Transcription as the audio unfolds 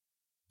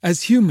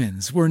As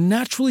humans, we're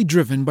naturally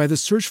driven by the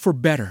search for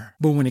better.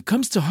 But when it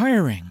comes to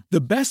hiring,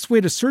 the best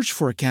way to search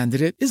for a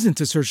candidate isn't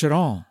to search at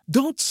all.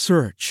 Don't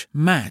search,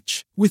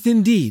 match with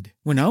Indeed.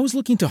 When I was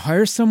looking to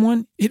hire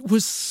someone, it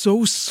was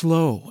so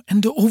slow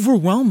and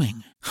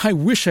overwhelming. I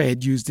wish I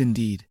had used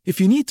Indeed.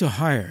 If you need to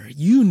hire,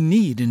 you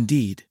need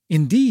Indeed.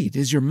 Indeed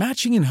is your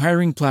matching and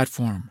hiring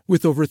platform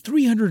with over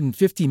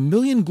 350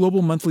 million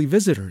global monthly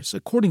visitors,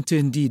 according to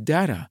Indeed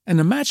data, and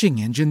a matching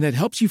engine that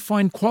helps you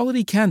find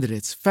quality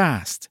candidates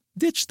fast.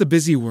 Ditch the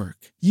busy work.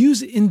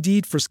 Use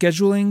Indeed for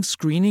scheduling,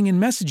 screening,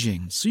 and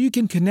messaging so you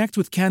can connect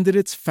with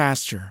candidates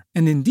faster.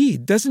 And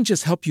Indeed doesn't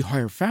just help you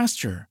hire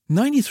faster.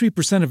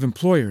 93% of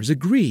employers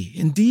agree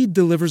Indeed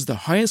delivers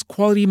the highest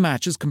quality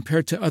matches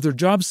compared to other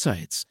job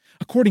sites,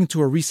 according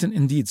to a recent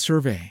Indeed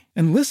survey.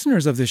 And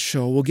listeners of this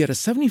show will get a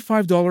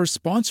 $75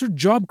 sponsored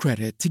job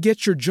credit to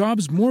get your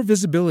jobs more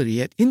visibility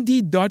at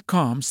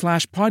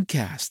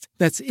Indeed.com/podcast.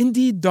 That's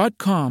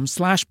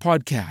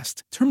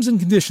Indeed.com/podcast. Terms and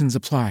conditions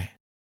apply.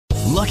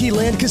 Lucky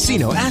Land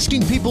Casino,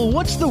 asking people,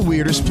 what's the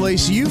weirdest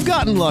place you've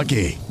gotten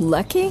lucky?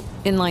 Lucky?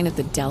 In line at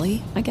the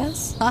deli, I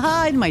guess?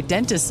 Aha, in my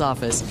dentist's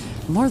office.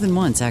 More than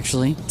once,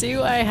 actually.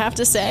 Do I have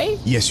to say?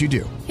 Yes, you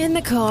do. In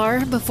the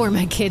car before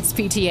my kids'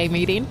 PTA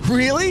meeting.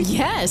 Really?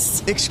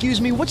 Yes. Excuse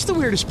me, what's the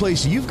weirdest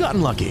place you've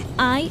gotten lucky?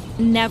 I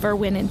never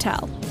win and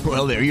tell.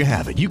 Well, there you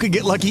have it. You can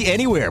get lucky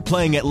anywhere,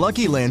 playing at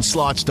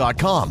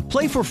LuckyLandSlots.com.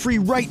 Play for free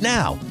right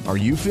now. Are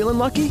you feeling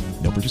lucky?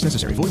 No purchase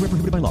necessary. Void where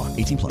prohibited by law.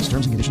 18+.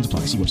 Terms and conditions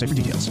apply. See website for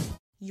details.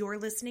 You're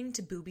listening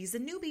to Boobies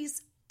and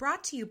Newbies,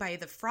 brought to you by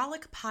the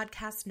Frolic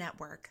Podcast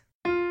Network.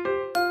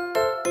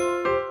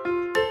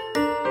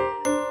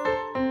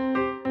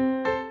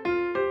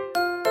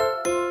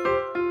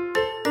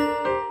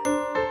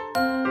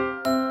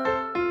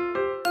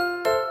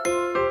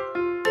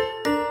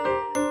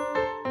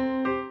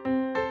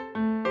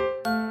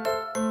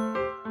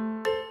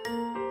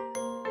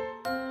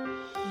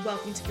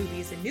 Welcome to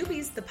Boobies and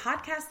Newbies, the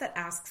podcast that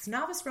asks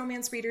novice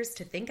romance readers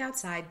to think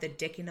outside the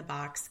dick in a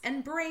box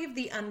and brave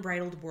the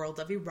unbridled world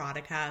of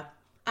erotica.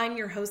 I'm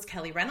your host,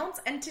 Kelly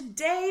Reynolds, and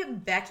today,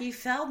 Becky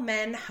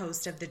Feldman,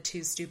 host of the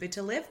Too Stupid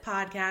to Live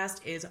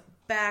podcast, is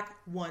back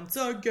once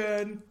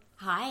again.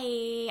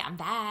 Hi, I'm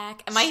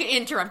back. Am I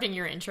interrupting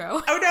your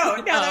intro? Oh,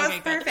 no, that was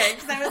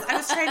perfect. I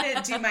was trying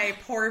to do my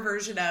poor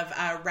version of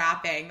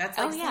rapping. That's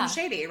like Slim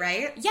Shady,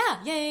 right? Yeah.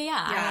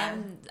 I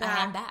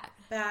am back.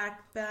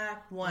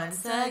 Back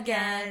once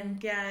again.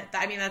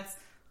 I mean, that's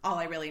all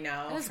I really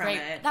know from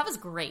it. That was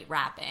great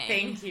rapping.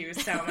 Thank you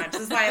so much.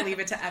 This is why I leave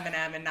it to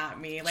Eminem and not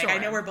me. Like, sure. I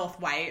know we're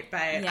both white, but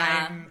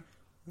I'm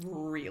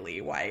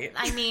really white.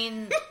 I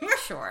mean,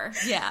 sure.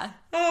 Yeah.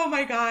 Oh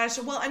my gosh.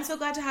 Well, I'm so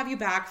glad to have you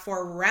back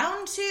for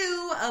round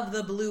 2 of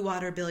the Blue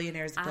Water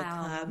Billionaires Book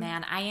Club.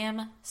 Man, I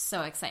am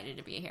so excited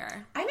to be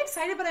here. I'm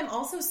excited, but I'm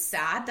also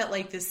sad that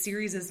like this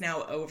series is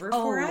now over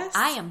for us.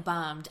 I am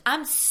bummed.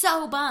 I'm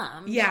so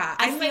bummed. Yeah.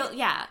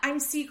 I'm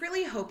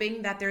secretly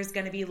hoping that there's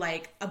going to be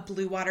like a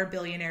Blue Water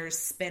Billionaires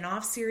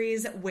spin-off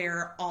series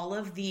where all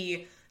of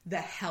the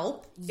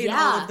help in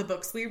all of the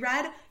books we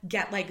read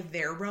get like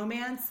their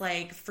romance,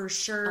 like for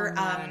sure.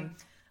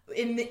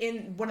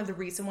 In one of the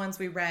recent ones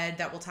we read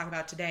that we'll talk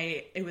about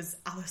today, it was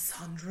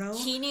Alessandro.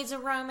 He needs a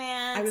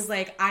romance. I was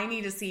like, I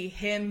need to see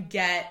him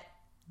get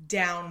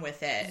down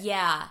with it.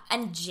 Yeah.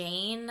 And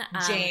Jane,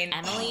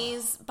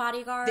 Emily's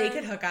bodyguard. They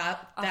could hook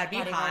up. That'd be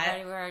hot.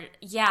 Bodyguard.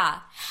 Yeah.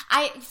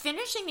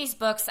 Finishing these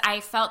books, I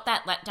felt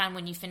that letdown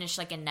when you finish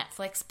like a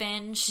Netflix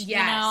binge, you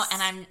know?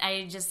 And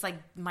I just like,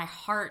 my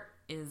heart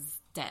is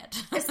dead.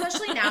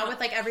 Especially now with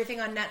like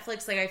everything on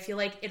Netflix, like I feel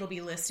like it'll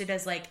be listed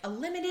as like a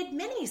limited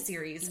mini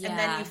series, and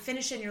then you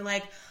finish it and you're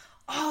like,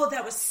 oh,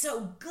 that was so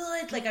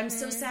good, like I'm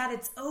so sad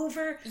it's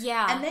over.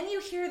 And then you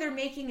hear they're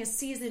making a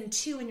season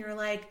 2 and you're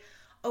like,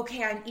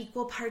 okay, I'm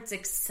equal parts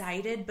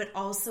excited, but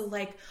also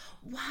like,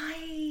 why?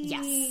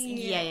 Yes.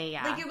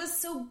 Yeah. Like, it was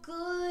so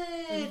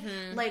good.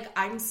 Like,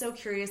 I'm so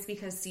curious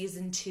because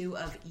season 2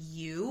 of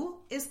You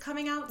is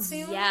coming out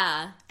soon.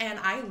 Yeah. And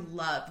I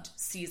loved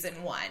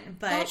season 1,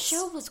 but that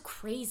show was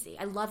crazy.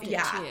 I loved it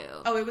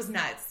too. Oh, it was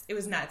nuts.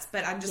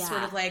 But I'm just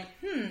sort of like,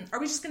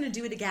 are we just going to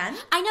do it again?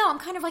 I know. I'm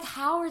kind of like,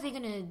 how are they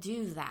going to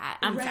do that?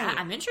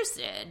 I'm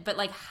interested, but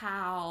like,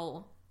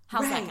 how's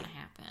that going to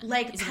happen?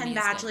 Like, Penn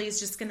Badgley is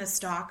just going to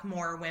stalk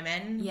more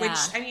women, which,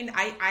 I mean,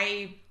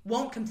 I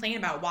won't complain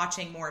about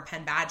watching more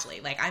Penn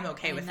Badgley. Like, I'm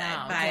okay with it,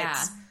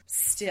 but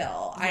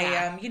still,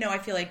 I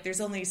feel like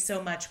there's only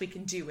so much we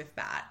can do with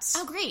that.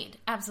 Agreed.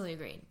 Absolutely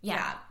agreed.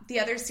 Yeah. The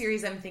other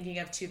series I'm thinking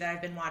of, too, that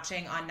I've been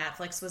watching on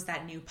Netflix was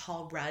that new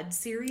Paul Rudd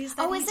series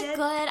that he did. Oh, is it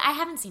good? I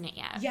haven't seen it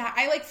yet. Yeah,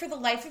 I, like, for the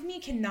life of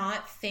me,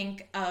 cannot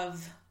think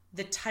of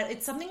the title.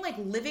 It's something like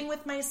Living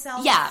with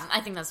Myself. Yeah, I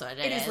think that's what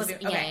it is.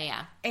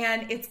 Yeah.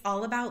 And it's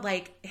all about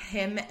like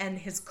him and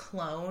his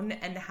clone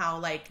and how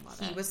like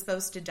he was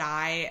supposed to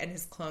die and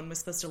his clone was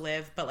supposed to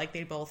live, but like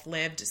they both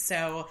lived.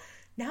 So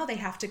now they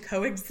have to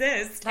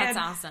coexist. That's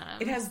awesome.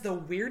 It has the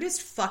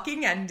weirdest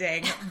fucking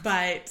ending,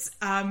 but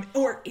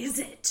or is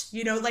it?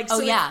 You know, like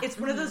it's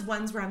one of those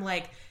ones where I'm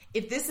like,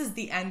 if this is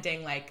the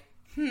ending, like,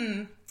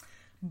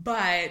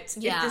 But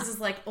if this is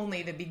like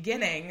only the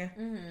beginning,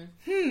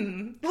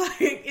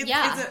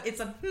 it's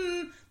a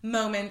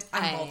moment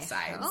on both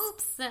sides. I hope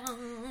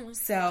so.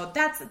 So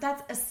that's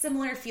a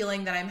similar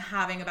feeling that I'm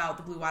having about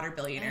the Blue Water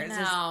Billionaires.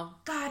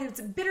 God, it's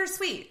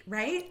bittersweet,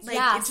 right?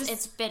 Like,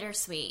 it's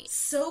bittersweet.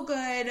 So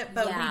good,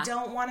 but we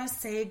don't want to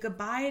say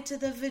goodbye to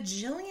the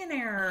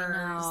Vagillionaires.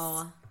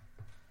 No.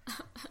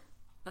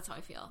 That's how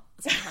I feel.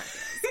 That's how my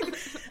heart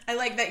feels. I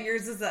like that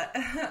yours is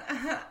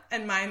a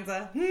and mine's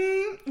a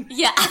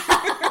Yeah.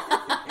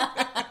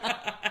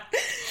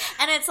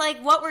 And it's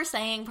like what we're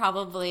saying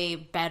probably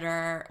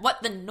better,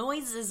 what the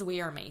noises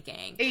we are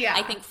making,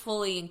 I think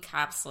fully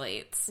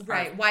encapsulates.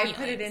 Right. Why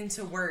put it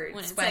into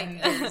words when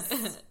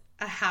there's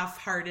a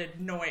half-hearted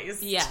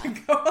noise to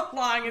go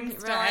along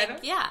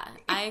instead?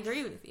 I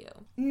agree with you.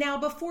 Now,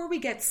 before we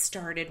get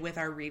started with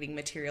our reading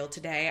material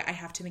today, I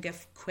have to make a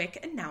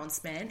quick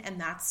announcement, and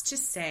that's to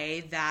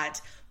say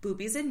that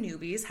Boobies and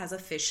Newbies has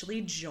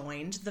officially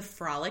joined the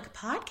Frolic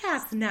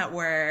Podcast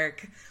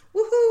Network.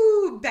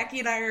 Woohoo! Becky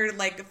and I are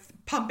like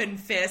pumping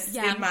fists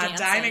in my dancing.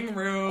 Dining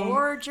room.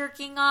 Or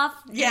jerking off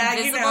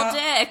invisible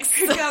dicks.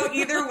 It could go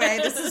either way.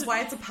 This is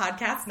why it's a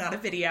podcast, not a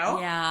video.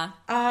 Yeah.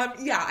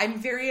 I'm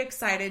very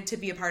excited to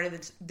be a part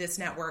of this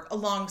network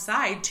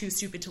alongside Too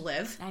Stupid to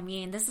Live. I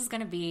mean, this is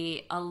going to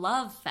be a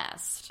love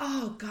fest.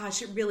 Oh,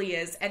 gosh, it really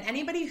is. And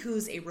anybody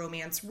who's a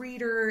romance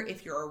reader,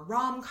 if you're a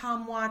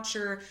rom-com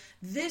watcher,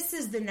 this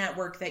is the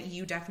network that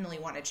you definitely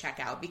want to check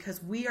out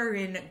because we are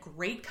in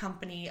great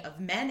company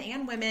of men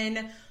and women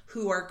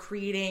who are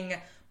creating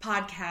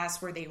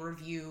podcasts where they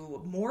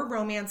review more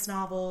romance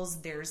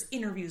novels. There's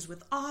interviews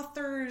with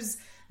authors.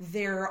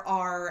 There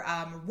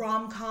are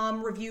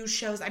rom-com review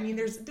shows. I mean,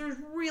 there's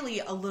really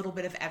a little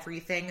bit of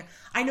everything.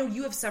 I know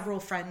you have several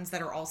friends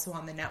that are also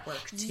on the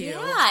network too.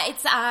 Yeah,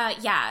 it's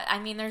I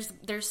mean,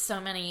 there's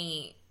so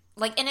many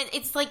like, and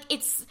it's like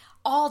it's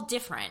all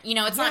different. You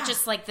know, it's not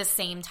just like the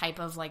same type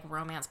of like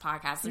romance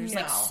podcast. There's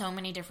like so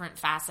many different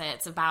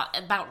facets about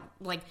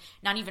like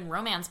not even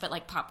romance, but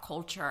like pop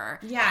culture.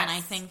 Yes. And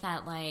I think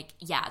that like,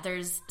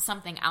 there's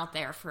something out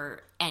there for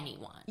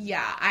anyone.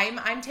 Yeah.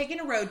 I'm taking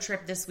a road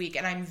trip this week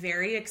and I'm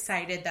very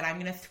excited that I'm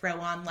going to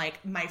throw on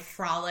like my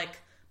Frolic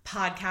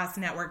Podcast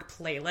Network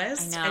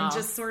playlist and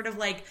just sort of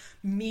like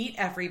meet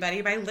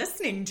everybody by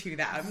listening to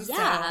them.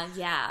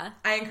 Yeah.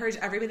 I encourage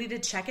everybody to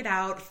check it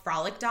out.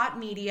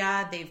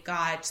 Frolic.media. They've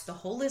got the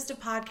whole list of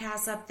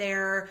podcasts up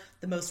there,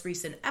 the most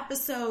recent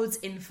episodes,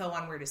 info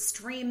on where to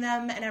stream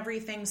them and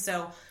everything.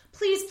 So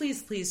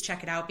please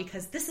check it out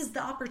because this is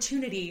the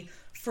opportunity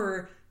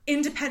for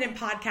independent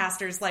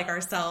podcasters like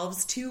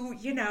ourselves to,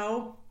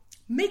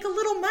 make a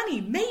little money,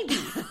 maybe,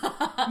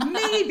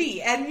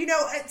 and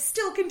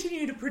still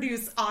continue to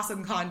produce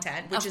awesome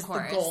content, which is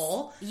the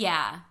goal.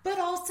 Yeah, but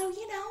also,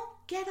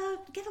 get a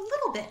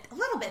little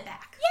bit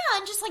back. Yeah,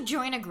 and just like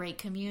join a great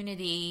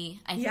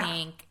community. I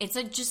think it's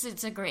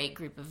a great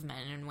group of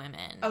men and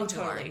women. Oh, who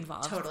are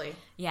involved. Totally.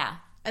 Yeah.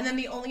 And then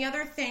the only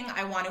other thing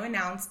I want to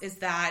announce is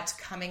that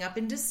coming up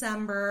in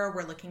December,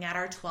 we're looking at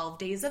our 12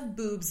 Days of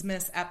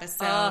Boobsmas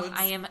episodes. Oh,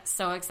 I am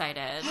so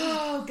excited.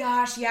 Oh,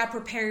 gosh. Yeah,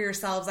 prepare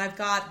yourselves. I've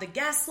got the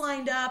guests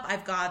lined up.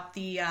 I've got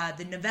the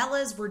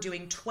novellas. We're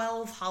doing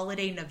 12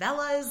 holiday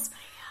novellas.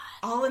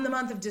 All in the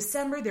month of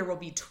December, there will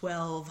be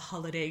 12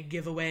 holiday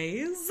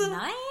giveaways.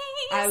 Nice.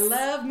 I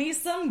love me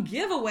some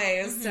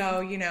giveaways.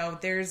 Mm-hmm. So,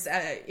 there's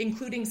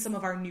including some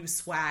of our new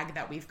swag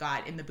that we've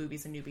got in the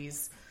Boobies and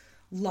Newbies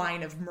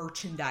line of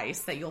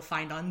merchandise that you'll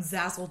find on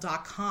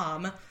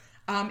Zazzle.com.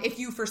 If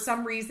you, for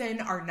some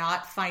reason, are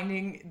not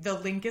finding the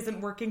link isn't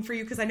working for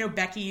you, because I know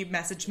Becky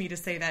messaged me to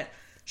say that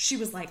she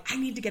was like, I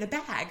need to get a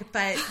bag,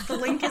 but the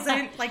link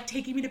isn't like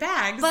taking me to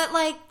bags. But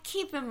like,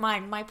 keep in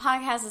mind, my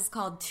podcast is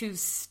called Too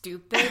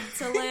Stupid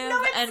to Live.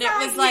 No, and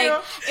it was like,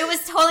 it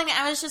was totally,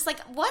 I was just like,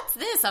 what's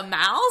this, a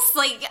mouse?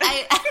 Like,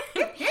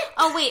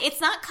 oh wait,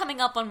 it's not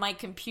coming up on my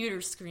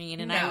computer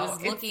screen. And I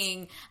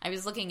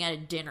was looking at a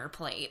dinner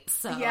plate.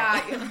 So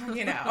yeah,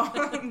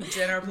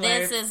 dinner plate.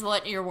 This is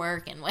what you're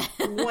working with.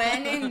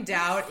 When in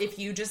doubt, if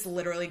you just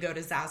literally go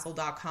to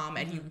Zazzle.com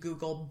and you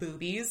Google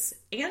boobies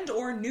and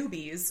or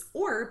newbies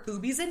or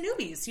Boobies and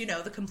Newbies,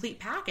 the complete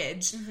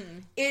package,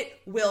 it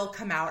will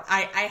come out.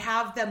 I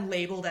have them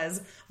labeled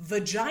as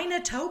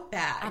vagina tote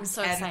bags. I'm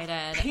so and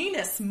excited.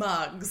 Penis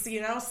mugs,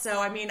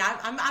 so I mean,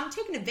 I'm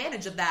taking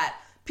advantage of that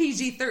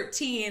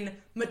PG-13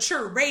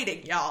 mature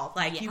rating, y'all.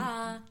 Like, you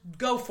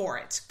go for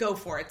it.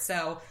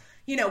 So,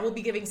 we'll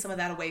be giving some of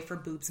that away for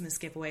Boobsmas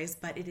giveaways,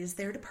 but it is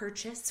there to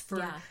purchase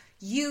for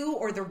you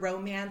or the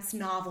romance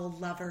novel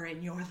lover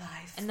in your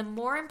life. And the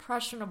more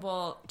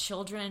impressionable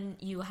children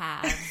you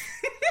have,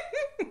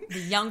 the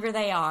younger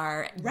they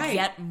are,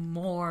 get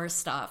more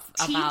stuff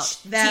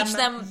Teach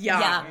them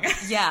young.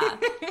 Yeah.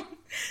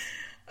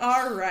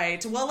 All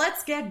right. Well,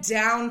 let's get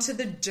down to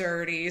the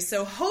dirty.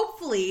 So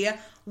hopefully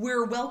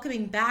we're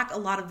welcoming back a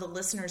lot of the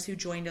listeners who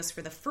joined us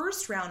for the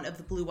first round of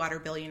the Blue Water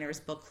Billionaires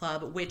Book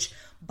Club, which,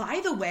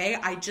 by the way,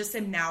 I just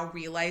am now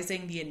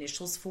realizing the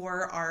initials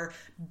for are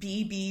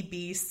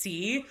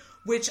BBBC,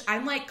 which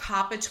I'm like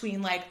caught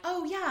between like,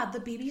 oh yeah, the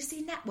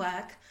BBC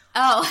network.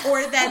 Oh.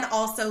 Or then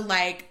also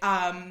like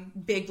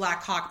big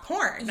black cock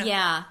porn.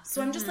 Yeah.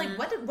 So I'm just like,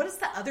 what does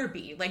the other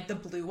be? Like the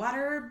Blue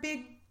Water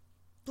big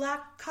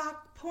black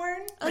cock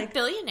porn? Like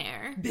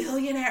billionaire.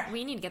 Billionaire.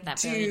 We need to get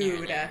that billionaire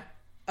in there.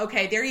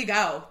 Okay, there you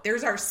go.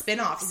 There's our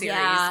spin-off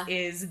series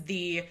is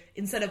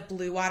instead of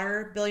Blue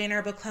Water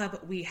Billionaire Book Club,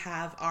 we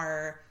have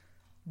our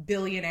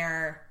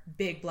Billionaire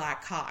Big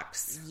Black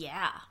Cocks.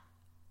 Yeah.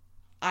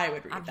 I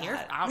would read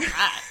that.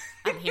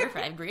 I'm here for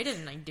it. I'd read it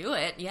and I'd do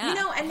it. Yeah. You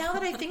know, and now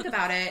that I think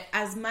about it,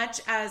 as much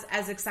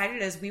as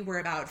excited as we were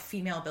about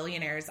female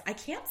billionaires, I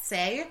can't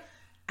say,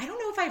 I don't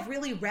know if I've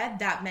really read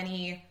that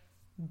many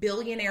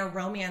billionaire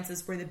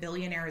romances where the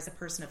billionaire is a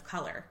person of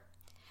color.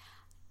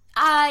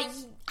 I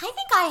think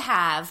I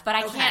have, but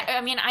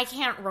I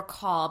can't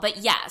recall. But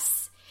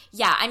yes.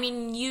 Yeah, I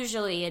mean,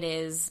 usually it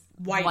is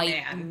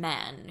white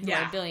men who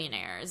are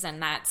billionaires,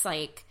 and that's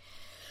like,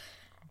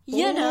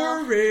 you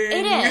know,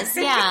 it is,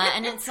 yeah.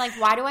 And it's like,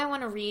 why do I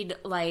want to read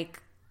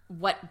like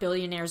what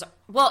billionaires?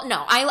 Well,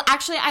 no,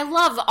 I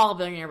love all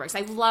billionaire books.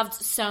 I've loved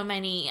so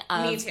many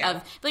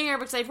of billionaire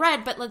books I've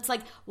read, but it's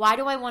like, why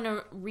do I want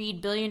to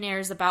read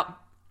billionaires about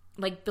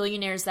like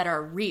billionaires that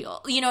are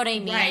real? You know what I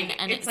mean? Right.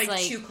 And it's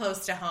like too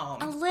close to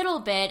home. A little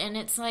bit, and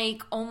it's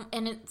like,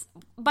 and it's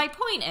my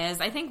point is,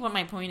 I think what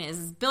my point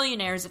is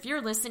billionaires, if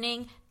you're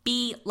listening,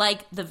 be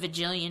like the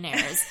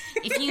Vagillionaires.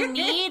 If you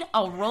need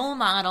a role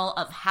model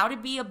of how to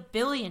be a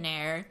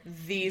billionaire,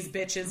 these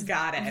bitches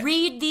got it.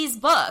 Read these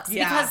books.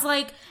 Yeah. Because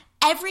like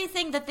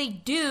everything that they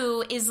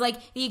do is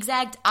like the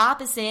exact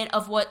opposite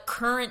of what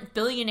current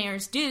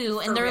billionaires do,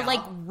 and they're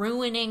like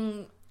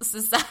ruining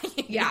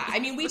society. Yeah, I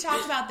mean, we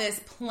talked about this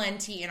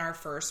plenty in our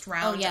first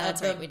round of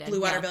the Blue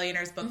Water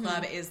Billionaires book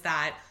club, is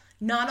that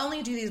not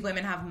only do these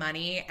women have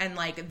money and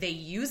like they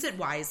use it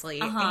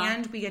wisely,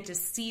 and we get to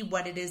see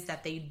what it is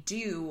that they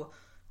do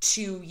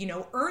to, you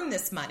know, earn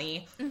this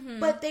money,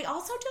 but they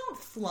also don't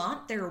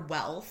flaunt their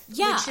wealth,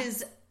 which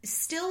is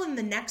still in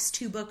the next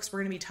two books we're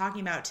going to be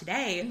talking about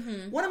today.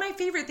 One of my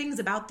favorite things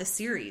about the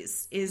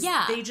series is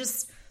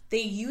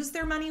they use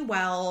their money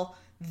well.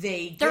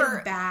 They're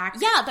give back.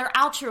 Yeah, they're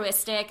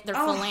altruistic. They're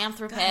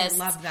philanthropists.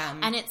 God, I love them.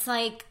 And it's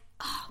like,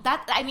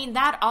 that, I mean,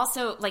 that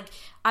also, like,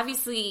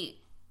 obviously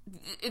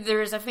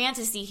there's a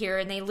fantasy here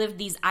and they live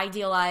these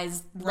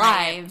idealized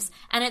lives.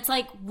 And it's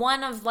like,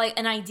 one of, like,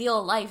 an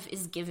ideal life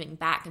is giving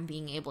back and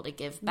being able to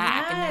give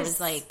back. Yes. And there was,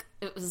 like,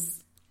 it was...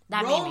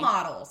 That role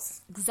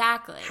models.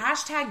 Exactly.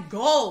 Hashtag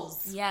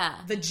goals. Yeah.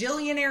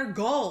 Vagillionaire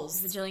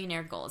goals.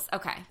 Vagillionaire goals.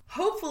 Okay.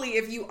 Hopefully,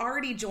 if you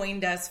already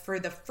joined us for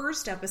the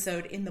first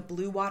episode in the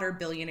Blue Water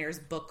Billionaires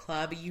book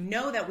club, you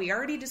know that we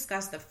already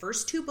discussed the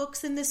first two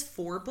books in this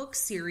 4-book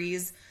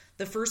series.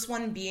 The first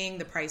one being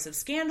The Price of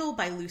Scandal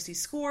by Lucy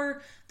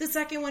Score. The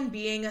second one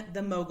being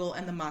The Mogul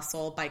and the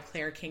Muscle by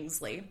Claire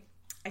Kingsley.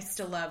 I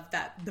still love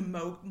that the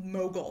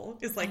mogul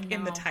is like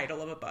in the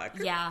title of a book.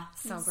 Yeah,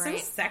 so great.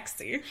 So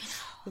sexy.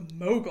 The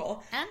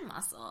mogul. And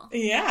muscle.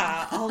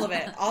 Yeah, all of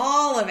it.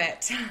 All of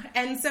it.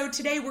 And so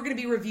today we're going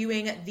to be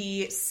reviewing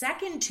the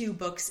second two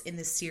books in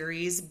the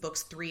series,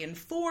 books 3 and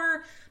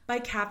 4 by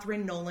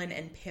Katherine Nolan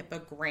and Pippa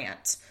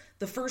Grant.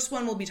 The first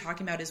one we'll be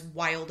talking about is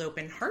Wild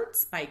Open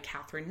Hearts by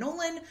Katherine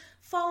Nolan,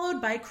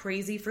 followed by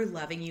Crazy for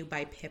Loving You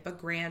by Pippa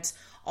Grant.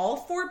 All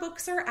 4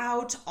 books are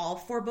out. All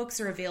 4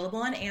 books are available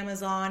on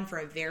Amazon for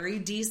a very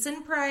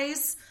decent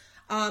price.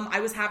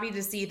 I was happy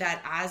to see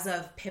that as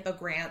of Pippa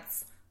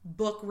Grant's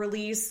book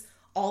release,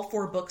 all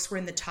 4 books were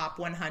in the top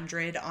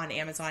 100 on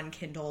Amazon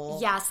Kindle.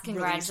 Yes,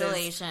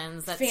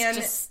 congratulations. That's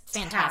just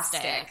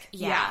fantastic.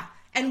 Yeah.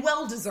 And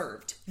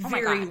well-deserved.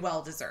 Very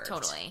well-deserved.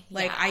 Totally.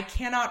 Like, I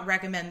cannot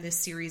recommend this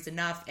series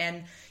enough.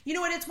 And you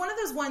know what? It's one of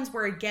those ones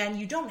where, again,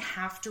 you don't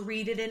have to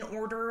read it in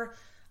order.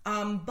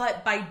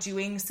 But by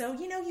doing so,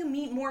 you know, you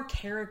meet more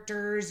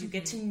characters. You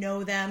get to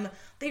know them.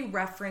 They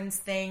reference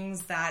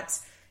things that,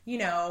 you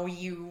know,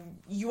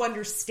 you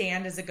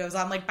understand as it goes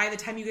on. Like, by the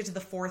time you get to the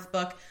 4th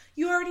book,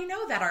 you already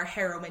know that our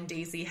heroine,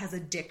 Daisy, has a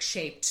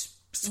dick-shaped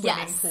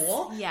swimming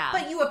pool. Yeah.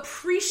 But you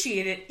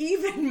appreciate it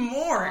even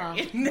more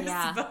in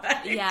this book.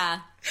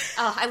 Yeah.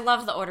 Oh, I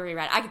love the order we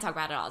read. I could talk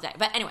about it all day.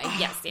 But anyway,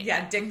 yes.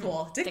 Yeah, dick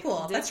pool. Dick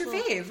pool. That's your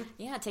fave.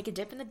 Yeah, take a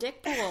dip in the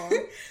dick pool.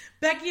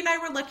 Becky and I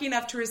were lucky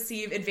enough to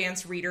receive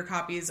advanced reader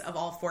copies of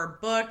all 4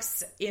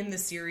 books in the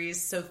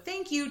series. So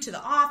thank you to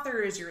the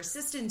authors, your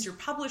assistants, your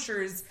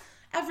publishers,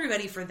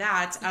 everybody for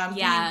that.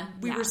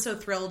 We were so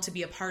thrilled to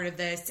be a part of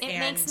this. It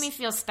makes me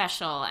feel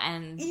special,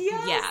 and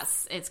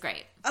yes, it's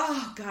great.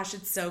 Oh gosh,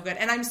 it's so good.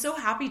 And I'm so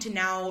happy to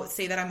now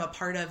say that I'm a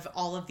part of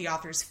all of the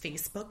authors'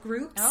 Facebook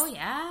groups. Oh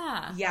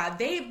yeah. Yeah,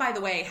 they, by the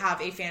way, have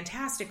a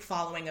fantastic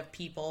following of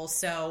people.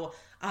 So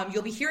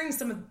you'll be hearing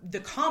some of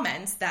the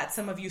comments that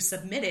some of you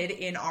submitted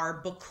in our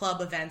book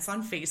club events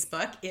on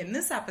Facebook in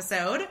this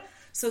episode.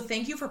 So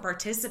thank you for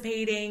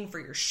participating, for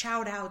your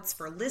shout outs,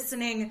 for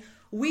listening.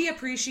 We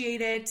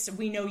appreciate it.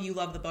 We know you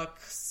love the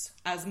books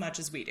as much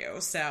as we do.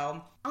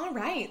 So, all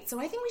right. So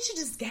I think we should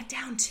just get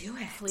down to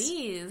it.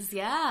 Please,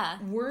 yeah.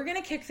 We're going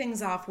to kick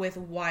things off with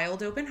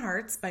Wild Open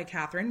Hearts by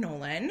Katherine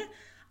Nolan.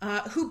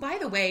 who, by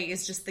the way,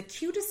 is just the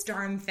cutest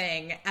darn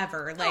thing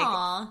ever. Like,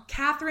 Aww.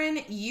 Catherine,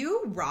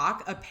 you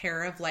rock a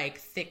pair of, like,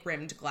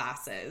 thick-rimmed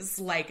glasses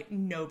like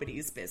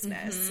nobody's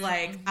business.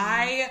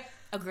 I...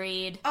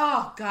 Agreed.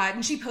 Oh, God.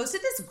 And she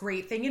posted this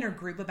great thing in her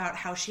group about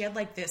how she had,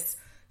 like, this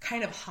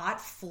kind of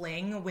hot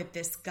fling with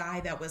this guy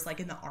that was,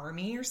 like, in the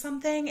army or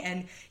something,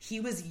 and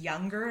he was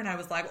younger, and I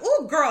was like,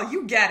 oh, girl,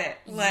 you get it.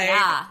 Like,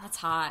 yeah, that's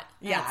hot.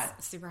 Yeah.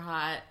 That's super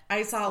hot.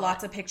 I saw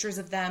lots of pictures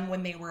of them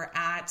when they were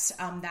at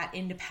that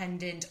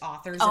independent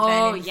authors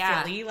event in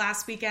Philly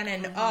last weekend,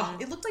 and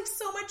it looked like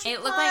so much fun.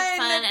 It looked like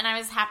fun, and I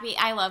was happy.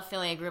 I love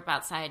Philly. I grew up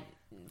outside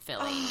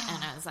Philly,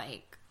 and I was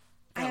like,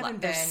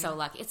 they're so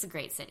lucky. It's a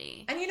great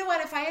city. And you know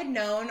what? If I had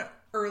known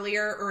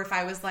earlier, or if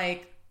I was,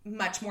 like,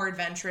 much more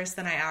adventurous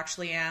than I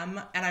actually am,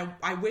 and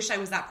I wish I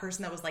was that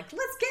person that was like,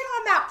 let's get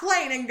on that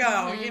plane and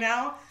go, you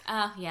know?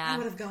 Oh, yeah. I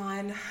would have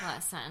gone.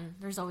 Listen,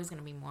 there's always going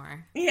to be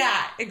more.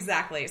 Yeah,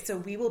 exactly. So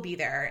we will be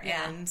there,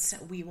 and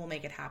we will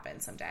make it happen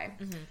someday.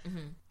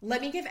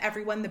 Let me give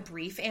everyone the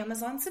brief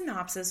Amazon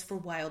synopsis for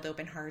Wild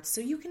Open Hearts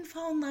so you can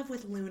fall in love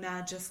with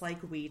Luna just like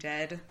we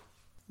did.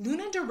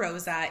 Luna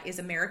DeRosa is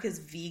America's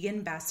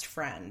vegan best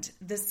friend.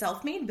 The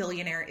self-made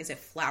billionaire is a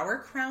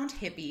flower-crowned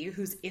hippie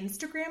whose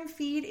Instagram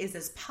feed is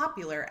as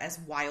popular as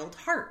Wild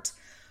Heart,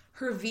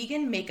 her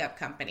vegan makeup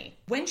company.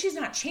 When she's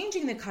not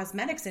changing the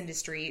cosmetics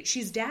industry,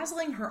 she's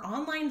dazzling her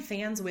online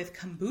fans with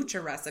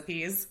kombucha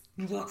recipes.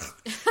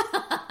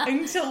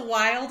 Until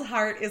Wild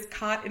Heart is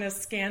caught in a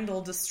scandal,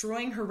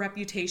 destroying her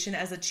reputation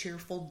as a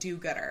cheerful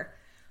do-gooder.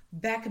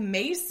 Beck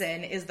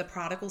Mason is the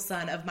prodigal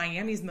son of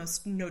Miami's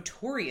most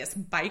notorious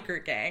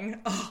biker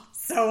gang. Oh,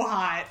 so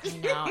hot.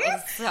 No,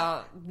 it's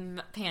so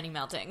panty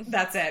melting.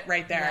 That's it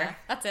right there.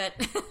 Yeah, that's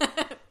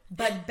it.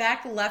 But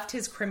Beck left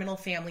his criminal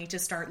family to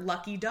start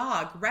Lucky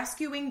Dog,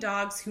 rescuing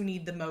dogs who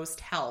need the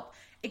most help.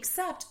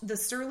 Except the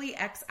surly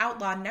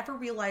ex-outlaw never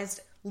realized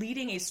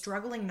leading a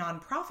struggling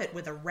nonprofit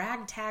with a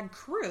ragtag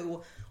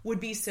crew would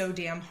be so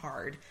damn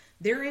hard.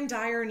 They're in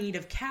dire need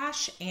of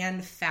cash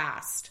and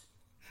fast.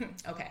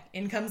 Okay,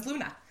 in comes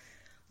Luna.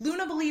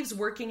 Luna believes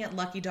working at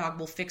Lucky Dog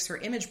will fix her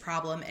image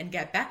problem and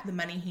get Beck the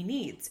money he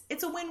needs.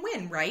 It's a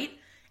win-win, right?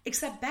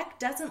 Except Beck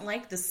doesn't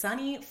like the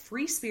sunny,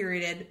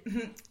 free-spirited,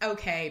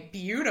 okay,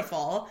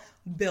 beautiful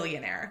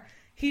billionaire.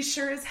 He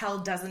sure as hell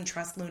doesn't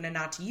trust Luna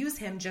not to use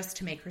him just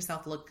to make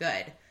herself look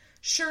good.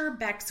 Sure,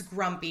 Beck's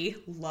grumpy.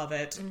 Love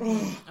it.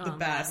 The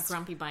best.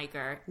 Man, grumpy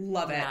biker.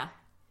 Love it.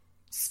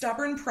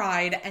 Stubborn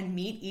pride and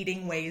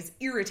meat-eating ways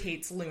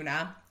irritates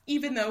Luna,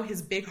 even though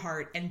his big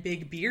heart and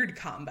big beard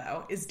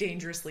combo is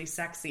dangerously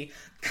sexy.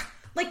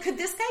 Like, could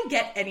this guy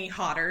get any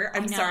hotter?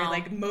 I'm sorry,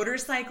 like,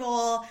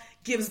 motorcycle,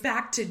 gives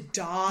back to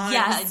dogs.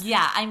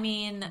 Yeah, I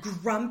mean...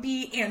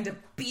 grumpy and a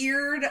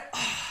beard.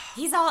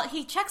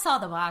 He checks all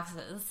the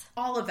boxes.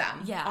 All of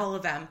them. Yeah. All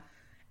of them.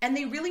 And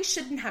they really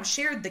shouldn't have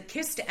shared the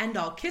kiss to end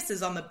all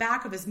kisses on the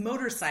back of his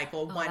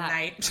motorcycle one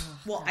night.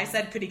 Well, I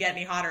said, could he get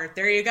any hotter?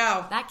 There you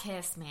go. That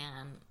kiss,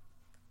 man.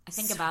 I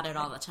think about it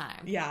all the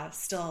time. Yeah,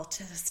 still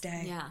to this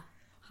day. Yeah.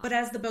 But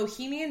as the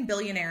bohemian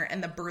billionaire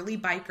and the burly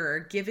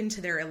biker give in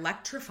to their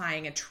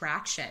electrifying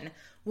attraction,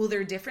 will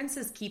their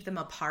differences keep them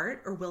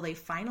apart, or will they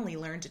finally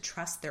learn to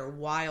trust their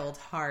wild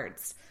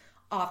hearts?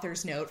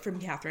 Author's note from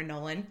Catherine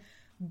Nolan.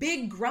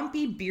 Big,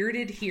 grumpy,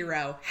 bearded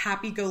hero,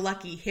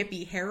 happy-go-lucky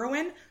hippie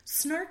heroine,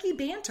 snarky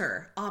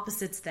banter,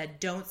 opposites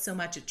that don't so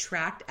much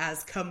attract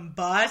as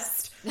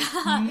combust,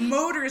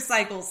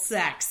 motorcycle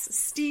sex,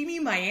 steamy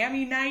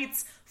Miami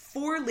nights,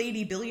 4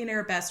 lady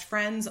billionaire best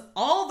friends,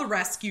 all the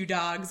rescue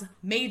dogs,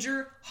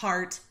 major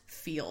heart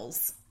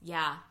feels.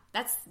 Yeah,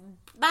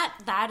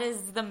 that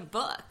is the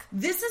book.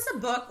 This is a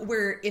book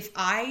where if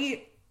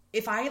I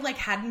like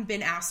hadn't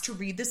been asked to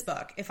read this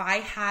book, if I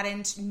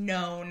hadn't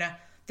known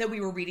that we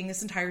were reading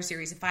this entire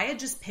series, if I had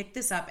just picked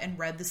this up and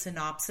read the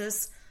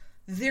synopsis,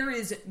 there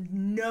is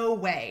no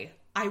way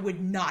I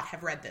would not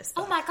have read this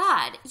book. Oh my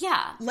God,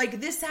 yeah.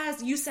 Like, this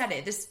has, you said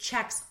it, this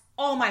checks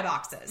all my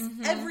boxes.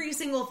 Mm-hmm. Every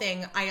single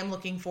thing I am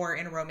looking for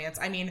in a romance.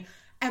 I mean,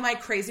 am I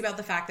crazy about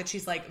the fact that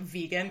she's, like,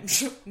 vegan?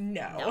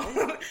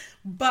 No.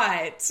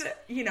 But,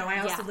 you know, I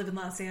also live in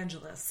Los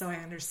Angeles, so I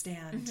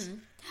understand. Mm-hmm.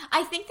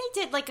 I think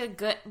they did, like, a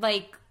good,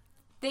 like,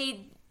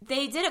 they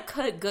did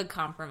a good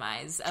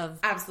compromise of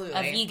absolutely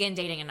a vegan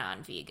dating a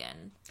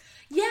non-vegan.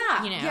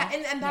 Yeah, you know? Yeah,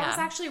 and that was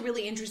actually a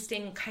really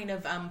interesting kind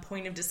of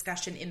point of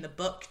discussion in the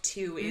book,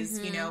 too, is,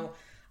 you know,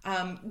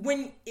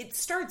 when it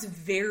starts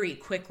very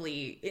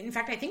quickly. In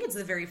fact, I think it's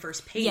the very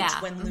first page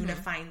when Luna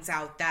finds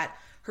out that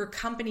her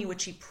company,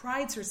 which she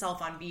prides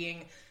herself on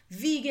being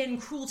vegan,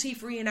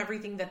 cruelty-free, and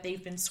everything, that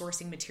they've been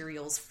sourcing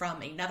materials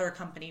from another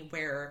company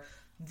where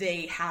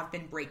they have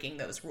been breaking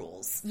those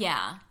rules.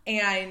 Yeah.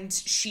 And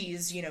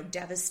she's, you know,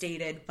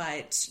 devastated,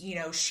 but, you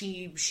know,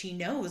 she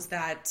knows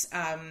that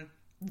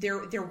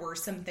there were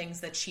some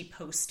things that she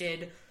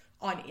posted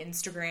on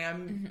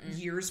Instagram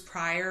years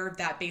prior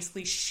that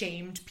basically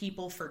shamed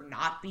people for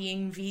not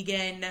being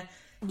vegan.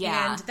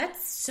 Yeah. And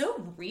that's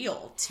so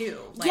real, too.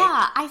 Like,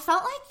 yeah, I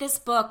felt like this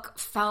book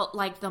felt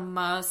like the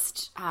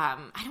most, I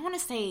don't want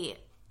to say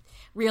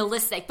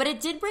realistic. But it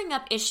did bring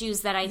up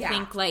issues that I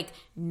think like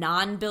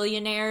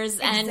non-billionaires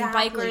and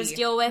bikers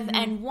deal with.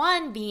 And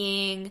one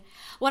being,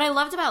 what I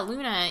loved about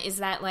Luna is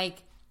that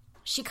like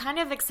she kind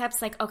of accepts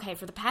like, okay,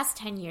 for the past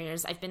 10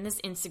 years, I've been this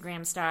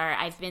Instagram star.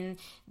 I've been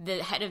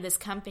the head of this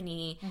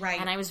company. Right.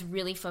 And I was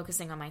really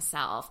focusing on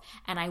myself.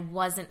 And I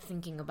wasn't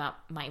thinking about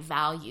my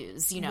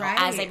values, you know,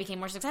 as I became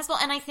more successful.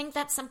 And I think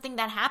that's something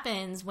that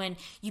happens when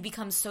you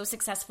become so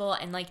successful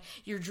and like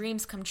your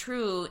dreams come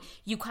true.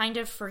 You kind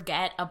of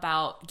forget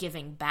about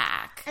giving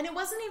back. And it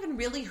wasn't even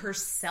really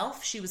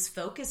herself she was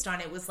focused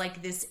on. It was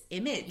like this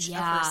image of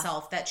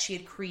herself that she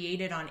had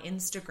created on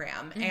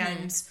Instagram.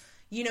 And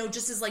you know,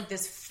 just as like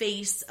this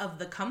face of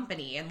the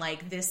company and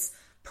like this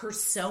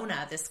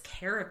persona, this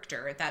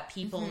character that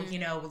people, you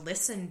know,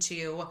 listen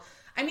to.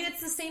 I mean,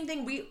 it's the same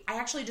thing. I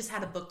actually just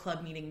had a book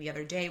club meeting the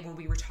other day where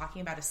we were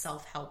talking about a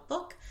self-help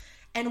book,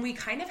 and we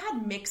kind of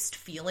had mixed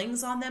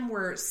feelings on them,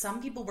 where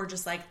some people were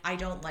just like, I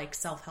don't like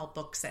self-help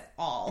books at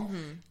all.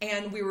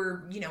 And we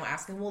were, you know,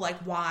 asking, well, like,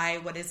 why?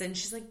 What is it? And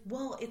she's like,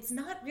 well, it's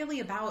not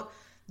really about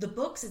the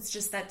books. It's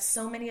just that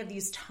so many of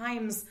these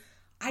times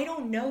I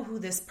don't know who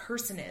this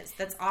person is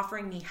that's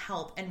offering me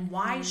help, and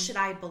why should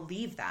I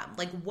believe them?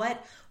 Like, what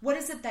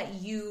is it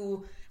that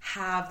you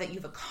have that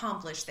you've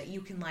accomplished that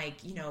you can,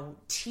 like, you know,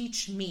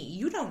 teach me?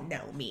 You don't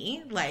know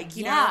me, like,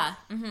 you know?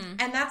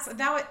 And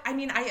that. I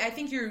mean, I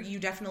think you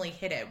definitely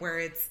hit it,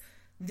 where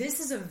this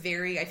is a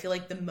very, I feel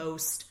like the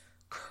most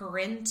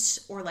current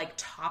or like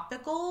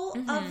topical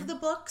of the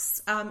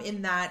books,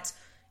 in that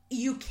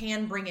you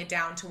can bring it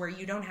down to where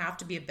you don't have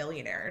to be a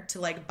billionaire to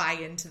like buy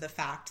into the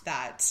fact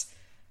that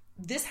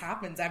this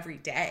happens every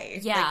day.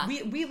 Yeah.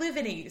 Like, we live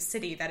in a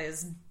city that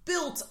is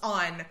built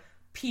on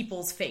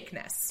people's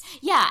fakeness.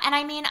 Yeah. And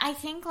I mean, I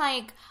think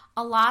like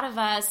a lot of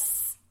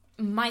us,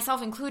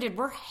 myself included,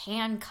 we're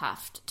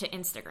handcuffed to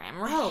Instagram.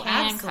 We're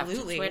handcuffed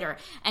to Twitter.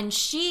 And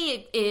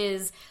she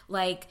is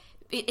like,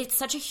 it's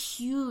such a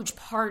huge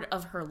part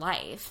of her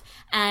life.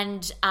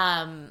 And,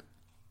 and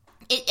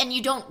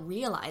you don't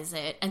realize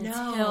it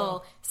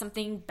until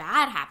something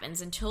bad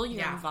happens, until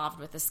you're involved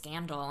with a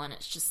scandal, and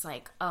it's just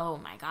like, oh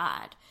my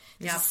God,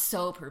 this is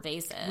so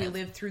pervasive. We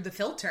live through the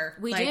filter.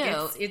 We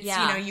do. It's you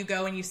know, you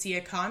go and you see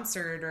a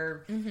concert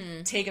or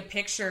take a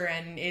picture,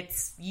 and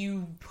it's,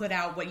 you put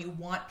out what you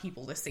want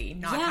people to see,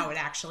 not how it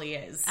actually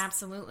is.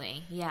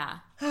 Absolutely. Yeah.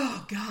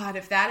 Oh God,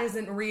 if that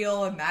isn't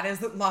real and that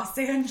isn't Los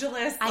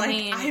Angeles, I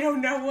mean, I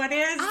don't know what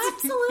is.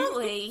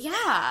 Absolutely.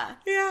 Yeah.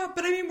 Yeah,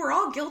 but I mean, we're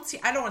all guilty.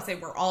 I don't want to say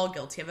we're all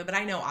guilty of it, but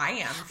I know I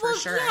am for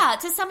sure. Yeah,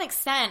 to some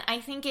extent.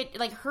 I think it,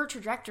 like, her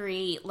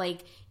trajectory,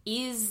 like,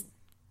 is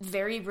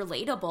very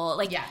relatable.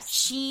 Like,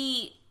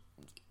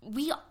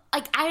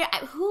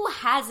 who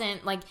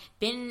hasn't, like,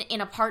 been in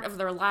a part of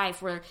their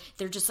life where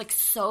they're just, like,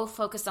 so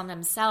focused on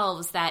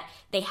themselves that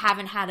they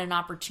haven't had an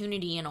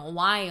opportunity in a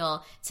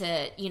while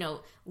to, you know,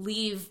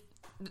 leave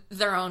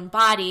their own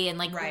body and,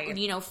 like,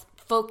 you know,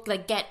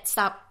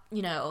 stop,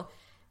 you know,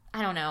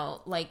 I don't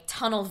know, like,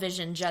 tunnel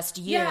vision, just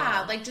you.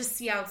 Yeah, like, just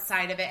see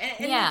outside of it.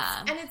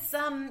 And it's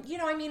you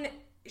know, I mean,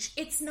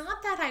 it's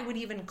not that I would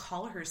even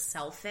call her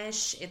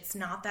selfish. It's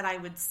not that I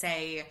would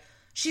say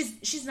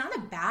she's not a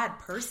bad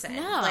person.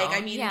 No, like, I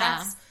mean,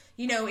 that's,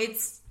 you know,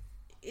 it's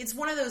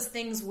one of those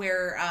things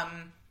where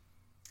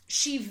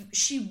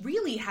she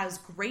really has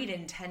great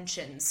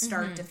intentions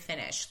start to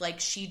finish.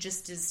 Like, she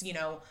just is, you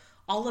know,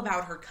 all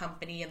about her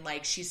company, and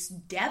like, she's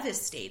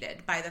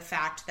devastated by the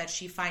fact that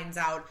she finds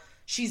out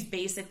she's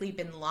basically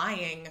been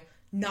lying,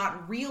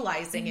 not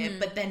realizing it,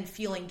 but then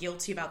feeling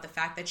guilty about the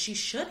fact that she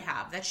should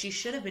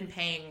have been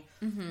paying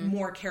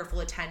more careful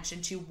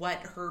attention to what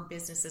her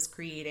business is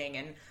creating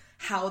and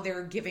how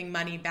they're giving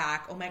money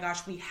back. Oh my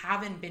gosh, we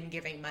haven't been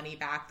giving money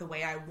back the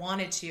way I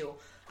wanted to.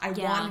 I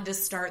wanted to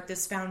start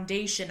this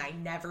foundation. I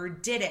never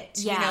did it.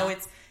 Yeah. You know,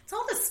 it's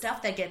all the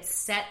stuff that gets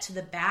set to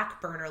the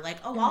back burner. Like,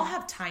 oh, I'll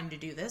have time to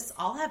do this.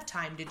 I'll have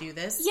time to do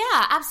this.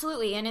 Yeah,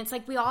 absolutely. And it's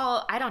like, we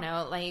all, I don't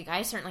know, like,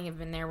 I certainly have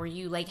been there, where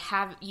you like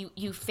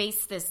you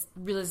face this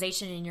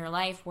realization in your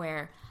life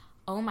where,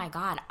 oh my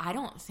God, I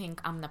don't think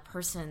I'm the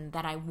person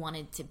that I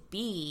wanted to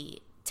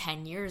be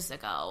 10 years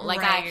ago.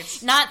 Like,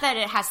 not that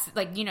it has,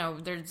 like, you know,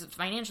 there's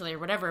financially or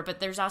whatever, but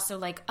there's also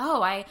like,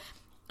 oh, I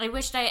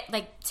wished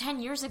 10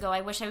 years ago,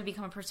 I wish I would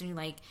become a person who,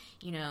 like,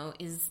 you know,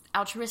 is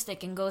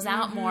altruistic and goes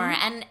out more,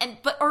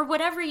 or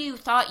whatever you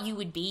thought you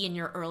would be in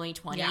your early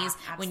 20s.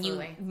 When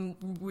you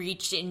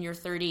reach in your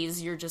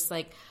 30s, you're just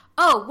like,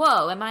 oh,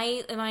 whoa, am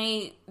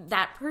I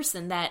that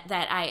person that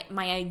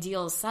my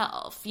ideal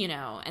self, you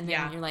know? And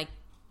then you're like,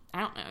 I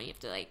don't know, you have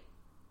to, like,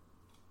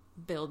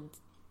 build,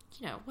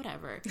 you know,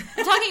 whatever.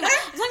 I'm talking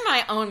about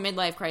my own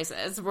midlife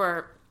crisis,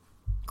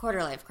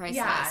 quarter life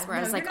crisis, where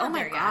I was like, oh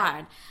my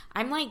God,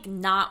 I'm like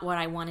not what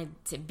I wanted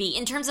to be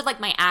in terms of like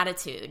my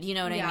attitude, you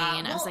know what I mean?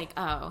 And I was like,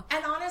 oh.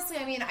 And honestly,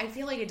 I mean, I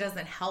feel like it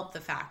doesn't help the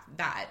fact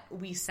that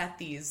we set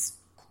these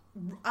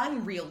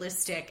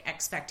unrealistic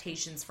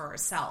expectations for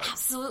ourselves.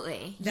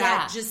 Absolutely.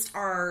 That just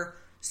are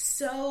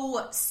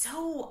so,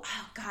 oh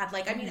God,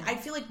 like, I mean, I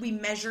feel like we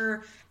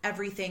measure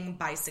everything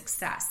by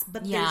success,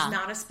 but there's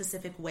not a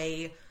specific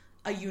way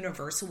a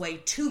universal way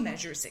to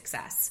measure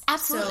success.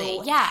 Absolutely,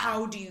 so yeah.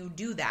 How do you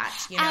do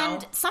that, you know?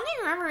 And something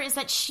to remember is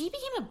that she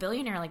became a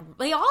billionaire, like,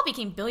 they all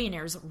became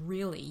billionaires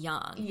really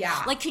young.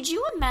 Yeah. Like, could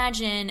you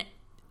imagine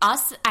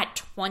us at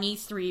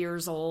 23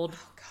 years old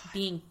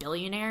being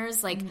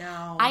billionaires? Like,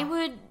 no. I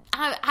would,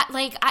 I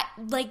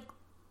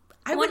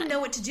wouldn't know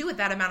what to do with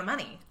that amount of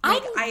money.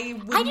 Like, I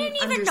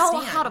didn't even know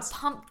how to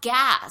pump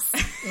gas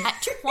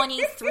at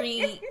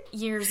 23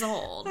 years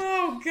old.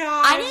 Oh,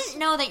 gosh. I didn't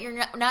know that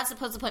you're not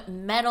supposed to put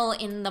metal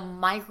in the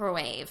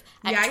microwave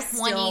at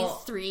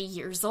 23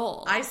 years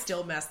old. I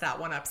still mess that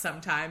one up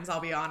sometimes,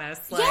 I'll be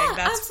honest. Like, yeah,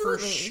 that's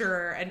absolutely. for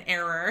sure an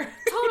error.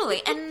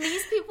 Totally. And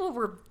these people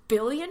were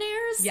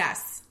billionaires?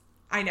 Yes.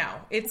 I know.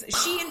 In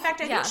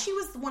fact, I think she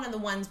was one of the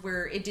ones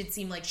where it did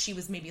seem like she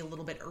was maybe a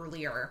little bit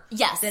earlier.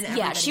 Yes. Than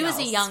everybody she was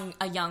else.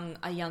 a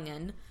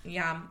youngin.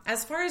 Yeah.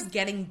 As far as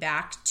getting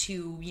back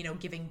to, you know,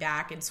 giving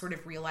back and sort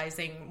of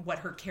realizing what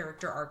her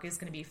character arc is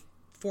going to be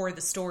for the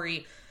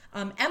story,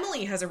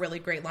 Emily has a really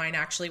great line,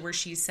 actually, where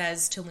she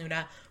says to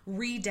Luna,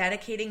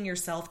 rededicating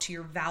yourself to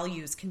your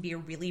values can be a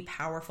really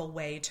powerful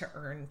way to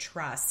earn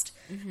trust.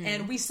 Mm-hmm.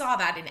 And we saw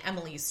that in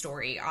Emily's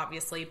story,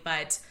 obviously,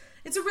 but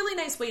it's a really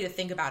nice way to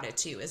think about it,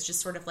 too. It's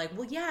just sort of like,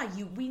 well, yeah,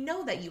 we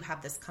know that you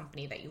have this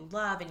company that you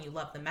love and you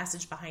love the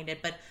message behind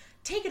it, but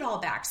take it all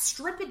back.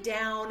 Strip it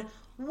down.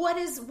 What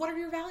are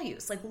your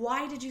values? Like,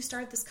 why did you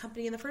start this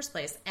company in the first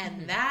place?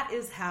 And that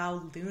is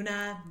how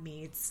Luna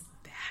meets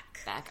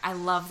Beck. I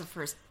love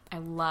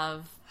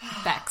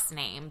Beck's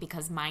name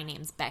because my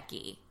name's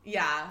Becky.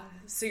 Yeah.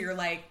 So you're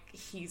like,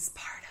 he's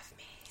part of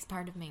me. He's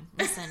part of me.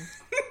 Listen.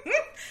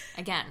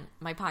 Again,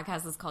 my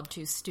podcast is called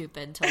Too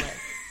Stupid to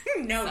Live.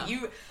 No,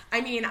 so.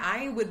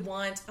 I would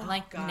want... I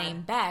like the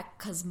name Beck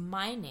because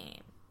my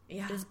name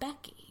is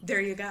Becky.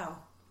 There you go.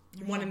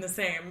 One and the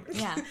same.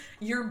 Yeah.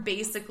 You're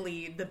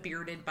basically the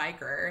bearded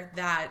biker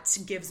that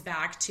gives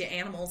back to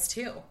animals,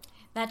 too.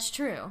 That's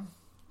true.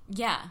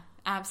 Yeah,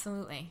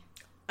 absolutely.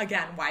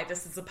 Again, why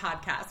this is a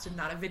podcast and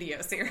not a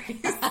video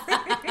series.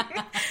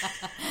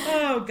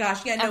 Oh,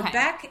 gosh. Yeah, no, okay.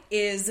 Beck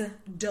is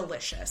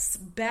delicious.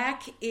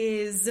 Beck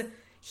is...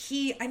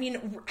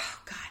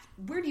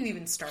 where do you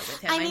even start with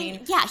him? I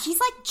mean, yeah, he's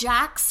like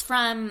Jax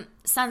from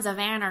Sons of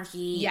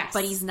Anarchy, yes.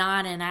 But he's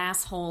not an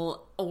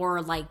asshole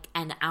or like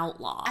an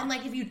outlaw. And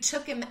like if you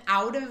took him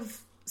out of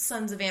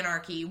Sons of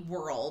Anarchy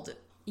world,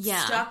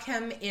 stuck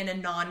him in a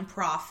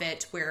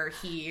nonprofit where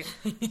he,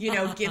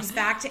 gives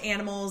back to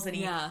animals and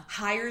he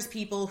hires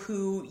people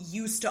who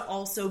used to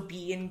also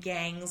be in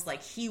gangs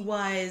like he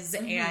was,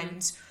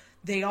 and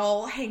they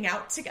all hang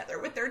out together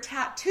with their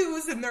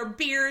tattoos and their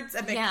beards,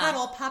 and they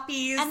cuddle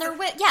puppies. And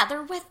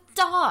they're with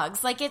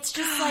dogs. Like, it's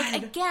just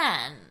like,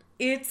 again,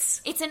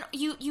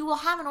 you will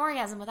have an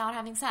orgasm without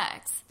having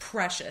sex.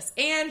 Precious.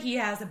 And he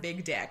has a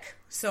big dick.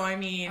 So, I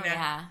mean... Oh,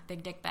 yeah.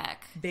 Big Dick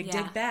Beck. Big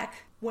Dick Beck.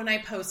 When I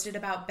posted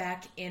about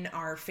Beck in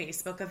our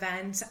Facebook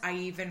event, I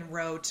even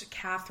wrote,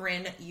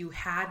 Catherine, you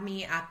had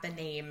me at the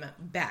name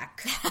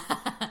Beck.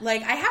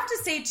 Like, I have to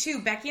say,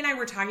 too, Becky and I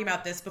were talking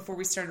about this before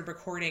we started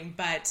recording,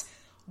 but...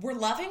 we're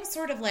loving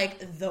sort of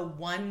like the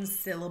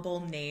one-syllable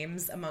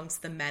names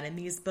amongst the men in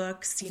these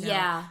books.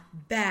 Yeah.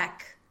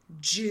 Beck,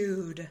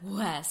 Jude.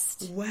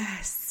 West.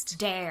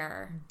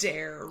 Dare.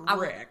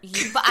 Rick.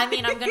 But I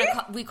mean,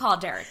 we call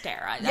Derek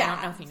Dare. I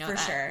don't know if you know for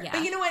that. Sure. Yeah.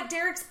 But you know what?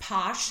 Derek's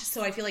posh,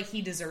 so I feel like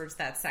he deserves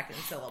that second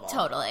syllable.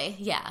 Totally.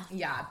 Yeah.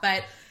 Yeah,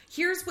 but...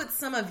 here's what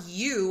some of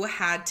you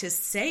had to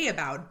say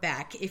about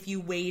Beck if you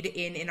weighed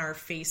in our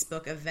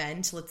Facebook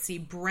event. Let's see.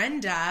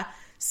 Brenda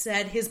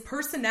said his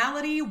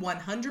personality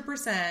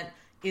 100%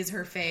 is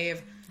her fave.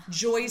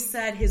 Joyce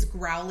said his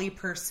growly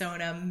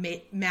persona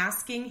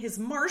masking his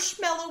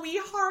marshmallowy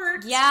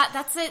heart. Yeah,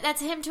 that's it.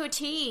 That's him to a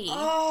T.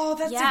 Oh,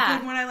 that's a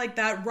good one. I like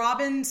that.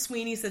 Robin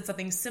Sweeney said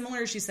something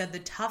similar. She said the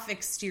tough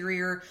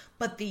exterior,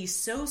 but the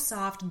so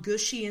soft,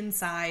 gushy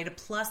inside,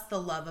 plus the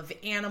love of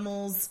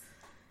animals.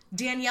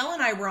 Danielle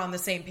and I were on the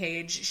same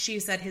page. She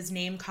said his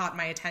name caught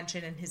my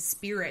attention and his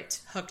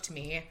spirit hooked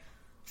me.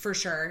 For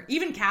sure.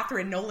 Even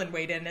Catherine Nolan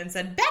weighed in and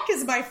said, Beck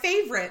is my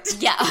favorite.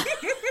 Yeah. Good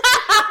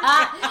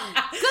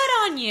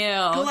on you.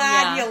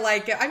 Glad you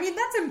like it. I mean,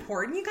 that's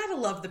important. You gotta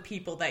love the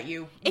people that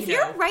if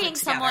you're writing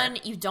someone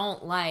you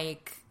don't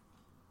like,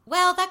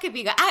 well, that could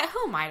be good.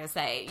 Who am I to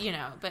say,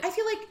 but I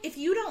feel like if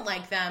you don't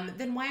like them,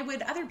 then why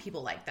would other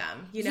people like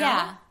them,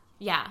 Yeah.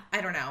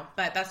 I don't know,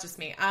 but that's just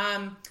me.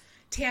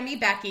 Tammy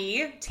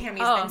Becky.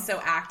 Tammy's been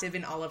so active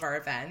in all of our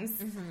events.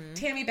 Mm-hmm.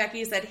 Tammy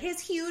Becky said, his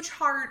huge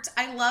heart.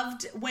 I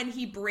loved when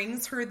he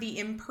brings her the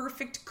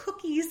imperfect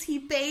cookies he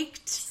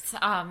baked.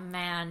 Oh,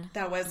 man.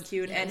 That was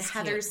cute. And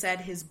Heather said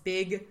his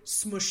big,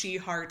 smushy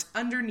heart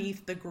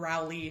underneath the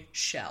growly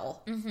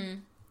shell. Mm-hmm.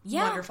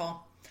 Yeah.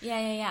 Wonderful.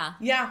 Yeah.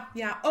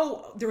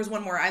 Oh, there was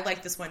one more. I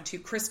like this one, too.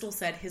 Crystal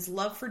said his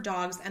love for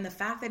dogs and the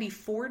fact that he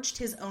forged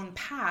his own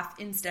path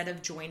instead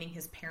of joining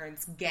his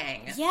parents'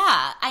 gang.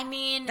 Yeah, I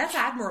mean... that's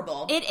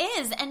admirable. It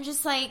is. And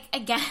just,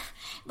 again,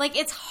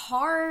 it's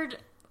hard,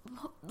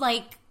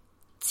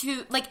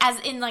 to, like, as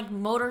in, like,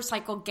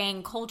 motorcycle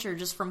gang culture,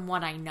 just from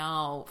what I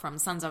know from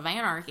Sons of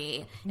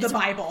Anarchy. The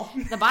Bible.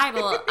 It's really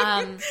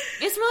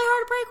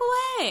hard to break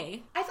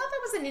away. I thought that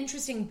was an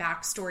interesting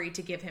backstory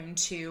to give him,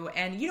 too.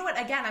 And you know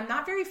what? Again, I'm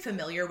not very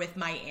familiar with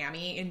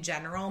Miami in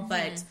general,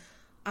 but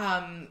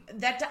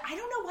that I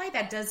don't know why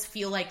that does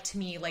feel like, to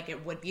me, like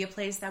it would be a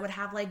place that would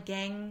have, like,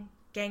 gang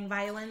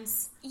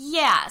violence.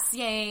 Yes.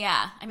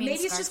 Yeah. I mean,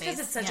 maybe it's just because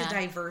it's such a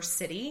diverse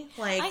city.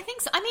 Like, I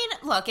think so. I mean,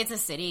 look, it's a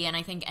city, and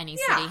I think any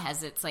city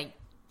has its, like,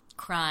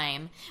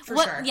 crime. For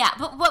sure. Yeah,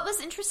 but what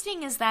was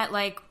interesting is that,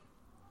 like,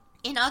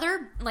 in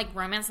other, like,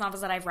 romance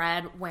novels that I've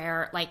read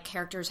where, like,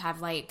 characters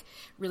have, like,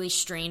 really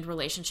strained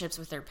relationships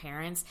with their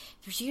parents,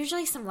 there's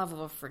usually some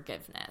level of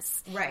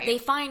forgiveness. Right. They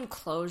find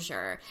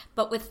closure.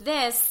 But with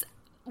this,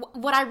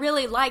 what I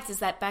really liked is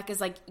that Beck is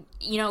like,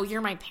 you know,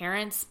 you're my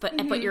parents,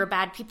 but you're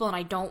bad people, and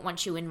I don't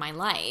want you in my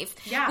life.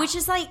 Yeah. Which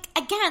is, like,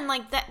 again,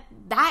 like,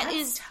 that's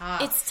is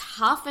tough. It's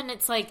tough, and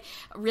it's, like,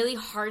 a really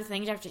hard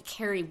thing to have to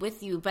carry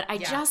with you. But I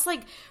just,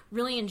 like,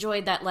 really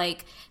enjoyed that,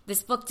 like,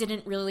 this book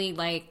didn't really,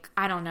 like,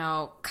 I don't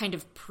know, kind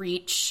of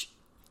preach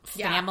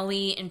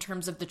family in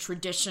terms of the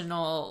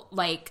traditional,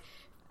 like,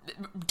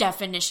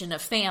 definition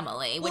of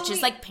family, which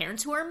is like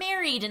parents who are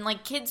married and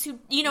like kids who,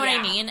 you know what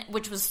I mean,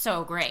 which was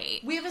so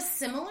great. We have a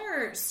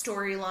similar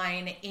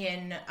storyline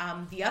in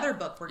the other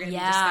book we're going to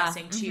be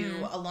discussing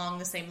too, along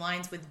the same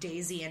lines with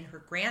Daisy and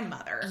her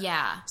grandmother.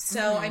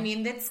 So I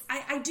mean, that's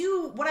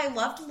what I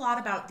loved a lot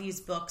about these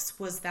books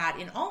was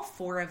that in all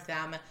four of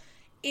them,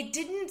 it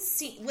didn't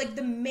seem like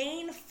the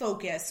main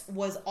focus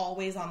was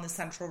always on the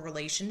central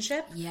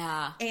relationship.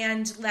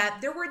 And that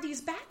there were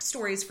these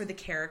backstories for the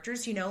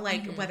characters, you know,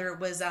 like whether it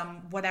was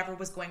whatever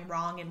was going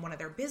wrong in one of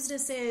their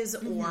businesses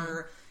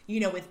or, you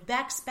know, with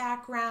Beck's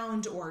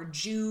background or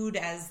Jude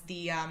as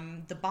the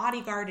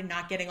bodyguard and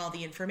not getting all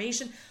the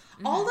information.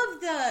 All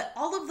of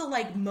the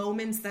like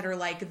moments that are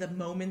like the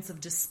moments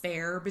of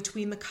despair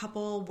between the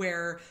couple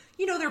where,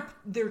 you know,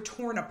 they're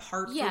torn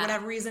apart for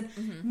whatever reason.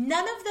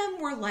 None of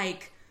them were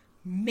like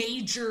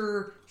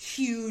major,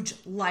 huge,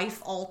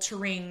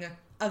 life-altering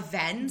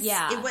events.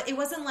 It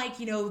wasn't like,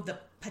 you know, the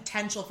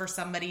potential for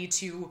somebody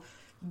to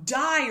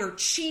die or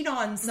cheat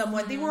on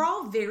someone. They were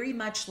all very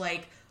much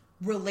like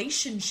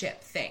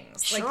relationship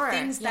things. Like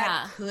things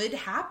that could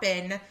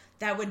happen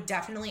that would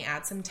definitely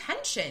add some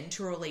tension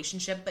to a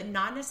relationship, but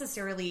not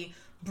necessarily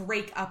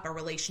break up a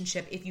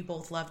relationship if you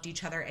both loved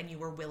each other and you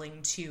were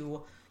willing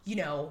to, you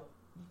know,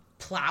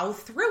 plow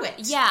through it.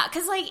 Yeah,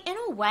 because, like, in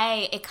a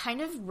way, it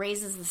kind of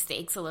raises the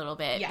stakes a little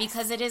bit.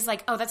 Because it is,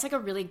 like, oh, that's, like, a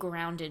really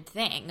grounded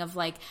thing of,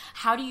 like,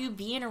 how do you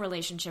be in a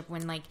relationship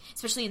when, like,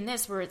 especially in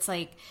this where it's,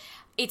 like,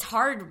 it's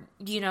hard,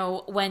 you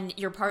know, when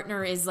your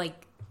partner is,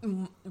 like,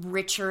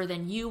 richer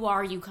than you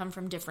are, you come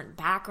from different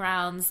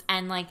backgrounds,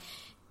 and, like,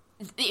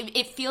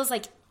 it feels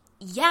like,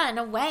 yeah, in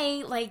a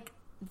way, like,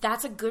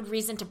 that's a good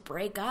reason to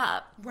break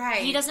up.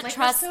 Right. He doesn't like,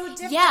 trust. So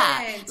different.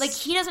 Yeah. Like,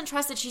 he doesn't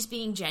trust that she's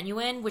being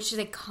genuine, which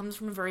like comes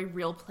from a very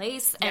real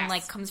place and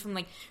like comes from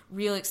like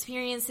real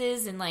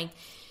experiences, and like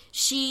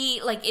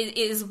she like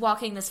is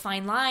walking this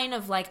fine line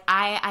of like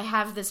I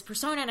have this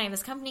persona and I have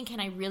this company.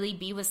 Can I really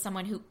be with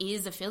someone who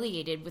is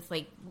affiliated with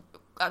like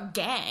a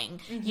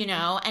gang? You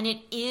know, and it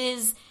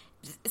is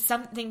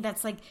something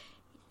that's like,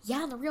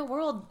 yeah, in the real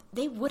world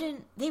they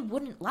wouldn't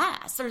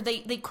last, or they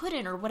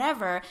couldn't, or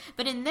whatever.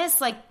 But in this,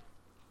 like,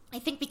 I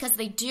think because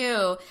they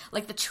do,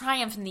 like, the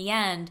triumph in the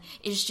end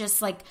is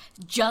just, like,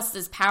 just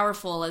as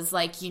powerful as,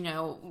 like, you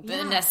know,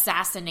 an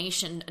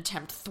assassination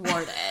attempt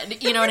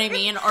thwarted. You know what I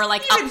mean? Or,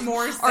 like,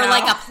 more so. Or,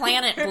 like, a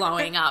planet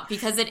blowing up.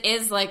 Because it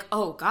is, like,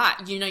 oh,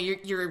 God, you know,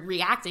 you're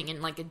reacting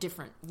in, like, a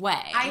different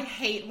way. I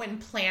hate when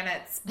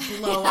planets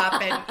blow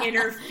up and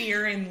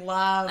interfere in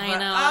love. I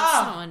know,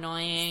 it's so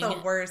annoying. It's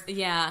the worst.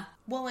 Yeah.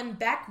 Well, and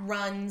Beck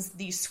runs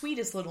the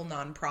sweetest little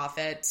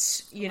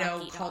nonprofit, you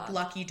know, called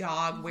Lucky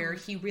Dog, where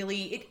he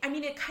really,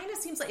 it kind of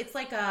seems like it's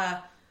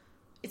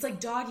like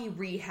doggy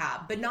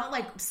rehab, but not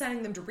like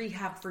sending them to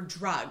rehab for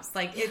drugs.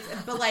 Like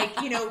but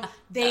like, you know,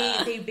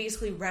 they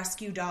basically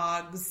rescue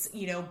dogs,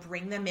 you know,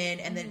 bring them in,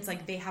 and then it's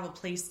like they have a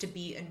place to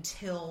be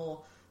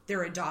until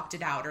they're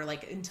adopted out, or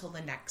like until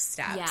the next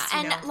steps. Yeah,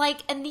 and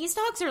like, and these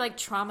dogs are like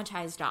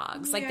traumatized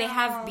dogs. Like they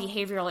have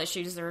behavioral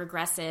issues, they're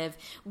aggressive,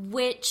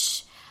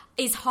 which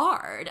is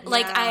hard.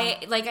 Yeah.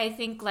 I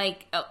think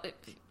like,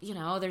 you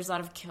know, there's a lot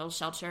of kill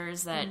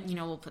shelters that, you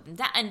know, will put them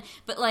down.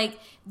 But like,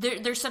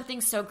 there's something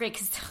so great,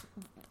 because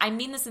I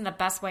mean this in the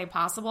best way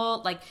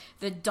possible. Like,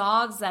 the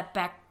dogs that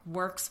Beck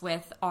works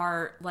with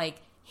are like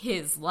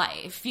his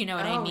life. You know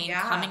what I mean?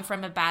 Yeah. Coming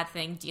from a bad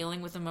thing,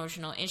 dealing with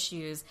emotional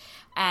issues,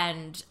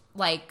 and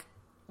like,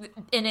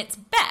 and it's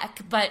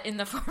Beck, but in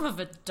the form of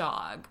a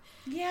dog.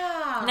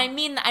 Yeah.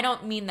 And I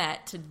don't mean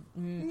that to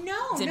diminish.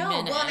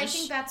 No. Well, I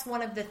think that's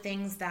one of the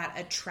things that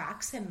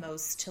attracts him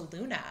most to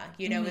Luna,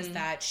 you know, is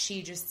that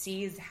she just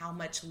sees how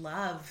much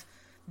love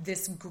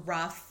this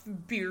gruff,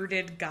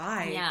 bearded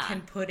guy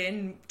can put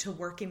into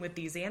working with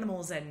these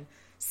animals and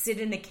sit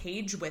in a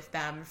cage with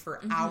them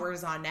for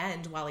hours on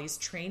end while he's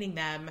training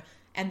them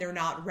and they're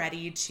not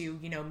ready to,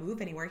 you know,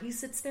 move anywhere, he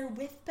sits there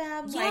with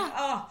them. Yeah. Like,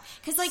 oh,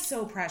 because like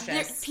so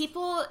precious.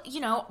 People, you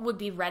know, would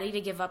be ready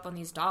to give up on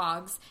these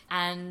dogs,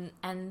 and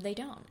they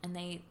don't, and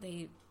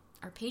they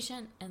are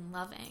patient and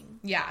loving.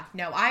 Yeah,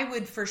 no, I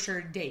would for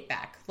sure date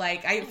Beck.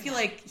 Like, I feel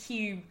like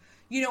he,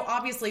 you know,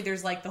 obviously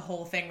there's like the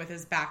whole thing with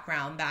his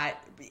background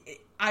that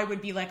I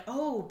would be like,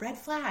 oh, red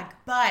flag,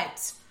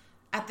 but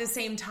at the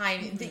same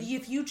time,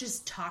 if you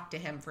just talk to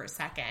him for a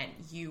second,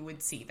 you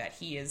would see that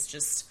he is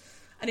just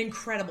an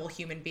incredible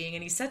human being,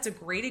 and he sets a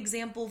great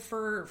example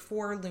for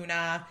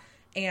Luna,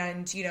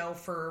 and, you know,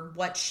 for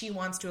what she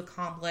wants to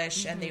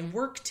accomplish, and they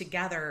work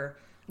together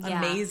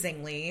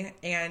amazingly.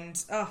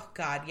 And oh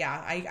god,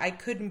 yeah, I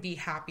couldn't be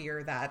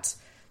happier that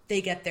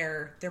they get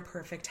their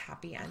perfect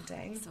happy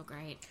ending. So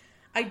great.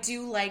 I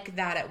do like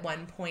that at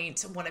one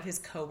point one of his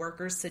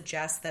coworkers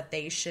suggests that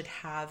they should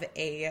have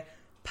a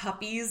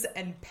puppies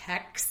and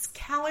pecs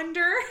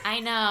calendar. I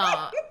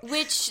know.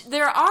 Which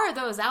there are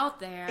those out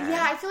there.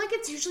 Yeah, I feel like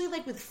it's usually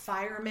like with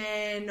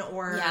firemen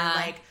or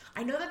like,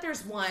 I know that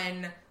there's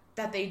one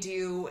that they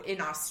do in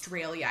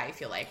Australia, I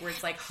feel like, where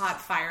it's like hot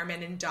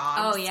firemen and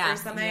dogs or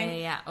something.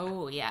 Yeah.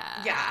 Oh,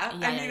 yeah. Yeah.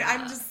 I mean,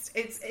 I'm just,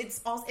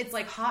 it's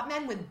like hot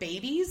men with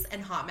babies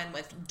and hot men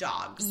with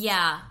dogs.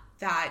 Yeah.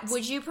 That.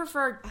 Would you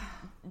prefer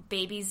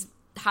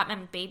hot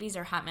men with babies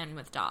or hot men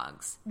with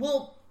dogs?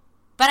 Well,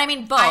 but I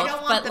mean both. I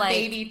don't want the like,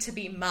 baby to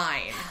be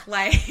mine.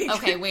 Like,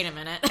 okay, wait a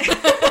minute.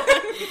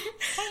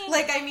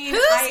 Like, I mean,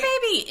 whose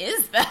baby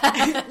is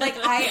that? Like,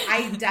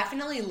 I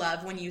definitely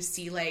love when you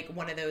see like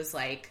one of those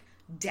like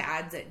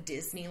dads at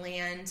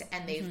Disneyland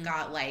and they've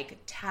got like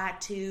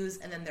tattoos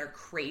and then they're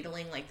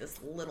cradling like this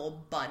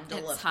little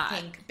bundle of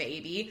pink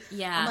baby.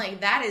 Yeah, I'm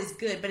like, that is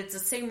good, but it's the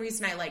same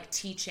reason I like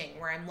teaching,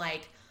 where I'm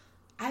like,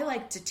 I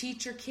like to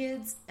teach your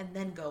kids and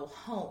then go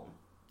home,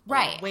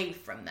 away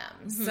from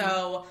them.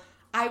 So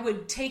I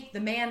would take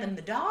the man and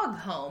the dog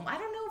home. I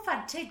don't know if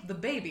I'd take the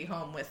baby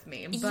home with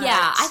me. But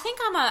yeah, I think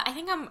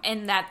I'm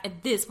in that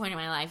at this point in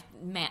my life,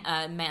 man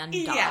dog.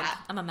 Yeah.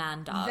 I'm a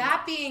man dog.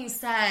 That being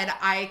said,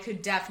 I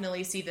could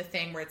definitely see the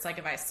thing where it's like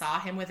if I saw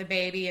him with a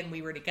baby and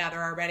we were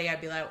together already, I'd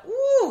be like,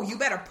 ooh, you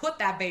better put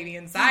that baby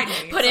inside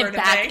me. Put it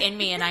back in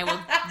me and I will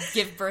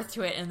give birth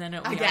to it and then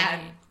it'll be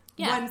again.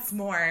 Once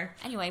more.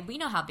 Anyway, we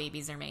know how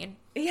babies are made.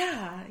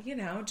 Yeah, you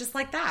know, just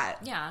like that.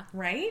 Yeah.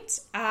 Right?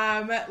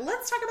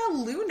 Let's talk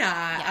about Luna.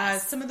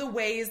 Yes. Some of the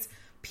ways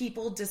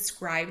people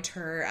described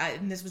her,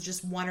 and this was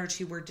just one or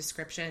two word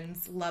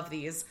descriptions. Love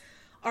these.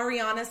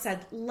 Ariana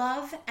said,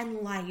 love and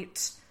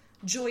light.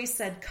 Joy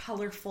said,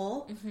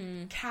 colorful.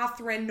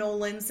 Catherine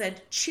Nolan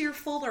said,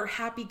 cheerful or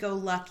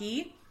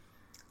happy-go-lucky.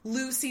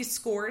 Lucy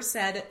Score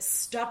said,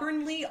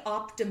 stubbornly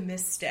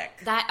optimistic.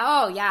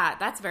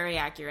 That's very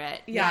accurate.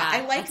 Yeah,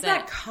 I like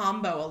that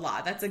combo a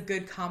lot. That's a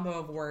good combo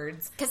of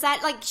words. Because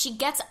that, like,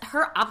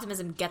 her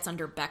optimism gets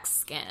under Beck's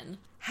skin.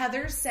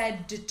 Heather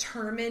said,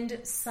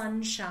 determined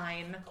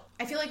sunshine.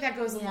 I feel like that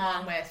goes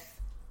along with,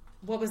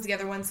 what was the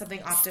other one?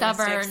 Something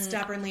optimistic.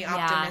 Stubbornly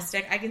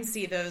optimistic. I can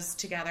see those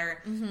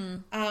together.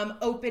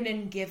 Open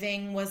and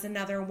giving was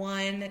another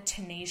one.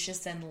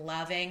 Tenacious and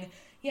loving.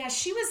 Yeah,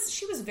 she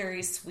was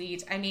very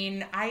sweet. I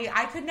mean,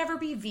 I could never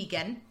be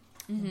vegan,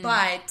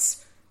 but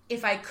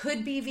if I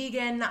could be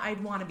vegan,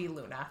 I'd want to be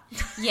Luna.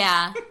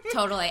 Yeah,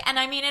 totally. And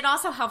I mean, it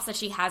also helps that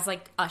she has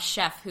like a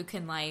chef who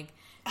can like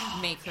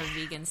make her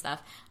vegan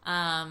stuff.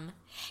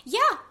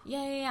 Yeah.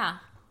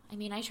 I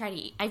mean, I try to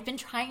eat. I've been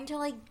trying to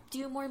like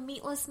do more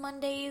meatless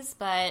Mondays,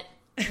 but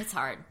it's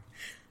hard.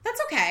 That's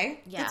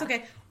okay. Yeah. That's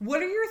okay.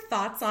 What are your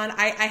thoughts on,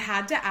 I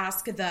had to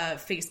ask the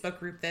Facebook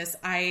group this.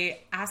 I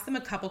asked them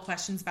a couple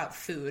questions about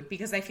food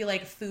because I feel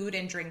like food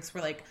and drinks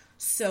were like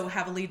so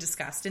heavily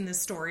discussed in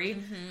this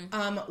story.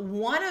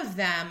 One of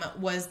them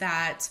was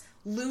that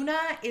Luna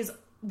is,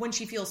 when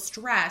she feels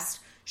stressed,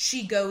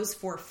 she goes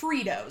for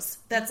Fritos.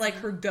 That's like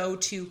her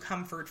go-to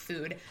comfort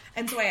food.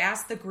 And so I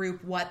asked the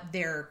group what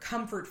their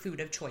comfort food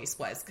of choice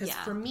was. Because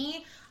for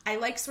me, I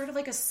like sort of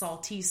like a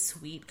salty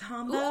sweet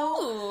combo.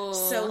 Ooh.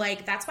 So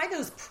like that's why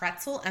those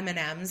pretzel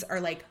M&Ms are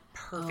like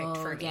perfect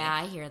for me. Yeah,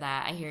 I hear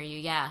that. I hear you.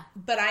 Yeah.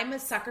 But I'm a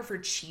sucker for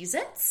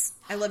Cheez-Its.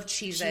 I love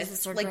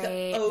Cheez-Its. Are like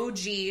great. the OG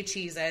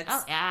Cheez-Its.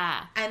 Oh,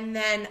 yeah. And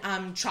then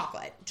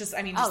chocolate. Just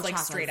like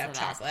straight up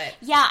chocolate.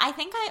 Yeah, I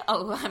think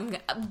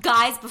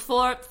guys,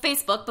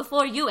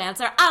 before you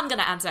answer, I'm going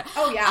to answer.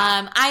 Oh,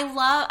 yeah.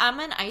 I'm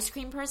an ice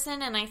cream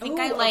person, and I think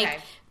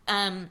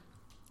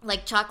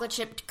like chocolate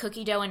chipped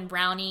cookie dough and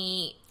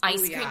brownie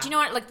ice cream. Do you know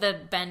what, like the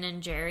Ben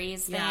and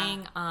Jerry's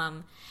thing?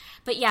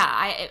 But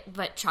yeah,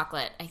 but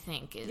chocolate, I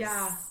think, is...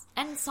 Yeah.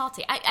 And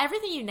salty.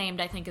 Everything you named,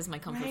 I think, is my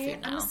comfort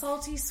food now. I'm a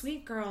salty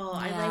sweet girl.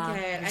 Yeah. I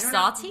like it. You're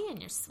salty and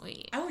you're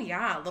sweet. Oh,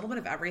 yeah. A little bit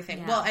of everything.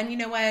 Yeah. Well, and you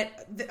know what?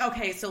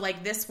 Okay, so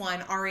like this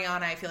one,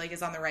 Ariana, I feel like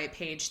is on the right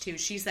page, too.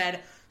 She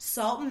said,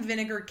 salt and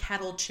vinegar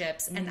kettle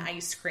chips and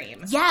ice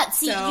cream. Yeah,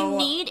 see,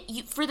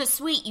 for the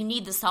sweet, you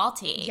need the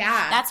salty.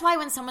 Yeah. That's why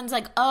when someone's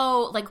like,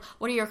 oh, like,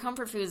 what are your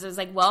comfort foods? I was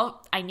like,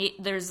 well,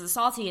 there's the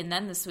salty and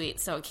then the sweet,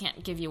 so I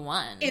can't give you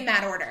one. In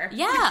that order.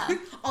 Yeah.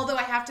 Although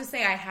I have to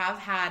say, I have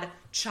had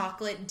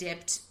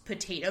chocolate-dipped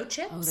potato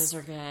chips. Oh, those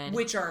are good.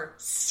 Which are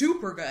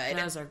super good.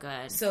 Those are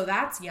good. So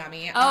that's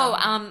yummy.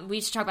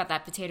 We should talk about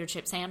that potato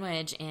chip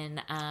sandwich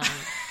in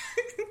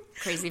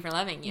Crazy for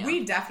Loving You.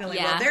 We definitely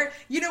will.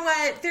 You know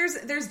what?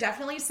 There's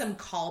definitely some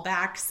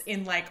callbacks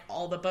in like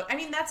all the books. I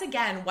mean, that's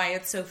again why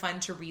it's so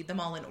fun to read them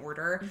all in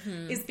order,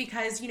 is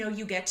because, you know,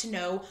 you get to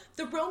know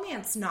the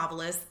romance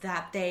novelists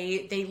that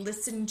they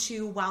listen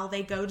to while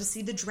they go to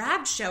see the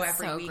drag show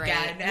every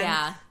weekend. Great.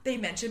 And they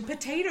mention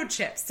potato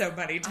chips so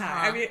many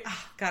times. I mean,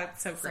 God,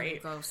 it's so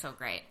great. So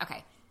great.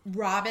 Okay.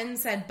 Robin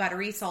said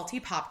buttery, salty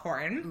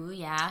popcorn. Ooh,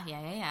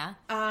 yeah.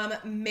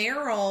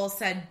 Meryl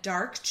said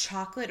dark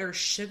chocolate or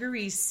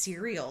sugary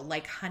cereal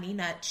like Honey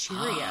Nut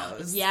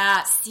Cheerios.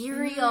 Yeah,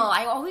 cereal.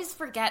 I always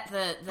forget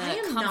the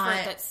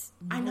comfort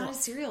I'm not a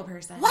cereal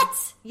person.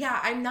 What? Yeah,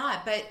 I'm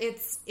not. But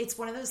it's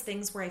one of those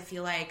things where I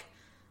feel like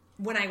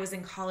when I was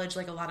in college,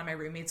 like a lot of my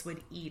roommates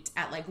would eat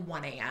at like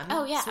 1 a.m.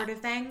 Oh, yeah. Sort of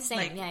thing. Same.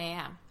 Like,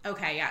 yeah.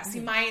 Okay, yeah. See,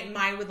 mine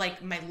would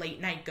like my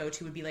late night go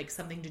to would be like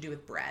something to do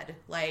with bread,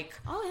 like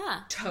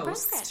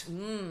toast.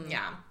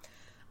 Yeah.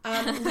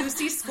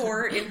 Lucy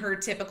Score, in her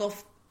typical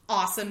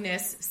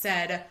awesomeness,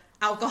 said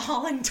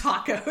alcohol and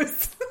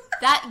tacos.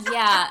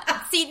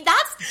 See,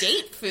 that's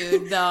date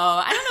food though.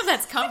 I don't know if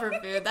that's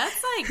comfort food.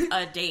 That's like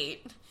a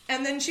date.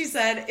 And then she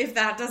said, if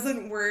that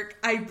doesn't work,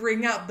 I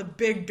bring out the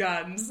big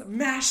guns,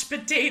 mashed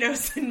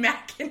potatoes and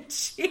mac and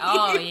cheese.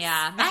 Oh,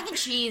 yeah. Mac and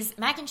cheese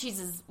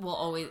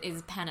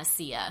is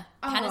panacea.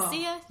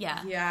 Panacea?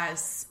 Yeah.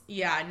 Yes.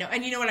 Yeah. No.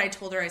 And you know what I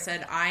told her? I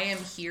said, I am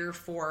here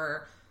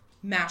for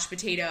mashed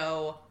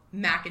potato,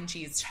 mac and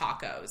cheese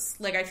tacos.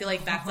 Like, I feel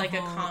like that's like a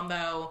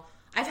combo.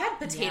 I've had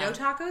potato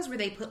tacos where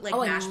they put like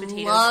mashed potatoes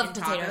in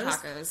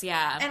tacos.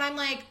 Yeah. And I'm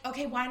like,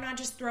 okay, why not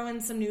just throw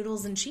in some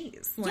noodles and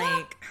cheese?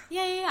 Like,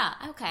 yeah.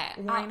 Okay.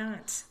 Why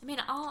not? I mean,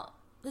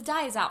 the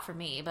die is out for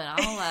me, but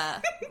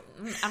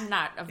I'm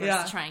not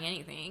averse to trying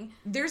anything.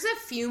 There's a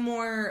few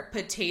more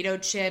potato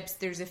chips.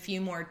 There's a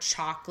few more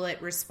chocolate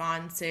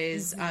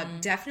responses.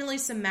 Definitely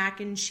some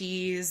mac and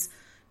cheese.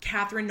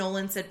 Catherine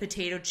Nolan said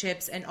potato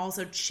chips and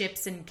also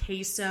chips and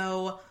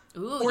queso.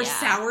 Ooh,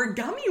 sour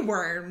gummy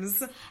worms.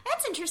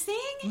 That's interesting.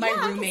 My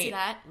roommate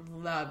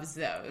loves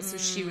those, so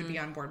she would be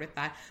on board with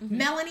that.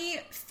 Melanie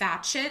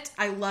Fatchett,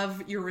 I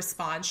love your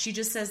response. She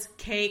just says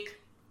cake.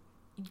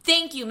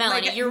 Thank you,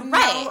 Melanie. You're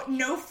right.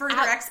 No further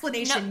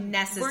explanation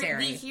necessary.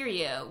 We hear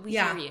you. We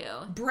hear you.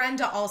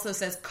 Brenda also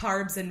says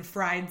carbs and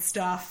fried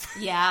stuff.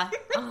 Yeah.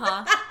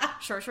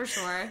 Sure.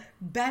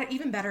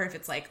 Even better if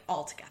it's like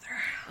all together.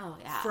 Oh,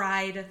 yeah.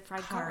 Fried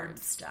carb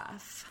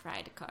stuff.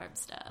 Fried carb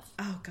stuff.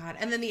 Oh, God.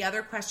 And then the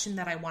other question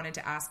that I wanted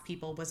to ask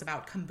people was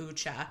about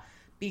kombucha,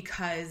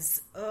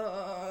 because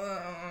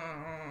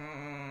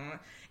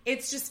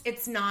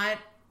it's not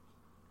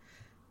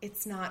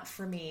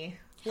for me.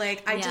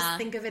 Like, I just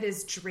think of it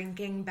as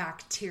drinking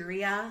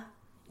bacteria.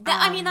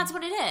 I mean, that's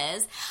what it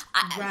is.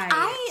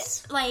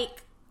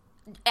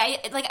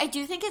 I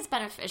do think it's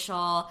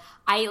beneficial.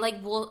 I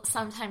will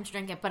sometimes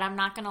drink it, but I'm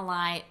not gonna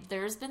lie.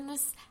 There's been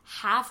this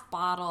half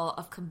bottle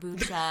of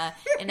kombucha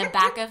in the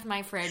back of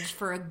my fridge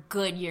for a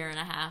good 1.5 years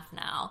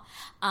now,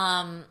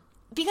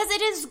 because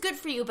it is good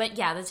for you. But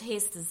yeah, the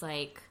taste is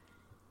like,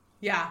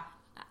 yeah.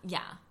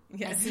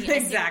 Yes,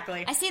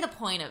 exactly. I see the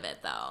point of it,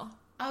 though.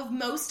 Of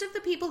most of the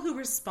people who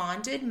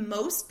responded,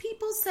 most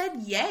people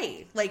said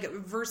yay, like,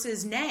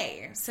 versus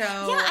nay. So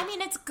yeah, I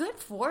mean, it's good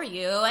for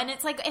you. And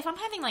it's like, if I'm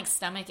having like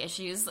stomach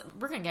issues,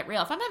 we're gonna get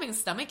real. If I'm having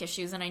stomach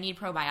issues and I need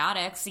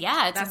probiotics,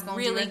 it's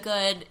really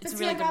good. It's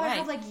really good. I'd rather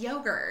have like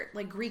yogurt,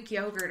 like Greek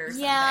yogurt or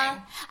something. Yeah,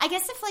 I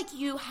guess if like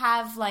you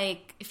have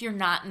like, if you're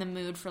not in the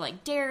mood for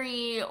like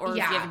dairy, or if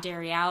you have a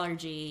dairy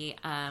allergy,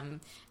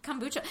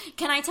 kombucha.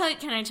 Can I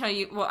tell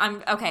you? Well,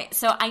 I'm okay.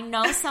 So I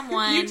know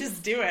someone. You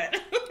just do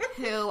it.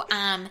 Who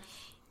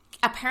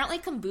apparently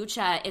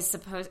kombucha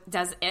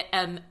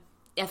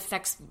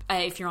affects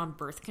if you're on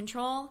birth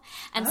control.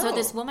 And so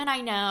this woman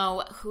I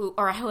know who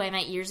I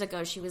met years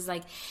ago, she was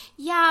like,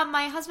 yeah,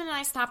 my husband and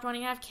I stopped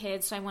wanting to have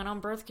kids, so I went on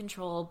birth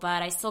control,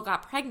 but I still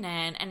got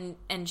pregnant.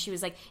 And she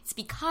was like, it's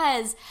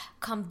because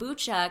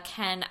kombucha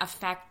can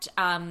affect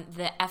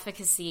the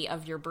efficacy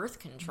of your birth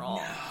control.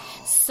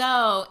 No.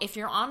 So if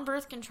you're on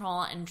birth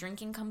control and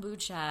drinking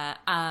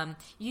kombucha,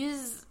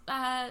 use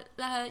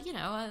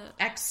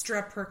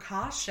extra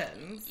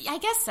precautions. I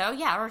guess so,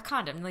 yeah, or a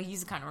condom. Like,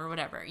 use a condom or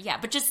whatever. Yeah,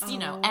 but just,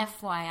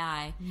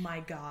 FYI.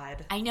 My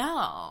God. I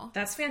know.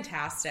 That's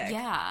fantastic.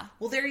 Yeah.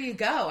 Well, there you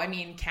go. I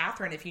mean,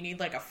 Catherine, if you need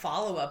like a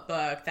follow-up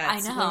book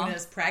that's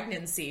Luna's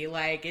pregnancy,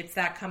 like, it's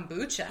that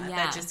kombucha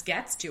that just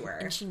gets to her.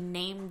 And she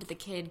named the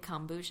kid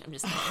Kombucha. I'm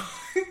just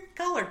kidding.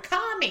 Call her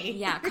Kami.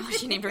 Yeah,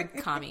 she named her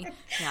Kami.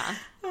 Yeah.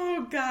 Oh,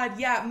 Oh, God,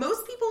 yeah.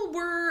 Most people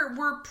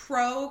were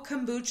pro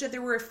kombucha.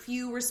 There were a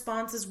few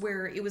responses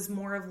where it was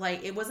more of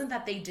like, it wasn't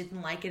that they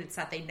didn't like it, it's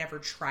that they'd never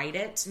tried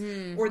it.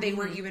 Or they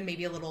were even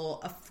maybe a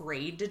little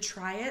afraid to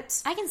try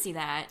it. I can see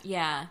that,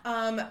 yeah.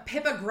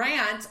 Pippa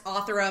Grant,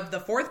 author of the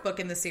 4th book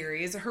in the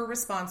series, her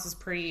response was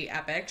pretty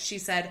epic. She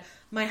said,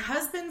 "My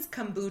husband's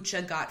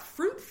kombucha got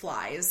fruit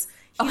flies.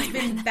 He's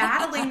been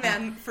battling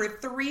them for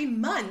 3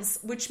 months,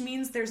 which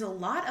means there's a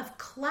lot of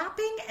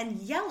clapping and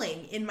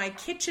yelling in my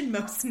kitchen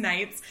most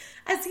nights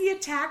as he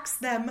attacks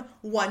them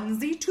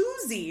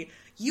onesie-twosie.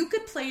 You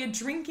could play a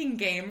drinking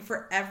game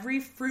for every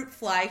fruit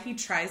fly he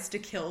tries to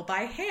kill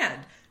by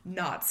hand.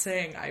 Not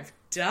saying I've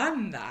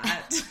done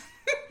that."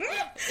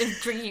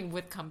 Drinking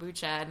with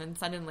kombucha, and then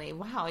suddenly,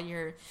 wow,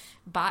 your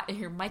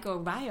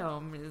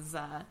microbiome is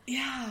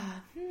Yeah.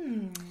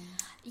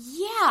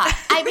 Yeah,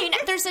 I mean,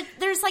 there's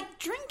like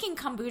drinking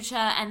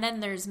kombucha, and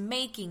then there's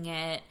making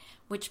it,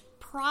 which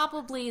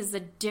probably is a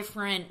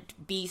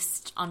different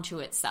beast unto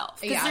itself.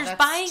 Because there's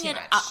buying it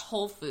at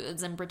Whole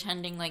Foods and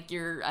pretending like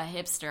you're a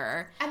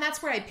hipster, and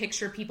that's where I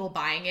picture people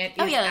buying it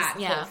at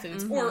Whole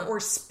Foods or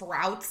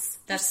Sprouts.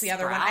 That's the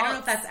other one. I don't know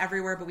if that's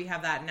everywhere, but we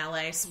have that in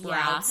LA.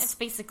 Sprouts. Yeah, it's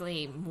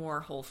basically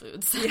more Whole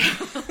Foods. Yeah.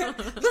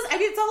 I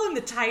mean, it's all in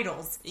the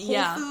titles.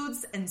 Whole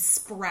Foods and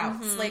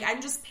Sprouts. Like,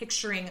 I'm just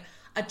picturing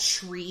a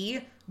tree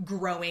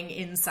growing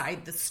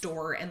inside the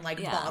store and like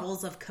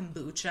bottles of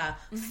kombucha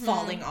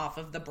falling off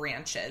of the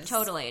branches.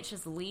 Totally. It's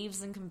just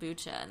leaves and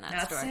kombucha in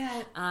that store.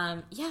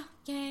 That's it.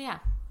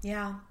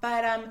 Yeah.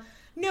 But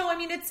no, I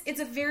mean, it's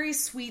a very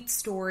sweet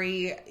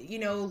story. You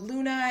know,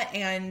 Luna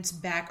and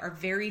Beck are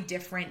very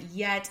different,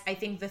 yet I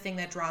think the thing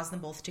that draws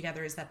them both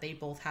together is that they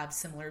both have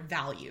similar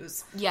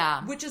values.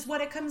 Yeah. Which is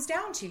what it comes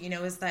down to, you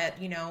know, is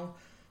that, you know,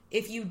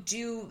 if you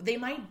do, they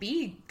might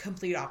be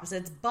complete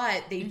opposites,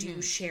 but they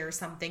do share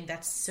something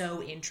that's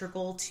so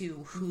integral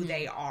to who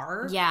they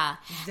are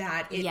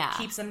that it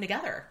keeps them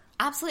together.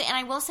 Absolutely. And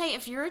I will say,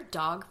 if you're a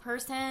dog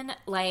person,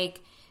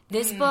 like,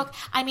 this book,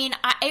 I mean,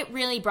 it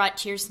really brought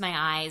tears to my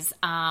eyes.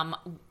 I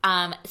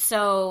was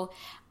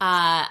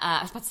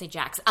about to say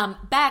Jax.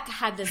 Beck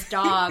had this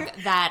dog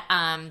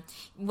that,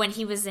 when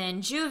he was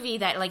in juvie,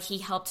 that, like, he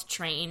helped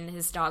train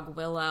his dog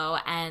Willow.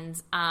 And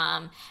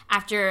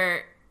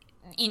after,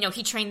 you know,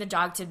 he trained the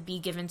dog to be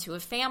given to a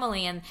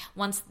family, and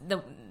once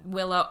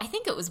I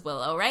think it was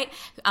Willow, right?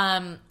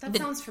 That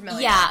sounds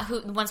familiar. Yeah,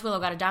 once Willow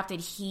got adopted,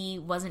 he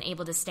wasn't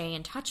able to stay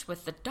in touch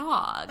with the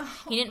dog.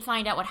 Oh. He didn't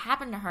find out what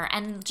happened to her,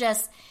 and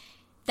just,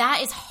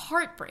 that is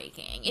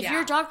heartbreaking. If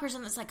you're a dog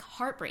person, that's, like,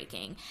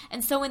 heartbreaking.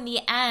 And so in the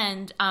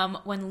end,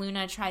 when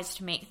Luna tries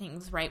to make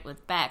things right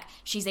with Beck,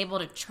 she's able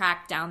to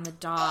track down the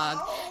dog,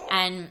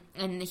 and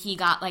he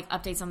got, like,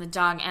 updates on the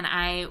dog, and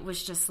I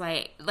was just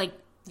like,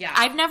 yeah,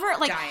 I've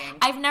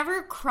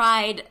never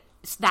cried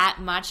that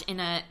much in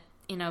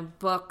a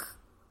book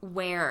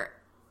where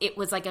it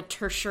was like a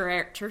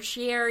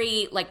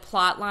tertiary like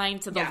plot line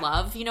to the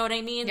love. You know what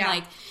I mean? Yeah.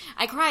 Like,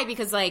 I cried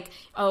because, like,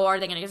 oh, are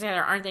they going to get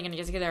together? Aren't they going to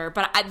get together?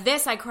 But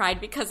I cried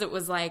because it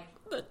was like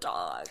the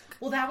dog.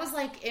 Well, that was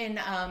like in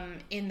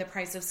The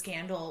Price of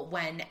Scandal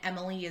when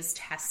Emily is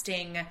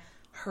testing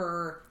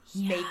her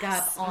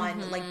makeup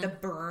on like the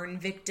burn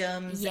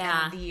victims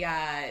and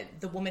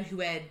the woman who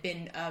had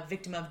been a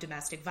victim of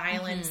domestic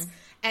violence,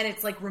 and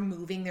it's like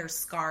removing their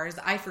scars.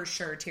 I for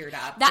sure teared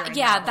up. That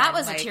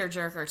was like, a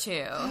tearjerker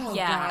too. Oh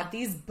God,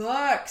 these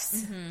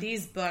books.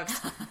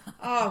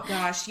 Oh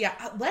gosh,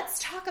 yeah. Let's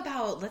talk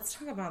about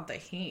the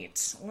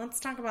heat. Let's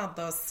talk about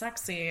the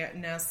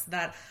sexiness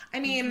that, I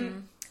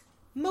mean.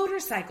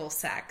 Motorcycle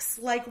sex,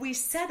 like we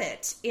said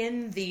it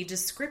in the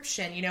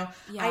description, you know.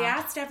 I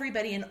asked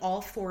everybody in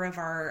all 4 of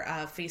our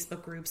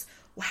Facebook groups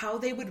how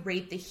they would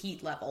rate the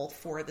heat level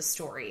for the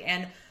story.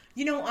 And,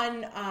 you know,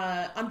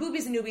 on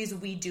Boobies and Newbies,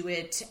 we do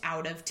it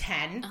out of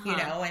 10, you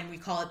know, and we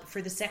call it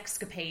for the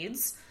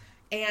sexcapades.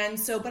 And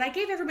so, but I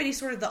gave everybody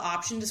sort of the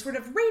option to sort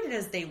of rate it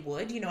as they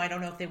would. You know, I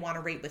don't know if they want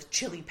to rate with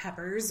chili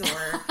peppers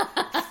or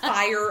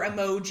fire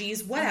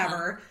emojis,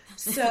 whatever.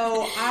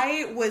 So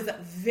I was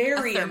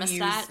very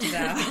amused to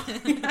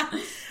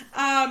that.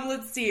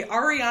 Let's see.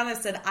 Ariana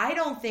said, I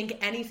don't think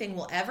anything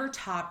will ever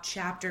top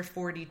chapter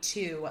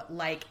 42,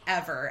 like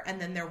ever. And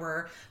then there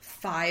were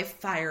 5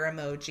 fire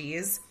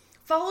emojis,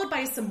 followed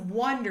by some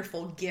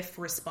wonderful GIF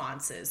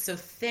responses. So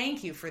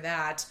thank you for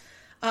that.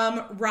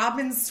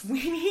 Robin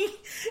Sweeney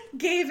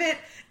gave it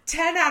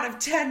 10 out of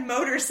 10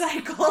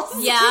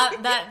 motorcycles. Yeah,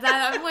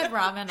 that I'm with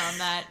Robin on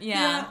that.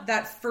 Yeah.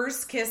 That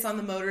first kiss on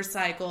the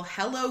motorcycle.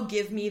 Hello,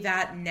 give me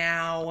that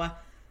now.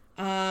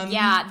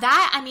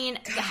 That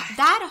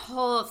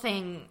whole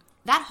thing,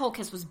 that whole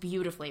kiss was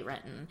beautifully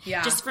written.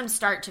 Yeah. Just from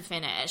start to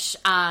finish.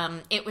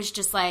 It was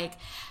just like,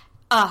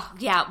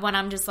 when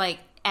I'm just like,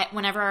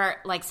 whenever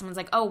like someone's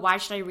like, oh, why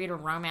should I read a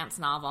romance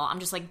novel? I'm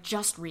just like,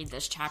 just read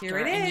this chapter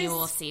and you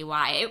will see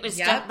why. It was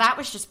that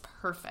was just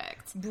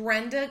perfect.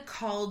 Brenda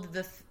called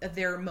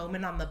their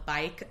moment on the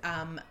bike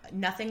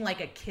nothing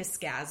like a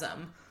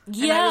kissgasm.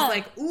 Yeah. And I was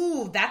like,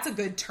 ooh, that's a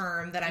good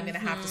term that I'm going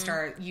to have to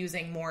start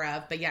using more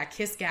of. But yeah,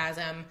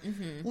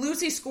 kissgasm.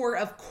 Lucy Score,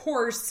 of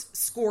course,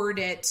 scored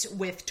it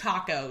with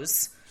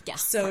tacos. Yeah.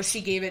 So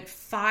she gave it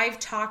 5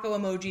 taco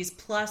emojis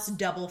plus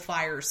double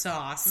fire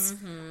sauce.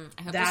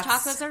 I hope those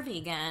tacos are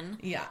vegan.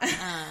 Yeah.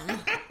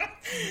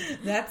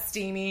 That's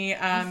steamy.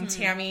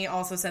 Tammy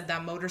also said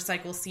that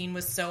motorcycle scene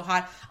was so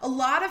hot. A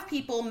lot of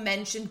people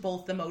mentioned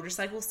both the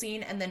motorcycle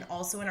scene and then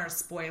also in our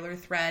spoiler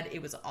thread,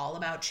 it was all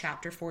about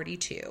Chapter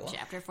 42.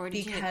 Chapter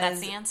 42.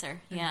 That's the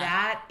answer. Yeah.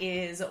 That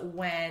is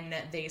when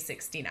they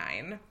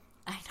 69.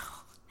 I know.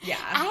 Yeah.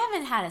 I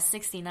haven't had a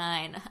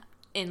 69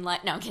 in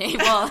life. No, I'm kidding.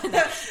 Well,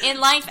 in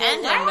life and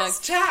in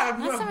books. Last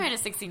time I had a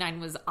 69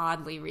 was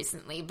oddly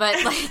recently, but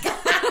like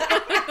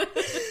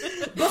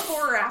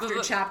before or after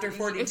Chapter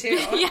 42.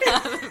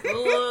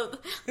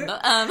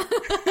 Yeah.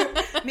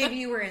 Maybe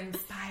you were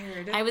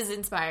inspired. I was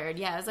inspired.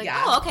 Yeah, I was like,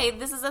 oh, okay,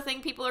 this is a thing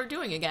people are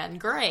doing again.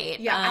 Great.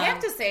 Yeah, I have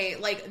to say,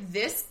 like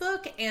this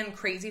book and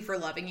Crazy for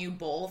Loving You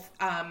both,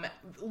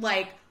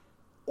 like.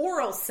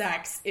 Oral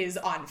sex is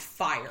on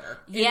fire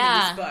in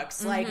these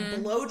books. Like,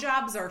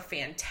 blowjobs are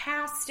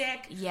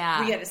fantastic.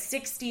 Yeah. We get a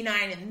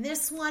 69 in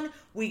this one.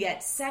 We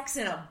get sex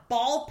in a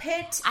ball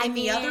pit in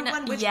the other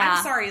one, which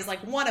I'm sorry is like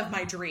one of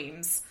my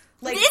dreams.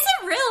 Like, is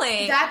it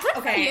really? That's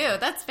good for you.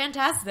 That's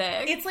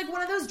fantastic. It's like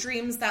one of those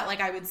dreams that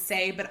like I would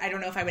say, but I don't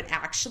know if I would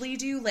actually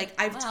do. Like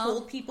I've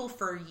told people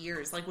for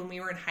years, like when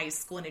we were in high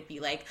school and it'd be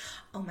like,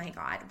 oh my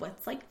God,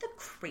 what's like the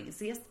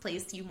craziest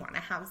place you want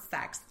to have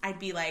sex? I'd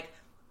be like,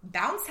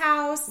 bounce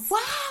house.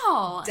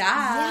 Wow. Duh.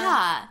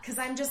 Yeah. Because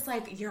I'm just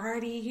like, you're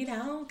already,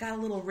 got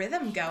a little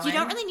rhythm going. You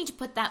don't really need to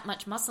put that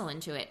much muscle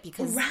into it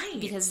because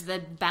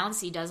the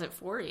bouncy does it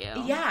for you.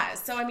 Yeah.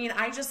 So, I mean,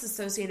 I just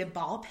associated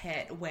ball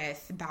pit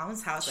with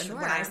bounce house. And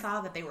when I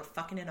saw that they were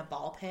fucking in a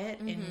ball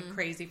pit in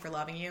Crazy for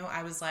Loving You,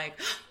 I was like,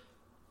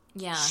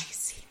 yeah. She's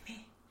seen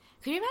me.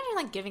 Could you imagine,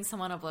 like, giving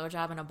someone a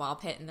blowjob in a ball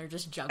pit and they're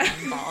just juggling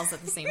balls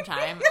at the same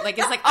time? Like,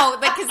 it's like, oh,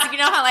 like, because you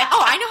know how, like,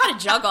 oh, I know how to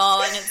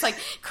juggle. And it's like,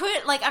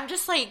 I'm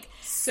just like...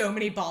 So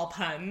many ball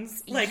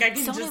puns. Like, I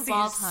can just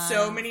see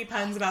so many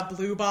puns about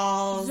blue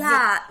balls.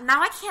 Yeah.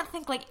 Now I can't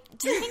think, like,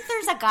 do you think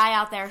there's a guy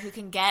out there who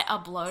can get a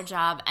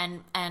blowjob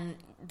and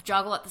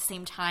juggle at the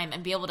same time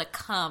and be able to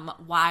come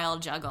while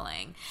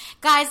juggling?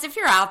 Guys, if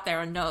you're out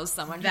there and know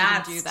someone who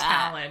can do that. That's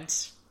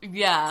talent.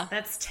 Yeah.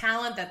 That's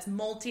talent. That's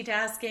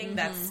multitasking.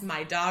 That's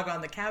my dog on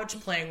the couch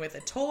playing with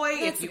a toy.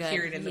 If you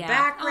hear it in the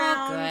background.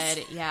 Oh,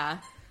 good. Yeah.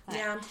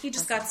 Yeah. He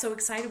just got so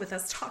excited with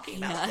us talking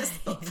about this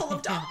book full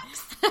of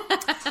dogs.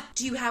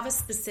 Do you have a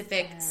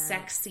specific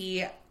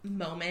sexy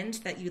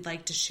moment that you'd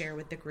like to share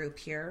with the group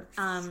here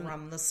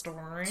from the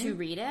story? To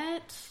read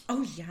it?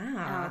 Oh,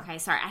 yeah. Oh, okay.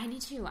 Sorry. I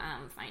need to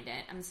find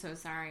it. I'm so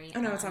sorry. Oh,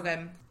 no. It's all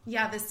good.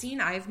 Yeah. The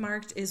scene I've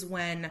marked is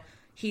when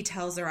he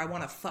tells her, I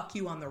want to fuck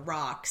you on the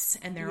rocks,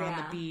 and they're on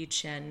the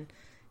beach, and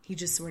he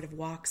just sort of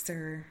walks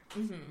her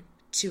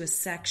to a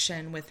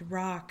section with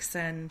rocks,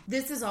 and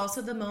this is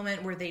also the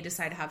moment where they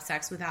decide to have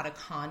sex without a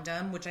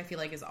condom, which I feel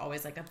like is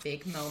always like a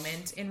big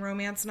moment in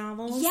romance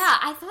novels. Yeah,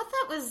 I thought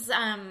that was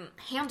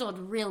handled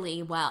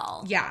really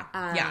well. Yeah,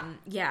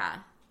 yeah.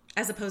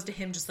 As opposed to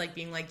him just like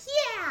being like,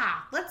 yeah,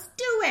 let's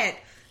do it.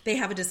 They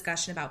have a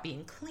discussion about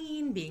being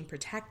clean, being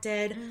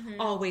protected,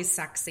 always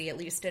sexy, at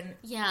least in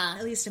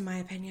my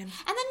opinion.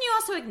 And then you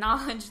also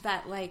acknowledge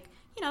that, like,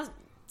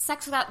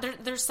 sex without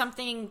there's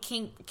something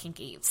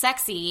kinky,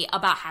 sexy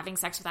about having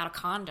sex without a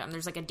condom.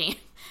 There's like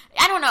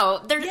I don't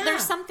know.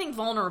 There's something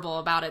vulnerable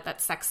about it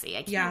that's sexy.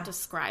 I can't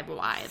describe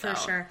why, though. For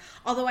sure.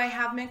 Although I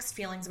have mixed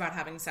feelings about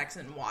having sex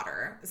in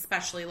water,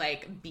 especially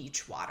like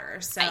beach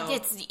water. So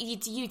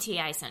it's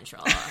UTI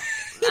central.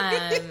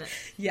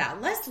 Yeah,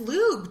 less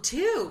lube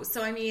too.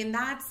 So I mean,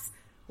 that's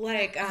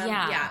like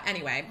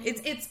Anyway,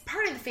 it's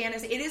part of the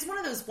fantasy. It is one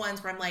of those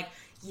ones where I'm like,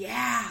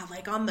 yeah,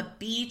 like on the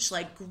beach,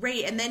 like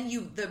great. And then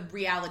the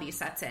reality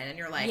sets in and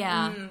you're like,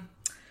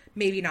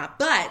 maybe not.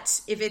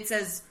 But if it's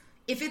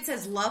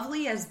as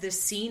lovely as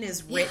this scene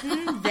is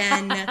written,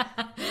 then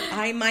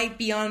I might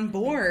be on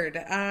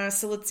board.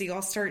 So let's see.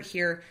 I'll start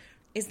here.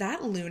 Is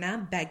that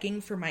Luna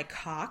begging for my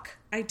cock?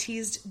 I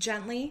teased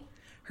gently.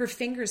 Her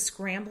fingers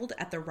scrambled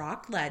at the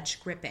rock ledge,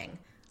 gripping.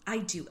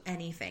 I'd do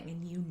anything,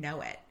 and you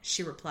know it,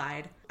 she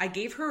replied. I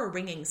gave her a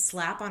ringing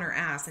slap on her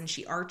ass, and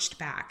she arched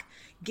back.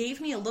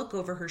 Gave me a look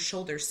over her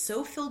shoulder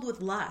so filled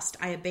with lust,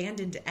 I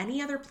abandoned any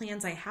other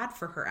plans I had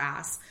for her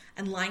ass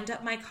and lined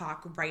up my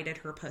cock right at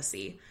her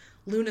pussy.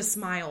 Luna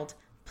smiled.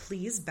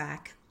 Please,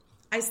 Beck.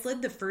 I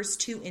slid the first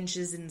 2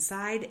 inches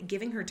inside,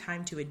 giving her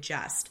time to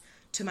adjust.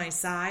 To my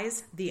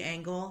size, the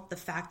angle, the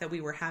fact that we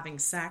were having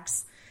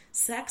sex.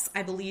 Sex,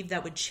 I believed,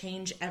 that would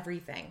change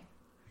everything.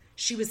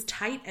 She was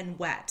tight and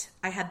wet.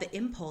 I had the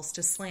impulse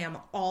to slam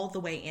all the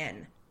way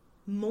in.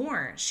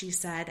 More, she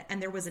said,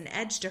 and there was an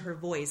edge to her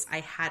voice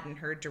I hadn't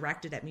heard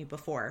directed at me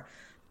before.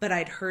 but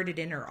I'd heard it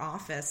in her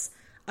office.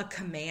 A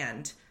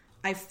command.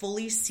 I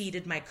fully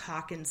seated my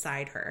cock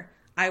inside her.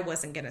 I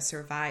wasn't going to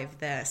survive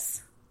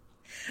this.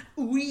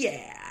 Ooh,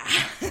 yeah.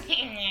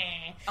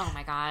 Oh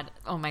my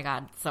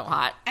god, so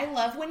hot. I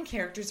love when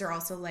characters are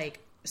also like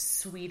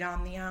sweet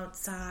on the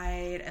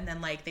outside, and then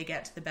like they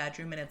get to the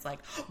bedroom and it's like,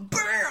 BAM!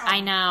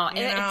 I know.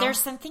 There's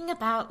something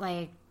about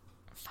like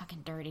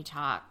fucking dirty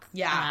talk.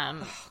 Yeah.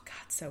 Oh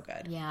god, so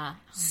good. Yeah.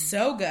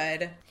 So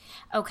good.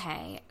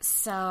 Okay,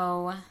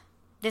 so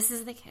this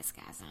is the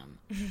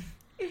Kissgasm.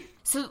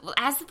 So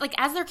as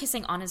they're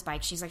kissing on his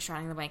bike, she's like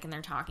riding the bike and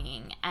they're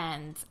talking,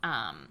 and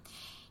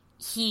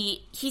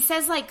he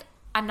says like,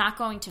 I'm not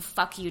going to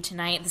fuck you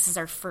tonight. This is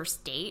our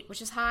first date,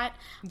 which is hot.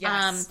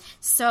 Yes.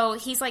 So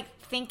he's like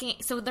thinking,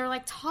 so they're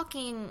like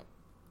talking,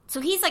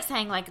 so he's like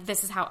saying like,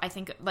 this is how I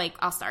think, like,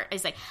 I'll start.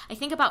 He's like, I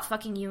think about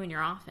fucking you in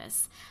your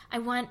office. I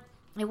want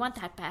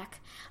that back.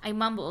 I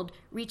mumbled,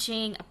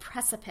 reaching a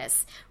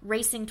precipice,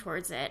 racing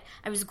towards it.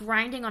 I was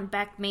grinding on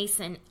Beck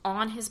Mason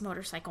on his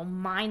motorcycle,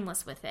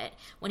 mindless with it,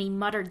 when he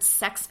muttered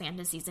sex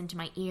fantasies into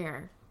my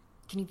ear.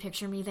 Can you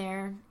picture me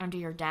there, under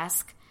your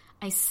desk?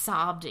 I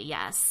sobbed a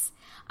yes.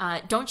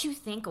 Don't you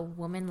think a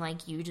woman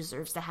like you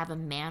deserves to have a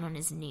man on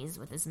his knees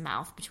with his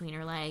mouth between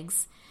her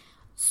legs?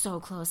 So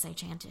close, I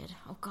chanted.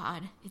 Oh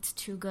God, it's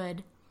too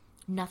good.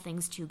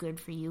 Nothing's too good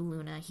for you,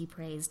 Luna, he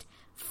praised.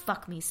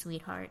 Fuck me,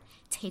 sweetheart.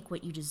 Take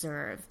what you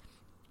deserve.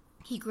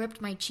 He gripped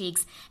my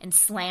cheeks and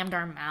slammed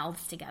our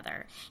mouths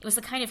together. It was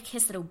the kind of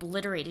kiss that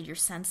obliterated your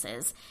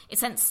senses. It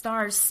sent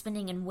stars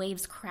spinning and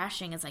waves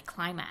crashing as I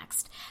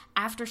climaxed.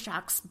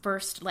 Aftershocks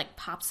burst like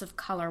pops of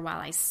color while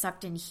I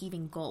sucked in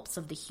heaving gulps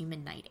of the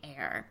humid night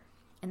air.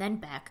 And then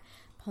Beck,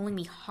 pulling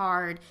me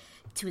hard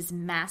to his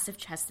massive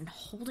chest and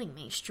holding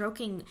me,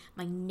 stroking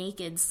my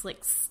naked,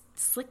 slick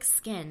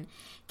skin,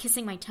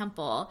 kissing my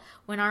temple.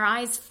 When our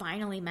eyes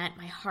finally met,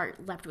 my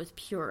heart leapt with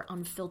pure,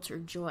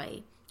 unfiltered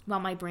joy, while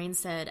my brain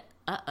said,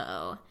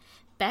 uh-oh.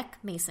 Beck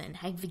Mason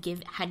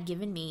had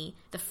given me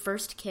the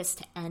first kiss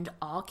to end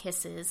all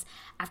kisses,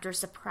 after a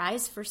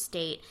surprise first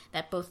date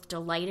that both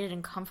delighted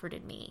and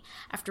comforted me.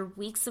 After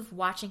weeks of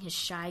watching his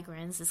shy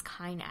grins, his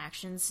kind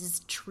actions,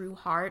 his true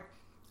heart,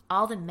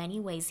 all the many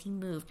ways he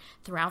moved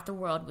throughout the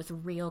world with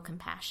real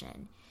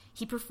compassion.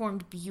 He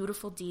performed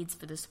beautiful deeds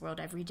for this world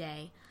every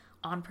day,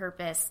 on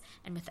purpose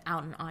and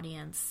without an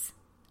audience.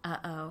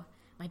 Uh-oh,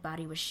 my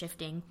body was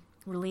shifting,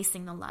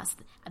 releasing the lust,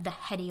 the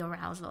heady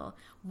arousal,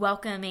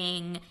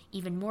 welcoming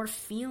even more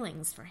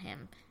feelings for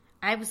him.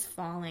 I was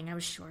falling, I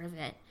was sure of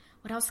it.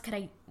 What else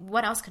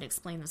could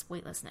explain this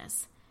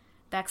weightlessness?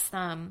 Beck's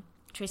thumb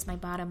traced my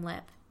bottom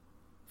lip.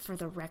 For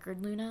the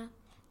record, Luna,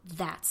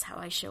 that's how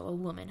I show a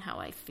woman how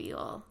I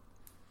feel.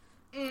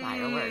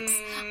 Fireworks.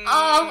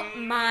 Oh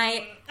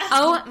my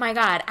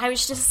God. I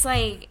was just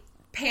like...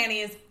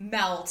 Panties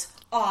melt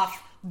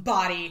off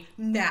body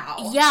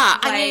now. Yeah,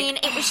 like, I mean,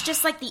 it was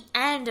just like the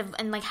end of,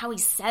 and like how he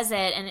says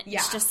it, and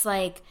it's just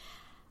like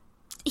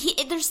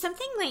there's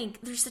something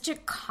like, there's such a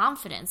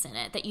confidence in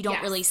it that you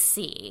don't really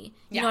see.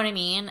 You know what I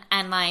mean?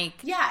 And like,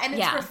 and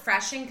it's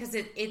refreshing because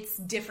it's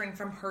different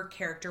from her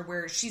character,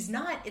 where it's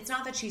not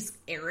that she's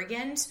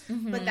arrogant,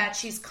 but that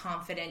she's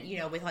confident, you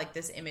know, with like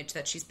this image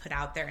that she's put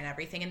out there and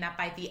everything, and that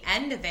by the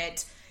end of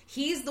it,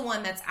 he's the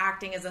one that's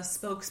acting as a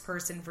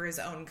spokesperson for his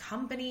own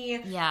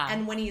company. Yeah.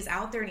 And when he's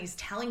out there and he's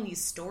telling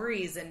these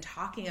stories and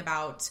talking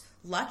about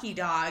Lucky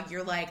Dog,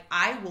 you're like,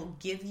 I will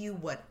give you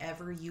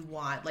whatever you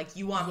want. Like,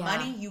 you want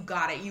money? You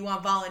got it. You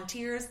want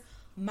volunteers?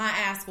 My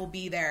ass will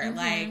be there.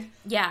 Like,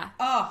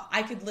 oh,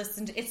 I could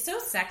listen to... It's so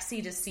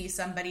sexy to see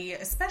somebody,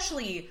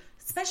 especially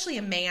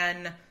a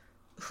man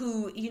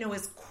who, you know,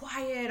 is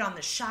quiet, on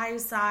the shy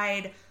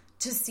side,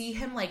 to see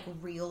him like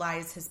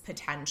realize his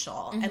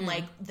potential and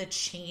like the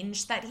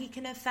change that he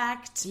can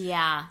affect.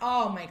 Yeah.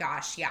 Oh my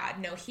gosh. Yeah.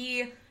 No,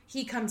 he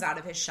comes out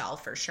of his shell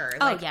for sure.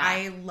 Like,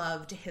 I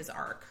loved his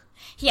arc.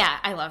 Yeah,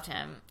 I loved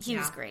him. He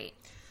was great.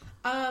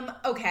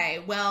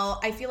 Okay.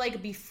 Well, I feel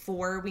like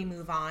before we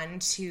move on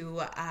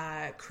to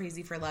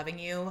Crazy for Loving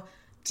You,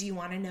 do you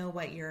want to know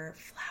what your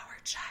flower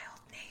child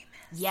name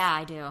is? Yeah,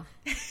 I do.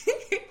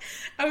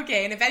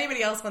 Okay. And if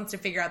anybody else wants to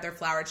figure out their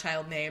flower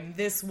child name,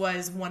 this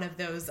was one of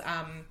those,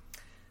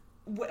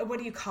 what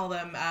do you call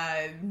them?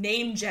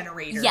 Name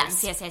generators.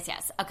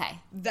 Yes. Okay.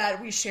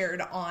 That we shared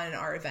on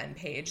our event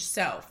page.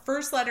 So,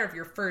 first letter of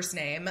your first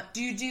name.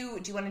 Do you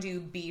want to do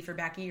B for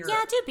Becky? Or...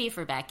 Yeah, do B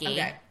for Becky.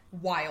 Okay.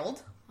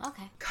 Wild.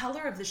 Okay.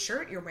 Color of the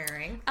shirt you're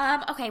wearing.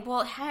 Okay.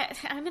 Well,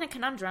 I'm in a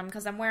conundrum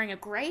because I'm wearing a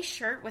gray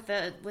shirt with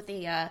a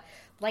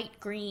light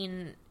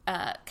green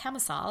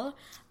camisole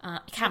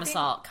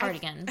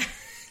cardigan.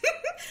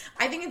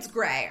 I think it's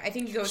gray. I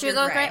think you go with Should we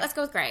go with gray? Let's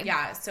go with gray.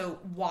 Yeah, so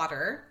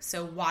water.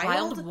 So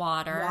wild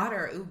water.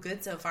 Water. Ooh,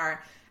 good so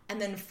far. And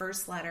then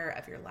first letter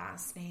of your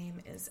last name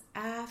is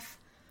F.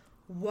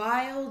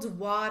 Wild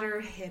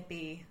water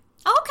hippie.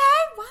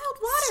 Okay, wild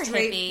water hippie.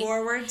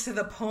 Straightforward to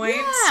the point.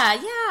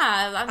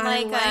 Yeah. I'm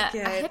like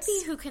a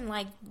hippie who can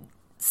like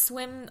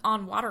swim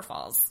on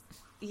waterfalls.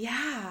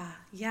 Yeah.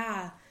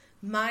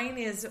 Mine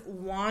is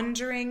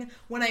Wandering.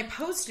 When I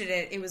posted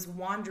it, it was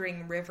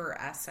Wandering River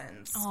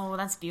Essence. Oh,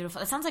 that's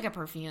beautiful. It sounds like a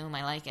perfume.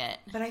 I like it.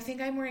 But I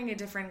think I'm wearing a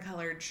different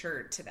colored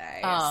shirt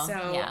today. Oh,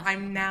 so yeah.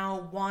 I'm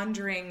now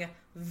Wandering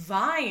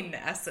Vine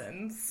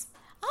Essence.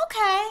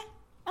 Okay.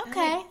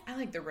 I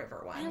like the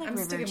river one. like I'm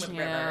river sticking with too.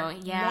 river.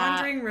 Yeah.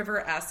 Wandering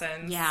River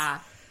Essence. Yeah.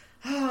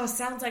 Oh,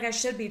 sounds like I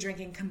should be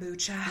drinking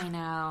kombucha. I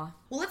know.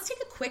 Well, let's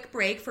take a quick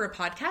break for a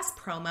podcast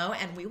promo,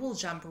 and we will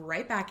jump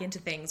right back into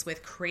things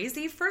with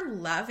Crazy for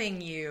Loving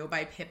You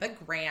by Pippa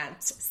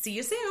Grant. See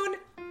you soon.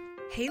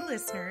 Hey,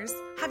 listeners.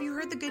 Have you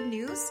heard the good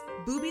news?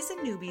 Boobies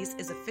and Newbies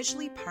is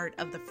officially part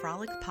of the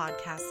Frolic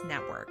Podcast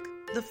Network.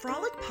 The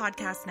Frolic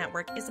Podcast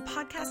Network is a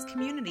podcast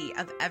community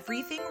of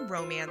everything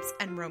romance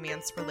and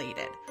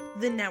romance-related.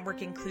 The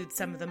network includes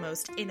some of the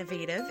most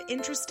innovative,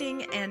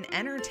 interesting, and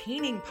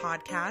entertaining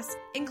podcasts,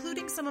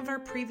 including some of our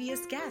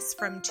previous guests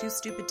from Too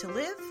Stupid to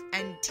Live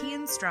and Tea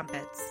and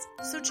Strumpets.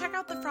 So check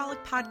out the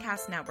Frolic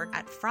Podcast Network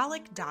at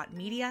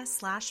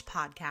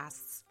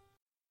frolic.media/podcasts.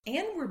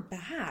 And we're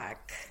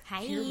back.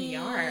 Hi. Here we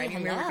are. I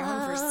mean, we were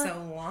gone for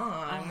so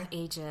long. Oh,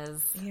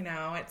 ages. You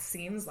know, it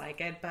seems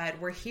like it,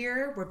 but we're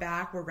here, we're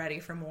back, we're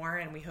ready for more,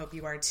 and we hope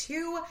you are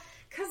too,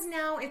 because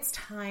now it's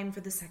time for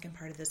the second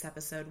part of this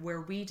episode where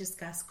we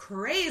discuss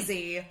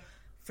Crazy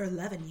for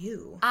Loving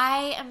You.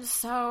 I am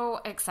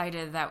so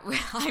excited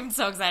I'm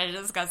so excited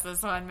to discuss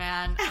this one,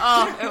 man.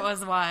 Oh, it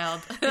was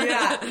wild.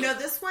 Yeah. No,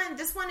 this one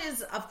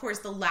is, of course,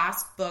 the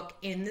last book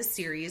in the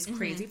series,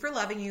 Crazy for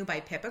Loving You by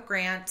Pippa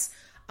Grant.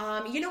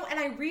 And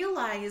I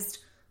realized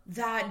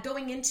that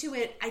going into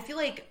it, I feel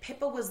like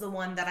Pippa was the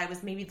one that I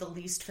was maybe the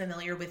least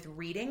familiar with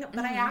reading,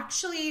 but I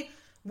actually,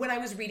 when I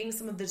was reading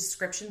some of the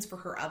descriptions for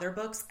her other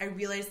books, I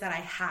realized that I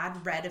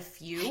had read a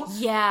few.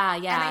 Yeah.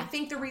 And I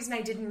think the reason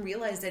I didn't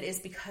realize it is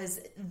because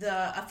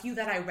a few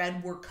that I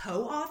read were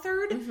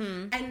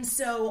co-authored, and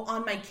so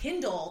on my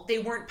Kindle, they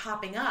weren't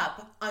popping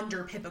up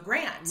under Pippa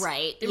Grant.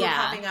 Right, They were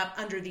popping up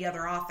under the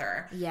other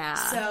author. Yeah.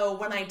 So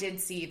when I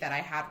did see that I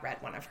had read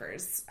one of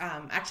hers,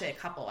 actually a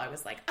couple, I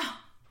was like, oh,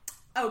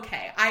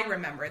 okay, I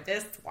remember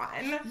this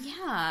one.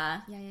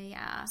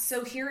 Yeah.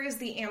 So here is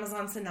the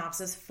Amazon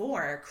synopsis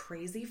for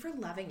Crazy for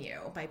Loving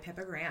You by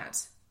Pippa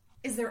Grant.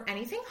 Is there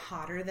anything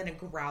hotter than a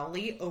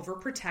growly,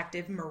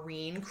 overprotective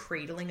Marine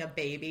cradling a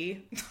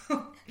baby?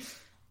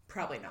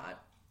 Probably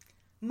not.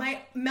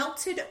 My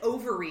melted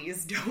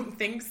ovaries don't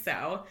think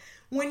so.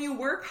 When you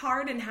work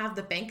hard and have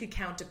the bank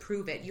account to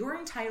prove it, you're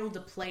entitled to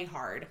play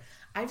hard.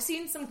 I've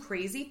seen some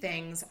crazy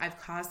things, I've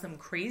caused some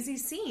crazy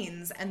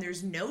scenes, and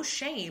there's no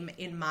shame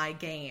in my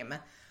game.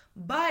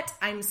 But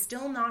I'm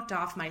still knocked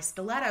off my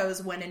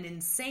stilettos when an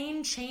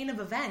insane chain of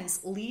events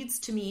leads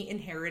to me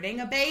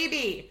inheriting a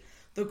baby.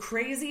 The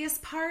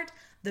craziest part?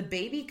 The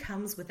baby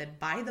comes with a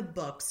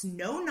by-the-books,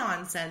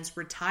 no-nonsense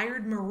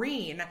retired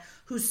Marine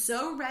who's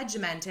so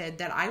regimented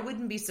that I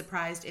wouldn't be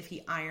surprised if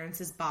he irons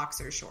his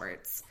boxer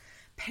shorts.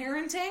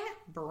 Parenting?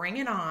 Bring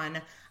it on.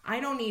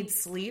 I don't need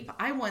sleep.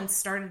 I once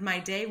started my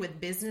day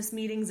with business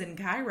meetings in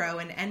Cairo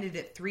and ended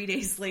it 3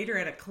 days later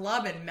at a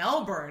club in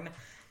Melbourne.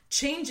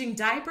 Changing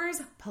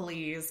diapers?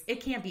 Please.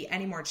 It can't be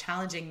any more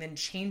challenging than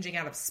changing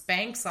out of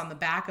Spanx on the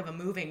back of a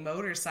moving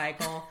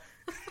motorcycle.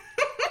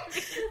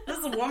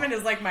 This woman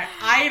is like my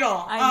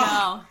idol. I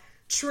know.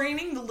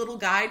 Training the little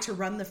guy to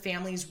run the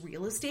family's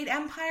real estate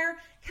empire?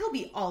 He'll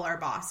be all our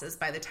bosses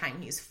by the time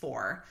he's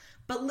 4.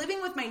 But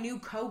living with my new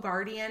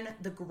co-guardian,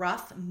 the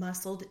gruff,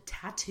 muscled,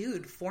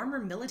 tattooed former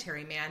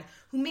military man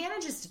who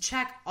manages to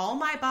check all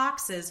my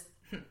boxes,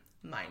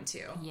 mine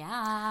too.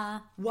 Yeah.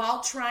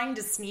 While trying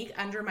to sneak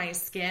under my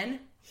skin,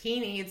 he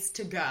needs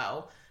to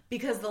go.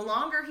 Because the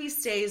longer he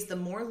stays, the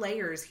more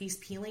layers he's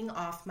peeling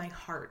off my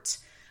heart.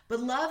 But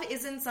love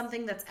isn't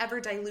something that's ever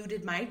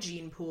diluted my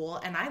gene pool,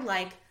 and I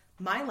like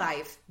my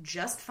life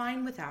just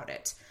fine without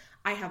it.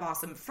 I have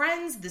awesome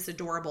friends, this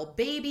adorable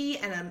baby,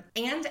 and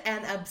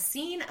an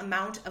obscene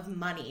amount of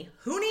money.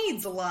 Who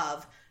needs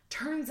love?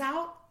 Turns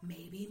out,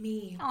 maybe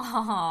me.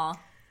 Aww.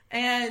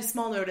 And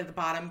small note at the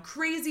bottom,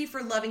 Crazy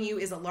for Loving You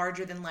is a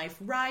larger-than-life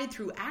ride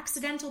through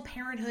accidental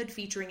parenthood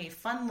featuring a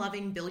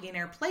fun-loving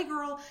billionaire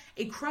playgirl,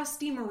 a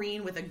crusty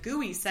Marine with a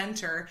gooey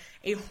center,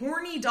 a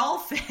horny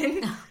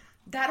dolphin.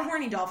 That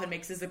horny dolphin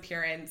makes his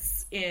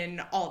appearance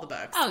in all the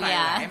books, by the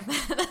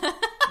way.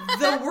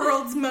 The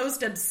world's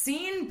most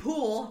obscene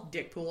pool,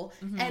 dick pool,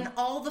 and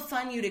all the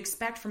fun you'd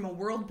expect from a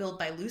world built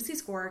by Lucy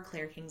Score,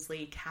 Claire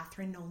Kingsley,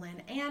 Catherine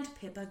Nolan, and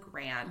Pippa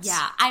Grant.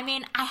 Yeah, I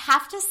mean, I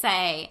have to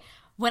say,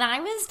 when I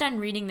was done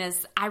reading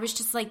this, I was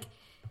just like,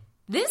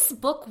 this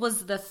book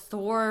was the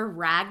Thor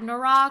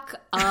Ragnarok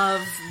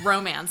of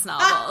romance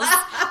novels.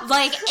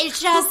 Like,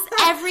 it's just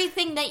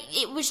everything that,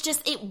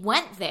 it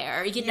went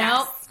there, you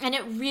know? And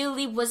it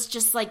really was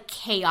just, like,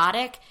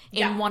 chaotic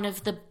in one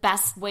of the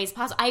best ways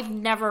possible. I've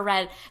never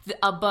read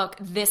a book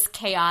this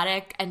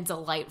chaotic and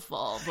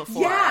delightful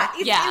before.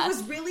 It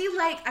was really,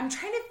 like, I'm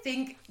trying to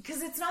think,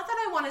 because it's not that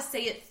I want to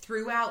say it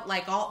throughout,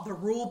 like, all the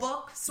rule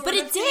book sort of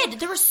thing. But it did.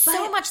 There was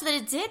so much that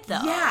it did, though.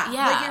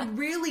 Yeah. Like, it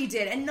really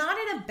did. And not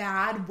in a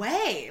bad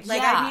way.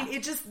 Like, I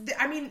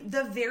mean,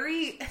 the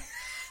very...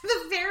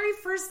 the very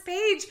first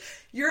page,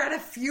 you're at a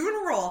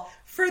funeral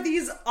for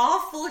these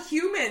awful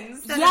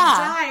humans that have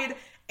died,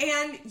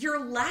 and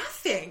you're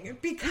laughing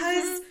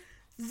because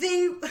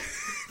they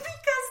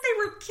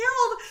were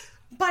killed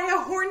by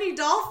a horny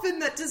dolphin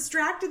that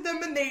distracted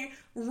them, and they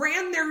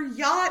ran their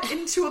yacht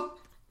into a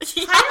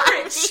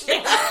pirate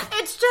ship.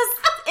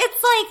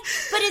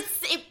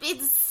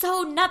 It's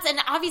so nuts, and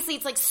obviously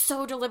it's like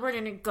so deliberate,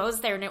 and it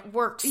goes there, and it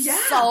works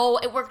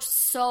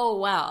so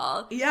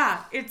well.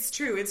 Yeah, it's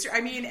true.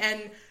 I mean,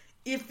 and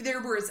if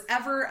there was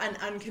ever an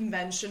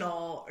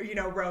unconventional,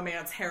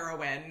 romance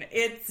heroine,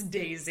 it's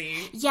Daisy.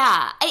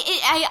 Yeah.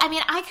 I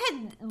mean, I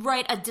could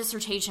write a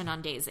dissertation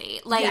on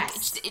Daisy.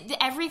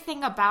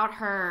 Everything about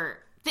her...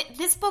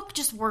 This book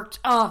just worked.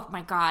 Oh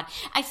my god!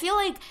 I feel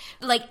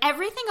like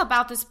everything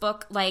about this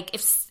book,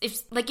 if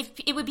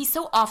it would be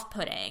so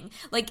off-putting.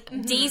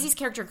 Daisy's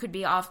character could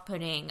be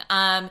off-putting.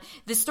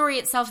 The story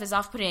itself is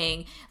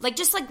off-putting.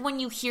 Just when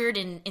you hear it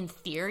in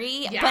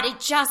theory, but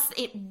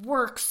it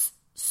works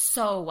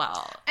so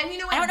well. And you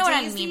know what? I don't know what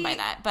I mean by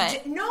that,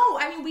 but no,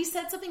 I mean we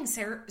said something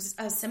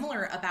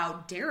similar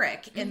about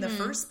Derek in the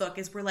first book.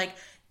 Is we're like,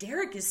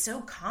 Derek is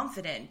so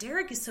confident.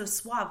 Derek is so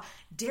suave.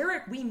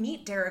 We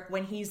meet Derek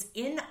when he's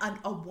in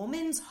a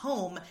woman's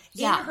home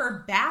in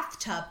her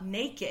bathtub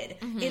naked.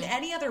 In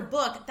any other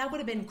book, that would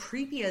have been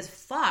creepy as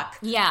fuck.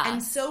 Yeah.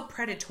 And so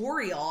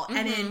predatorial.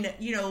 And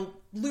in,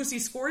 Lucy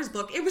Score's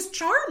book, it was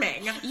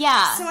charming.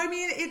 Yeah. So, I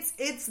mean,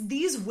 it's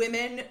these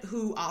women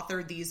who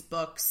authored these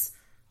books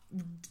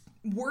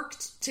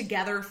worked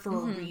together for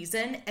a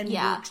reason and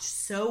worked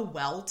so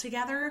well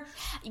together.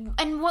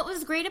 And what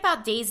was great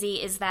about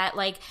Daisy is that,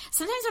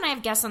 sometimes when I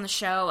have guests on the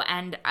show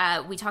and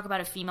we talk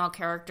about a female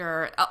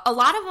character, a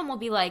lot of them will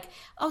be like,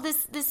 oh,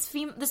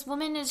 this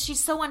woman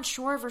she's so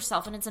unsure of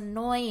herself and it's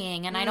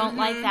annoying and I don't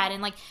like that.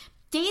 And,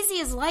 Daisy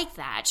is like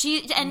that.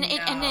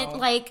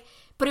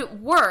 But it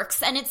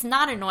works and it's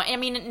not annoying. I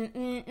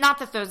mean, not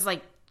that those,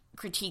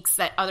 critiques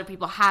that other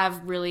people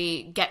have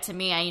really get to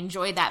me. I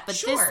enjoy that, but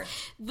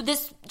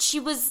this she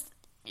was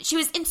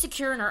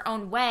insecure in her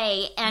own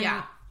way,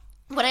 and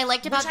what I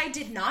liked about which I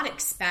did not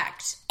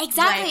expect.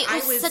 Exactly,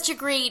 it was such a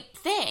great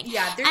thing.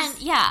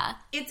 Yeah,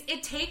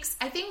 it takes.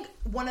 I think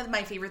one of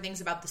my favorite things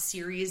about the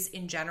series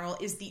in general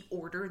is the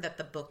order that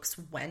the books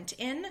went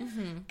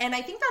in, and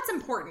I think that's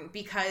important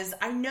because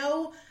I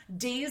know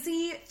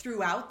Daisy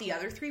throughout the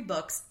other three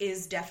books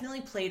is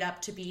definitely played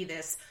up to be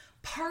this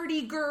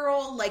party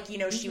girl,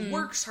 she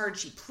works hard,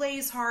 she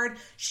plays hard,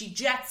 she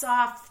jets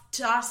off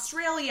to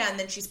Australia, and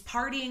then she's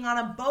partying on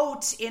a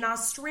boat in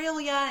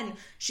Australia, and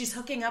she's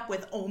hooking up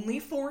with only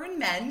foreign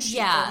men.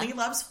 She only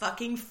loves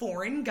fucking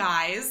foreign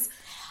guys.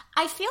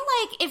 I feel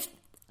if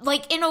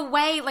in a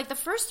way, the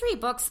first three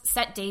books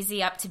set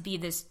Daisy up to be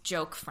this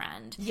joke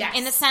friend. Yes.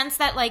 In the sense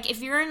that,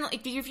 if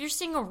you're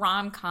seeing a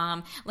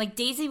rom-com,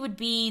 Daisy would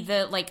be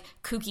the,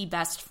 kooky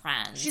best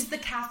friend. She's the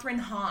Catherine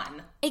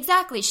Hahn.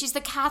 Exactly. She's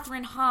the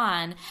Catherine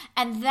Hahn.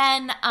 And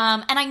then,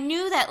 and I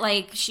knew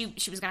that, she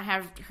was gonna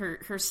have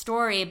her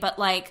story, but,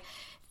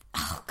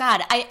 oh,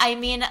 God, I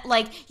mean,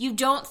 you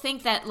don't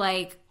think that,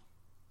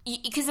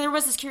 because there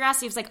was this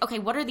curiosity of okay,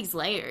 what are these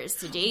layers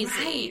to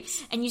Daisy?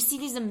 Right. And you see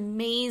these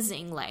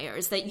amazing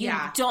layers that you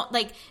don't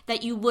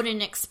that you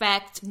wouldn't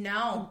expect.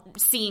 No,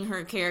 seeing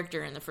her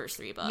character in the first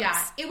three books.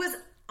 Yeah, it was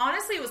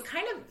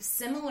kind of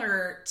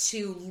similar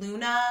to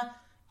Luna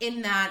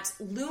in that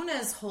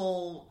Luna's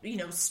whole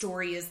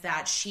story is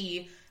that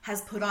she has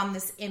put on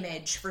this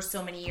image for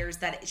so many years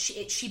that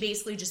she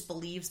basically just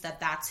believes that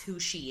that's who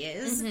she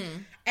is.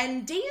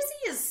 And Daisy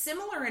is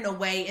similar in a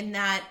way in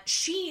that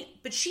she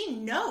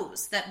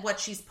knows that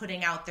what she's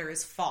putting out there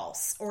is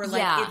false or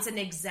it's an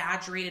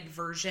exaggerated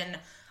version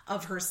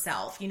of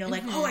herself.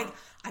 Oh,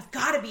 I've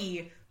got to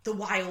be the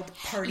wild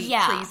party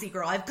crazy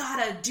girl. I've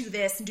got to do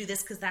this and do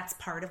this because that's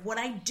part of what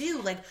I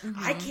do.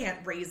 I can't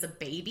raise a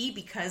baby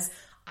because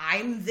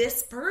I'm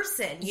this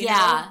person, you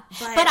know?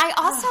 But I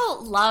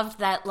also loved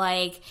that,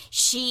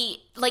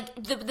 she,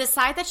 the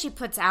side that she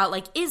puts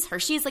out, is her.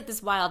 She's,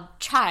 this wild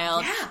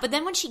child. Yeah. But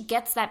then when she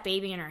gets that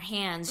baby in her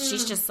hands,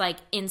 she's just,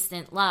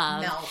 instant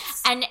love.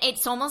 Melts. And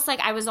it's almost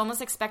I was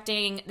almost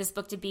expecting this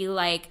book to be,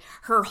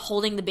 her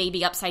holding the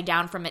baby upside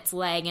down from its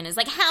leg and is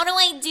how do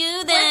I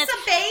do this? What's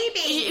a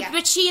baby?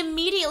 But she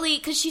immediately,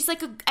 because she's,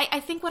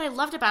 I think what I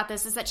loved about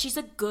this is that she's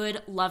a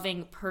good,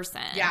 loving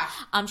person. Yeah.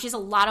 She has a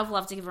lot of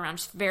love to give around.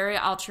 She's very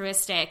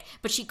altruistic,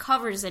 but she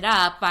covers it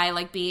up by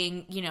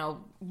being,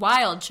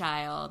 wild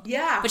child.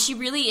 Yeah. But she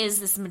really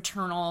is this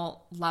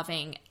maternal,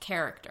 loving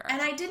character.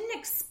 And I didn't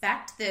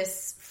expect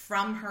this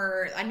from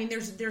her. I mean,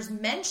 there's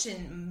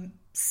mention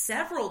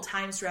several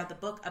times throughout the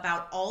book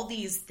about all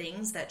these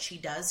things that she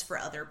does for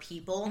other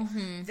people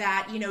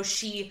that,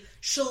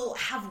 she'll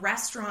have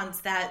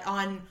restaurants that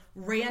on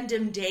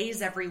random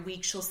days every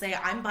week she'll say,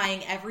 I'm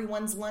buying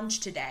everyone's lunch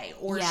today,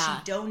 or she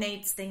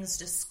donates things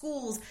to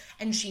schools,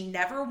 and she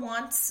never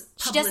wants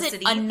publicity.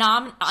 She does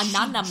it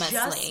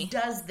anonymously. She just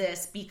does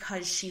this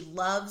because she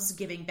loves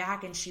giving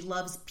back and she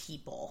loves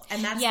people.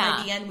 And that's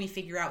by the end we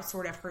figure out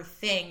sort of her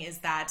thing is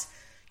that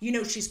you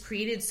know, she's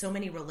created so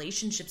many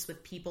relationships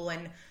with people,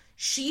 and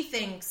she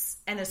thinks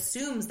and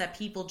assumes that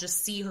people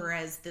just see her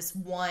as this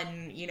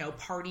one, you know,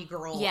 party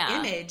girl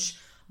image.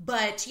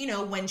 But, you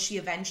know, when she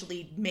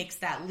eventually makes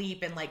that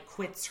leap and, like,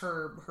 quits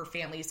her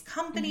family's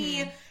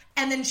company,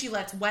 and then she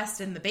lets West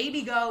and the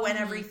baby go and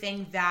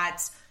everything,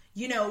 that,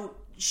 you know,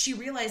 she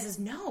realizes,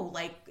 no,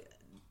 like,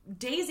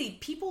 Daisy,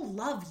 people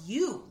love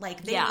you.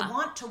 Like, they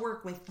want to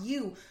work with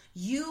you.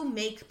 You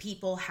make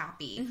people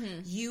happy.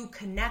 You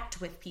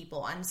connect with people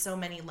on so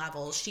many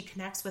levels. She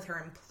connects with her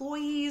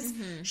employees.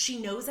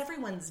 She knows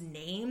everyone's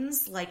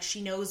names. Like,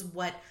 she knows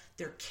what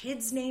their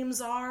kids'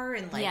 names are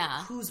and, like,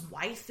 whose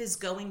wife is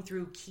going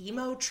through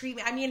chemo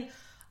treatment. I mean,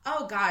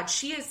 oh, God,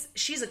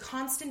 she's a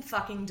constant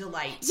fucking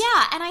delight.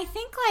 Yeah, and I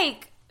think,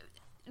 like,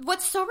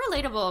 what's so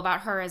relatable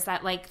about her is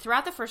that, like,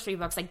 throughout the first 3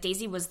 books, like,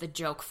 Daisy was the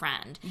joke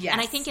friend. Yes.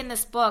 And I think in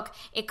this book,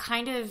 it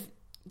kind of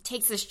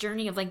takes this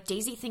journey of, like,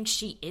 Daisy thinks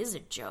she is a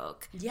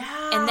joke.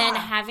 Yeah. And then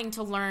having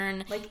to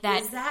learn, like,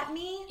 that... Is that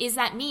me? Is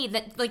that me?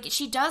 That, like,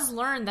 she does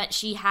learn that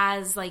she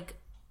has, like,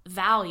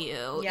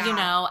 value, you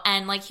know?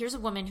 And, like, here's a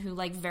woman who,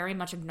 like, very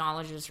much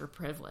acknowledges her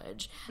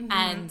privilege.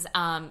 And,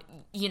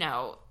 you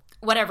know,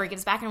 whatever,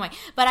 gets back in her way.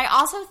 But I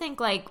also think,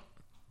 like,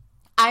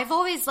 I've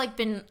always, like,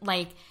 been,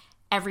 like...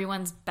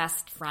 everyone's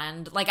best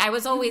friend. Like, I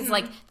was always,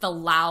 like, the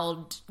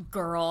loud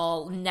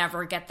girl,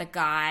 never get the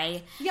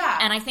guy. Yeah.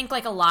 And I think,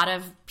 like, a lot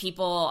of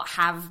people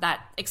have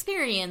that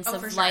experience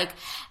of, like,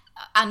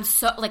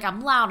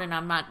 I'm loud and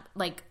I'm not,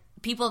 like,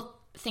 people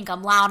think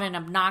I'm loud and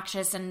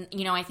obnoxious, and,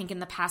 you know, I think in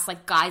the past,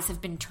 like, guys have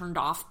been turned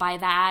off by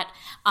that.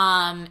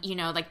 You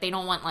know, like, they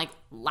don't want, like,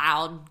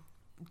 loud,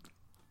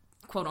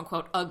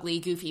 quote-unquote,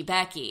 ugly, goofy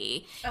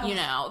Becky, you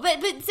know. But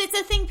it's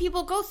a thing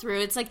people go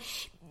through. It's, like,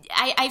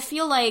 I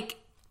feel like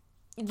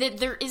that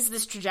there is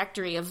this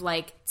trajectory of,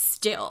 like,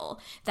 still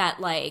that,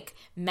 like,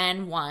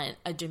 men want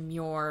a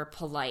demure,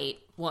 polite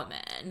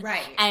woman.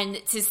 Right. And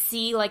to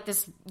see, like,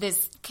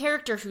 this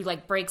character who,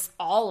 like, breaks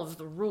all of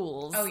the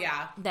rules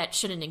that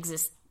shouldn't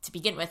exist to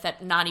begin with,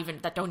 that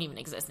don't even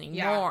exist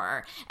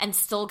anymore, and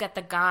still get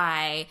the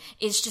guy,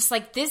 is just,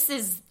 like, this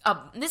is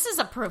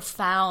a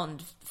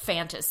profound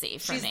fantasy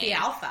for me. She's the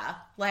alpha.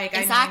 Like,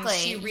 exactly. I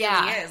mean, she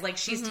really is. Like,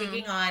 she's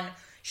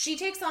she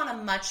takes on a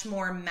much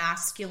more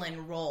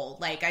masculine role.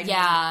 Like, I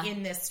mean,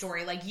 in this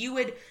story, like, you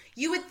would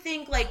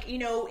think, like, you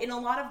know, in a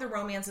lot of the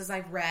romances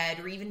I've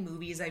read or even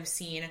movies I've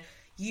seen,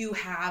 you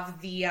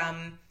have the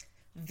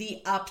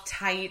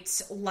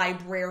uptight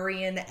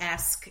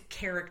librarian-esque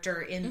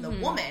character in the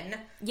woman.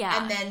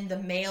 Yeah. And then the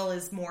male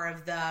is more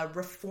of the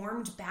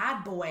reformed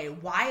bad boy,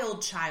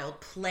 wild child,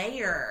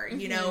 player,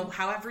 you know,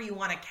 however you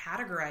want to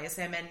categorize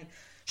him. And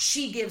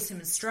she gives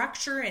him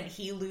structure and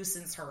he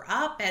loosens her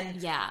up.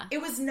 And it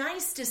was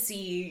nice to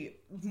see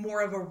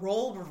more of a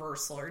role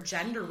reversal or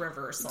gender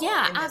reversal.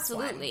 Yeah, in this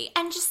absolutely.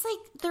 One. And just,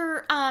 like,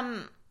 their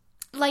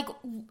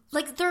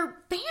their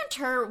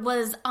banter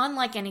was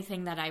unlike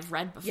anything that I've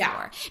read before.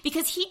 Yeah.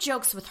 Because he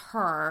jokes with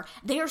her.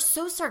 They are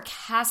so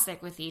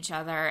sarcastic with each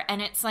other.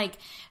 And it's like,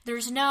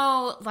 there's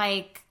no,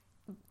 like...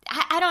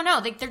 I don't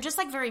know. Like, they're just,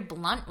 like, very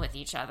blunt with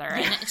each other.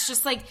 And it's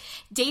just, like,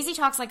 Daisy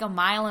talks, like, a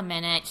mile a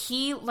minute.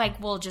 He, like,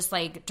 will just,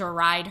 like,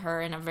 deride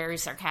her in a very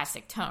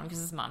sarcastic tone because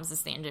his mom's a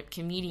stand-up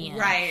comedian.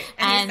 Right.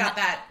 And he's got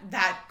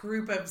that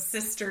group of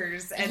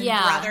sisters and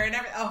brother and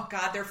everything. Oh,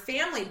 God. Their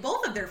family,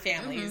 both of their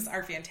families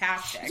are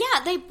fantastic.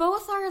 Yeah. They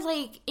both are,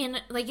 like, in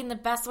the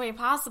best way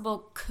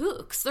possible,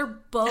 kooks. They're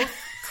both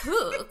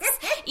kooks.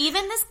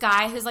 Even this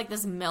guy who's, like,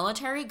 this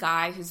military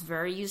guy who's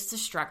very used to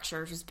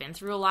structure, who's been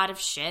through a lot of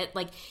shit,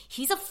 like,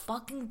 he's a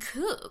fucking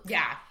kook.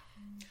 Yeah.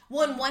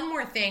 Well, and one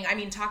more thing, I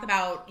mean, talk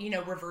about, you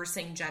know,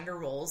 reversing gender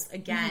roles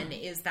again,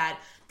 is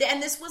that,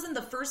 and this wasn't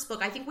the first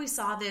book, I think we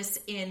saw this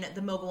in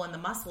The Mogul and the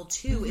Muscle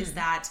too, is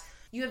that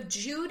you have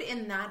Jude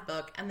in that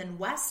book and then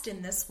West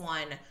in this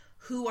one,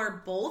 who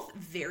are both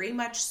very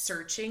much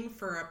searching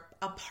for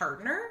a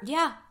partner.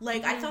 Yeah.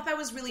 Like, I thought that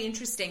was really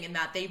interesting in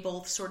that they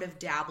both sort of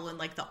dabble in,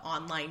 like, the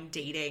online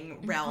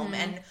dating realm.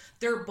 And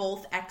they're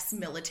both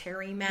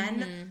ex-military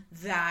men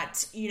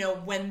that, you know,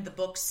 when the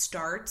book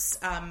starts,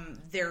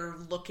 they're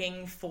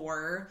looking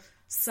for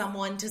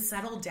someone to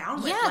settle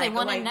down with. Yeah, like, they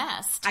want a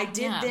nest. I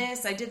did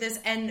this.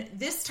 And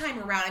this time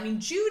around, I mean,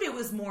 Jude, it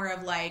was more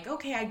of like,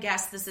 okay, I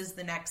guess this is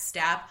the next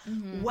step.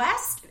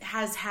 West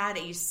has had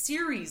a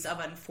series of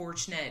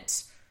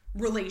unfortunate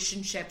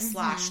relationships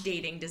 /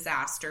 dating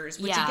disasters,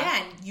 which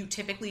again, you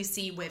typically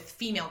see with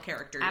female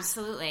characters.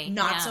 Absolutely.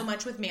 Not so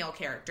much with male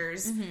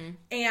characters.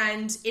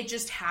 And it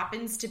just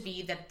happens to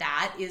be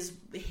that is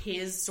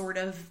his sort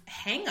of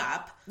hang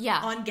up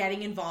on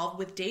getting involved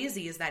with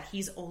Daisy, is that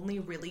he's only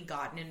really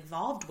gotten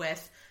involved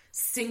with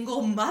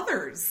single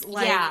mothers.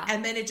 Like,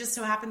 and then it just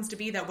so happens to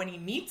be that when he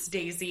meets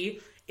Daisy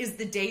is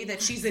the day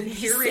that she's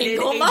inherited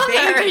a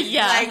baby.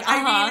 Yeah. Like,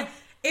 I mean,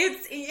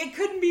 it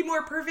couldn't be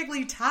more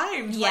perfectly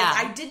timed. Yeah.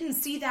 Like, I didn't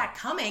see that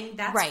coming,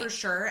 that's for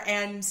sure.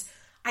 And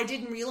I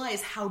didn't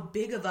realize how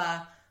big of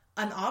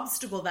an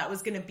obstacle that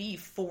was going to be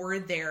for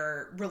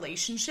their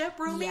relationship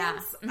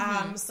romance.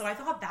 So I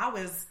thought that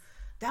was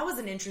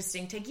an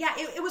interesting take. Yeah,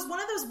 it was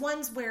one of those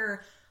ones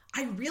where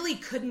I really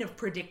couldn't have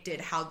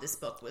predicted how this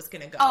book was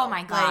going to go. Oh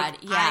my God,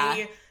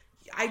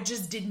 I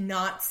just did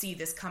not see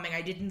this coming.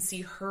 I didn't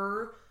see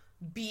her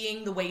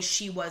being the way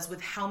she was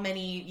with how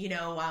many,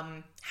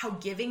 how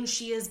giving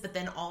she is, but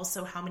then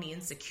also how many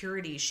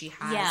insecurities she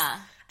has. Yeah.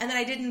 And then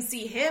I didn't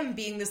see him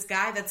being this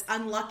guy that's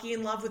unlucky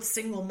in love with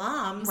single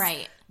moms.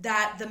 Right.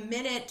 That the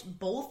minute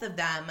both of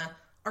them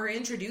are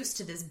introduced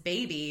to this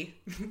baby,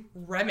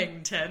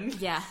 Remington.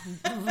 Yeah.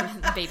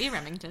 Baby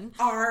Remington.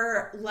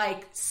 Are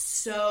like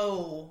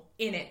so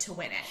in it to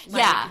win it.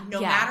 Like, no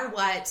matter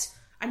what.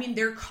 I mean,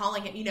 they're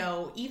calling it,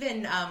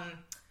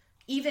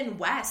 even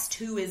West,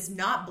 who is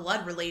not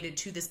blood related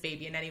to this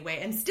baby in any way.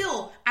 And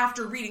still,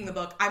 after reading the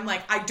book, I'm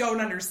like, I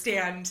don't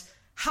understand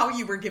how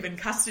you were given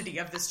custody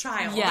of this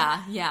child.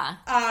 Yeah, yeah.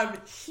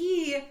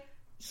 He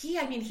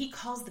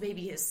calls the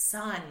baby his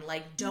son.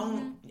 Like,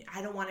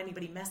 I don't want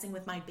anybody messing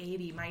with my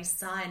baby, my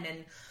son.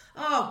 And,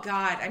 oh,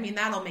 God, I mean,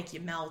 that'll make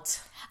you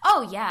melt.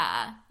 Oh,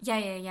 yeah.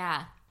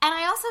 Yeah. And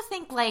I also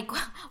think, like,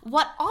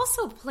 what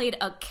also played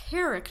a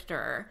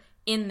character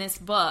in this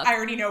book. I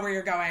already know where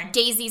you're going.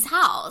 Daisy's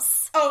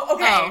house. Oh,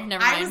 okay. Oh,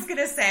 never mind. I was going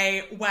to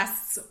say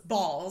West's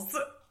balls.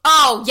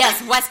 Oh,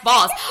 yes, West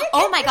balls.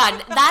 Oh, my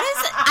God.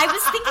 I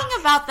was thinking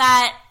about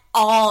that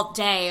all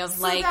day.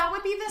 So that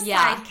would be the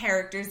side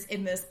characters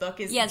in this book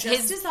is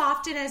just as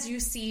often as you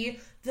see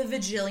the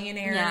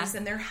Vigillionaires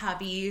and their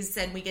hubbies,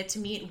 and we get to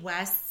meet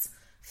West's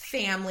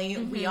family.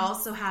 Mm-hmm. We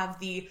also have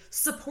the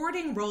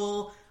supporting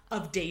role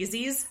of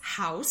Daisy's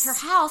house. Her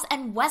house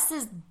and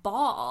Wes's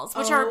balls,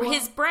 which are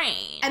his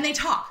brain. And they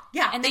talk.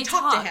 Yeah, and they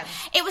talk to him.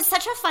 It was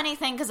such a funny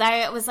thing because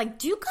I was like,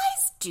 do you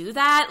guys do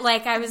that?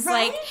 Like, I was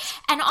like,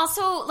 and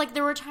also, like,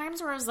 there were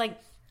times where I was like,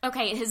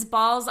 okay, his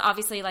balls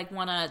obviously, like,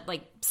 want to,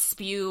 like,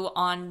 spew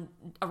on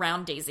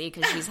around Daisy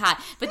because she's hot.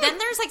 But then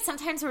there's, like,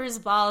 sometimes where his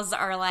balls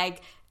are,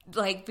 like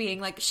being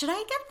like, should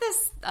I get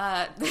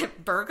this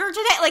burger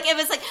today? Like, it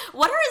was like,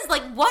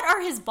 what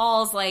are his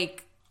balls,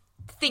 like,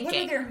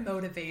 thinking? What are their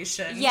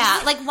motivations?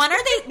 Yeah, like, when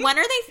are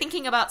they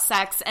thinking about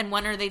sex, and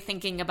when are they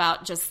thinking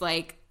about just,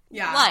 like,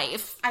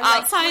 life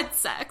outside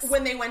sex?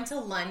 When they went to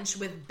lunch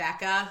with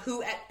Becca,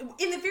 who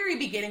in the very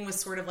beginning was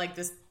sort of like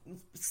this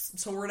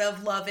sort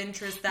of love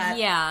interest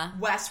that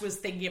West was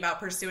thinking about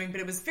pursuing, but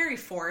it was very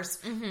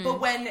forced. Mm-hmm. But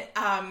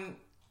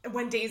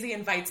when Daisy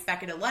invites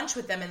Becca to lunch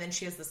with them, and then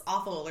she has this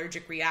awful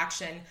allergic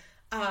reaction,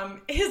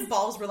 his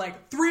balls were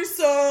like,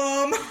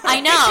 threesome!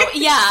 I know,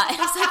 yeah. And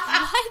I was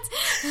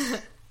like,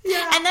 what?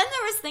 Yeah. And then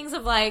there was things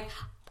of like,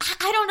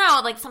 I don't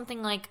know, like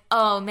something like,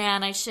 oh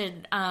man, I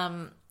should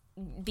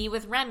be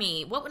with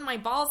Remy. What would my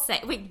balls say?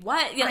 Wait,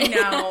 what? I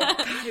know.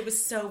 God, it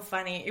was so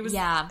funny. It was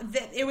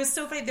it was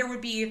so funny. There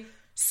would be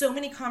so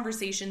many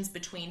conversations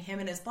between him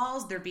and his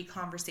balls. There'd be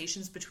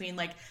conversations between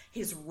like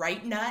his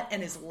right nut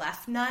and his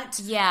left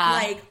nut. Yeah.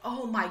 Like,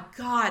 oh my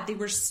God, they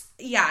were,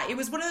 it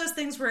was one of those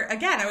things where,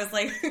 again, I was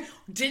like,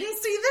 didn't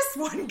see this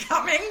one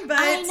coming, but.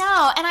 I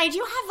know. And I do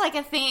have like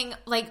a thing,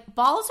 like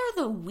balls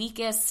are the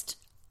weakest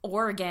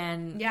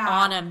organ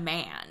on a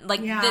man.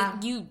 Like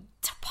you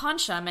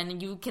punch them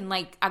and you can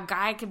like, a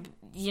guy could,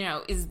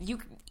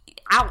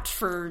 out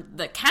for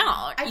the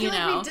count. I feel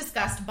like we've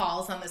discussed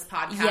balls on this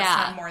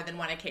podcast on more than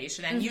one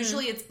occasion, and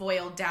usually it's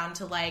boiled down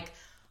to like,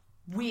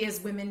 we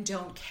as women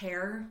don't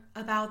care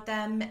about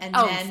them, and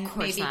men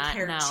maybe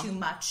care too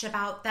much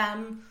about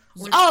them.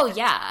 Yeah.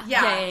 So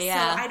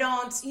I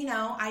don't,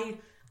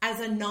 as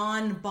a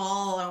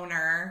non-ball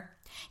owner,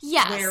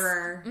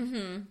 wearer,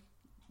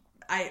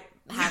 I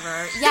have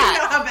her.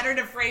 Yeah, how better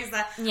to phrase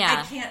that? Yeah,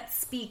 I can't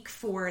speak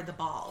for the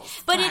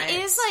balls, but it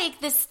is like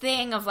this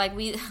thing of like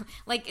we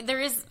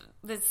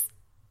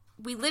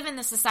live in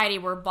this society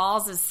where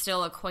balls is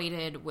still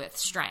equated with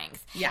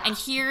strength. Yeah, and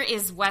here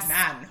is West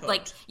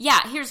manhood.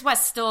 Here's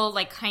West still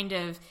like kind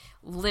of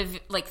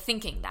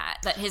thinking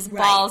that his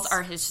balls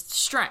are his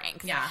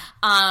strength. Yeah,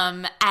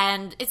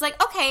 and it's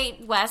like, okay,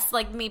 West,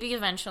 like maybe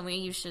eventually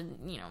you should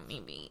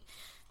maybe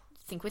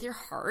think with your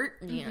heart,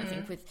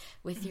 think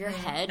with your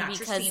head, not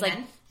because your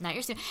not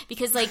your semen,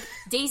 because like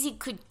Daisy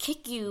could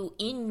kick you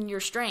in your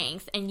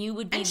strength and you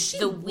would be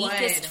the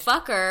weakest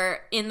fucker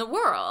in the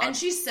world. And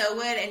she so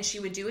would, and she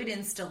would do it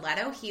in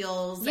stiletto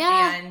heels,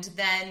 and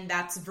then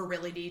that's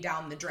virility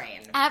down the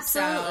drain.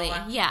 Absolutely. So,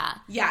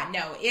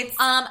 it's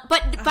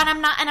but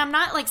I'm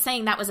not like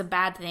saying that was a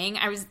bad thing.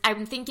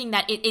 I'm thinking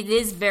that it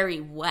is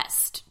very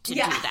West to do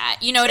that.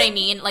 You know what I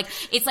mean? Like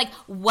it's like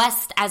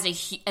West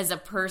as a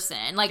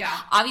person. Like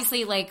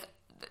obviously like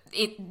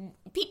it,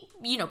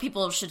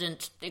 people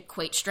shouldn't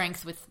equate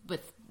strength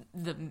with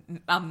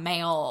a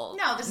male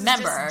No, this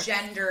member. Is just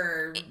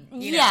gender.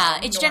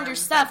 It's gender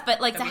stuff.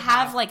 But like to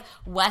have like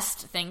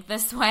West think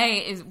this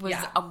way was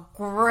a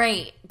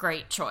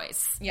great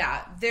choice.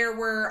 Yeah, there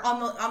were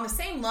on the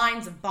same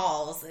lines of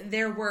balls.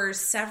 There were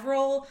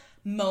several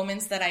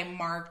moments that I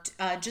marked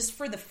just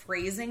for the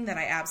phrasing that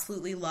I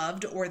absolutely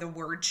loved, or the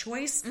word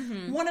choice.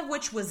 Mm-hmm. One of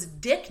which was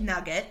dick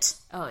nugget.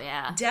 Oh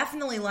yeah,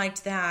 definitely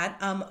liked that.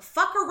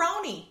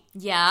 Fuckaroni.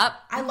 Yep,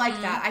 I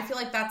like that. I feel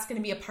like that's going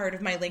to be a part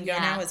of my lingo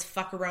now. Is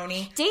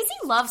fuckaroni. Daisy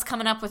loves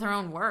coming up with her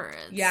own words.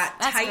 Yeah,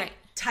 that's great.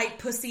 Tight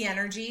pussy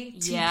energy,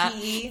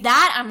 TPE. Yeah.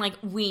 That I'm like,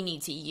 we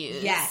need to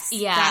use. Yes.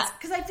 Yeah.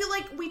 Because I feel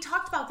like we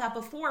talked about that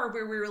before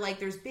where we were like,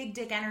 there's big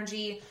dick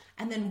energy.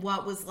 And then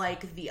what was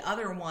like the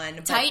other one?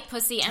 Tight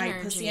pussy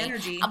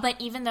energy.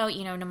 But even though,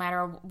 you know, no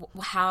matter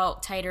how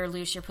tight or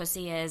loose your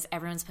pussy is,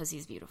 everyone's pussy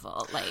is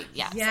beautiful. Like,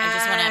 yes. I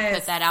just want to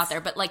put that out there.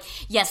 But like,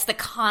 yes, the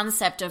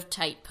concept of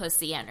tight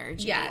pussy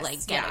energy. Yes,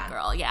 like, get it,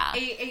 girl. Yeah.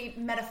 A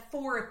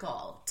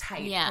metaphorical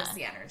tight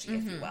pussy energy,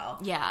 if you will.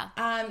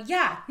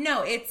 Yeah.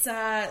 No, it's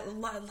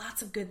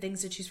lots of good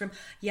things to choose from.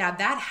 Yeah,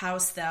 that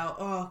house though.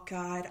 Oh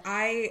God, if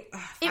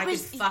I could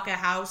fuck a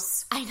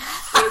house, I know.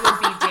 It would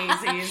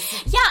be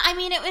Daisy's. Yeah, I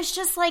mean, it was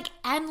just like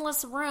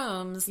endless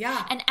rooms.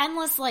 Yeah. And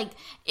endless, like,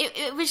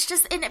 it was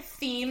just in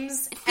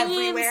themes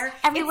everywhere.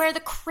 Everywhere, the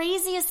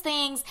craziest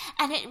things.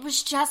 And it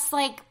was just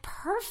like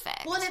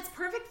perfect. Well, and it's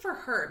perfect for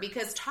her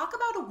because talk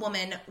about a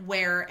woman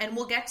where, and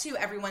we'll get to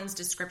everyone's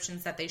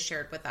descriptions that they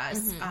shared with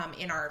us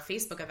in our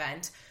Facebook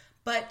event,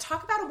 but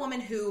talk about a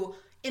woman who,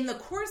 in the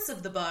course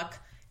of the book,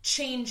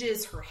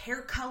 changes her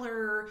hair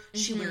color.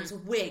 She wears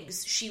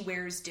wigs. She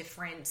wears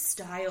different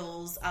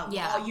styles,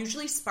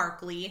 usually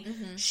sparkly.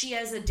 She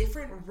has a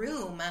different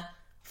room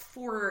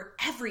for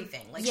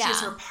everything. Like she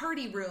has her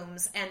party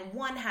rooms, and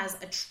one has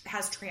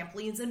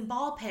trampolines and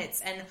ball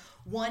pits, and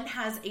one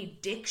has a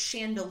dick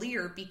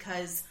chandelier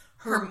because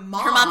her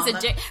mom's a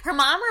dick. Her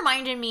mom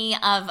reminded me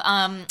of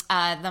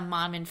the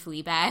mom in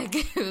Fleabag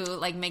who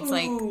like makes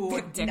like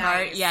dick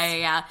art.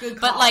 Yeah.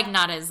 But like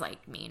not as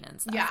like mean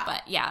and stuff. Yeah.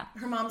 But yeah.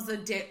 Her mom's a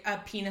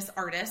penis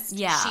artist.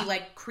 Yeah. She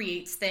like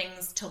creates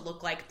things to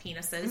look like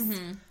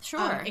penises.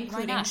 Sure.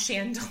 Including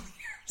chandeliers.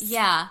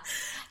 Yeah.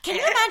 Can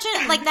you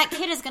imagine, like, that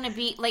kid is going to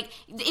be, like,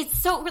 it's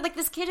so, like,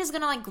 this kid is going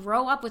to, like,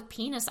 grow up with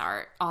penis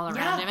art all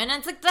around him. And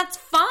it's like, that's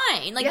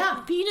fine. Like,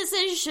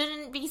 penises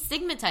shouldn't be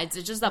stigmatized.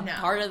 It's just a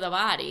part of the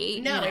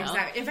body. No,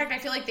 exactly. In fact, I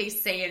feel like they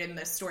say it in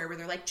this story where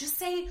they're like, just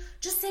say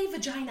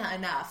vagina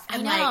enough.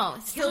 And,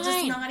 like, he'll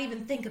just not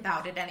even think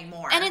about it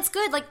anymore. And it's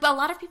good. Like, a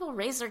lot of people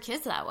raise their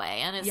kids that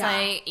way. And it's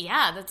like,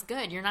 yeah, that's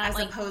good. You're not, as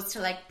opposed to,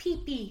 like,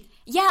 pee-pee.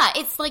 Yeah,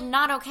 it's like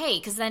not okay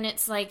because then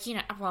it's like, you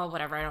know, well,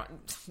 whatever.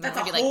 That's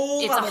a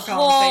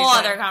whole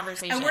other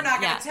conversation. And we're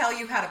not going to tell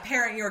you how to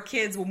parent your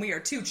kids when we are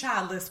two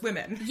childless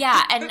women.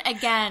 Yeah, and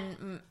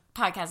again,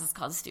 podcast is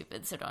called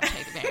Stupid, so don't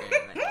take advantage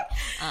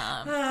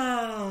of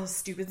it.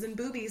 Stupids and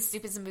boobies.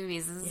 Stupids and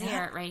boobies. This is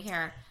here, right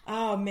here.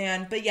 Oh,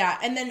 man. But yeah,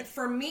 and then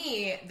for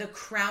me, the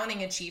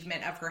crowning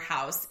achievement of her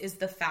house is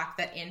the fact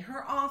that in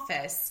her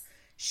office,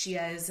 she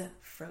has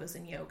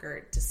frozen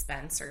yogurt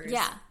dispensers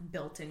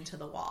built into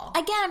the wall.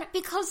 Again,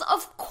 because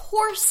of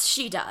course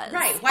she does.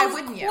 Right. Why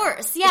wouldn't you? Of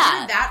course, yeah. If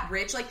you're that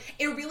rich, like,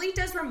 it really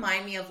does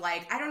remind me of,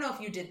 like, I don't know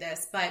if you did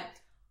this, but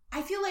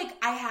I feel like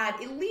I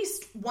had at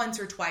least once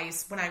or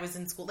twice when I was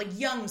in school, like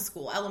young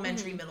school,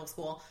 elementary, middle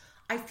school,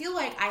 I feel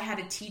like I had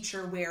a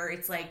teacher where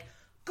it's like,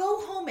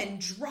 go home and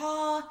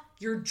draw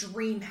your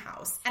dream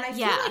house. And I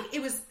feel like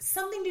it was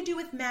something to do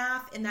with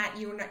math in that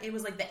it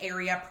was like the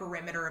area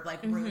perimeter of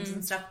like rooms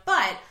and stuff.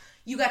 But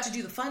you got to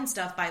do the fun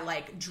stuff by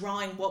like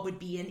drawing what would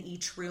be in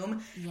each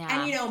room. Yeah.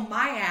 And you know,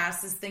 my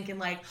ass is thinking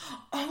like,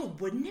 oh,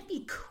 wouldn't it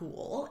be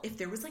cool if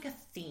there was like a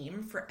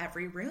theme for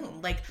every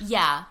room? Like,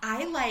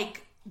 I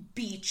like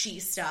beachy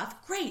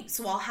stuff. Great.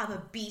 So I'll have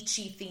a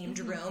beachy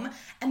themed room.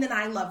 And then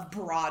I love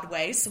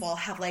Broadway. So I'll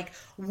have like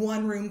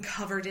one room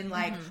covered in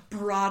like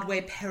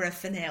Broadway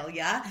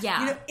paraphernalia. Yeah.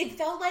 You know, it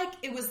felt like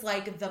it was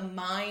like the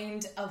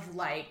mind of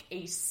like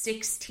a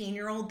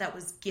 16-year-old that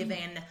was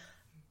given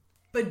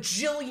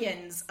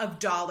bajillions of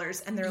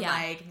dollars and they're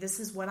like, this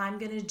is what I'm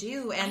going to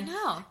do. And I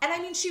know. And I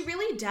mean, she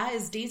really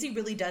does. Daisy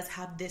really does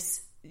have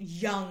this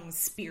young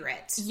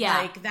spirit. Yeah.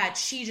 Like that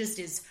she just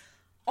is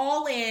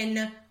all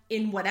in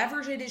whatever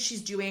it is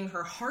she's doing,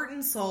 her heart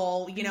and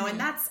soul, you know, and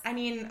that's, I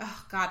mean,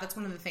 oh God, that's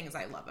one of the things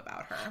I love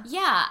about her.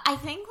 Yeah, I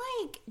think,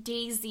 like,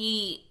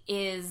 Daisy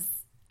is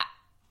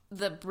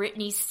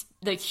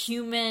the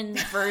human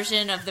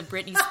version of the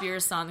Britney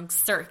Spears song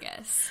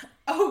Circus.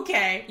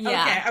 Okay. Yeah.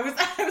 Okay.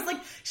 I was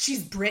like,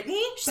 she's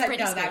Britney? But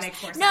Britney Spears. That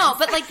makes more sense. No,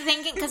 but like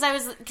thinking, because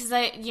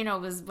I, you know,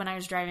 was when I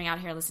was driving out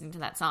here listening to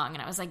that song,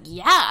 and I was like,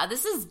 yeah,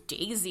 this is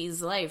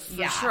Daisy's life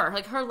for sure.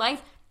 Like, her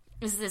life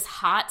is this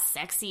hot,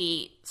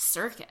 sexy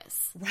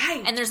circus.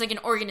 Right. And there's like an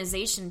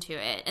organization to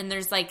it. And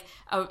there's like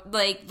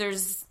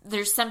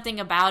there's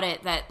something about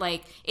it that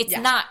like it's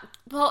not,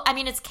 well, I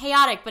mean, it's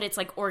chaotic, but it's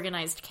like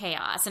organized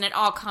chaos. And it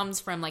all comes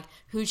from like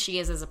who she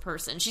is as a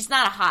person. She's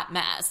not a hot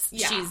mess.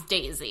 Yeah. She's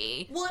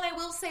Daisy. Well, and I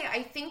will say,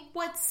 I think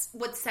what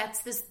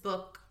sets this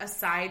book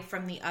aside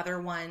from the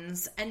other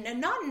ones, and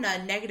not in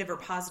a negative or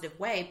positive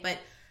way, but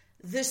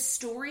the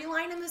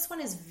storyline in this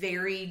one is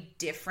very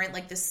different,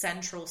 like the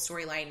central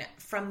storyline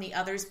from the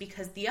others,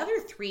 because the other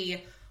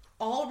three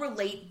all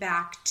relate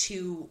back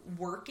to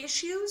work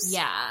issues.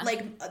 Yeah.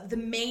 Like the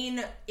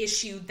main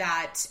issue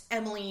that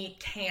Emily,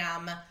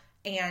 Cam,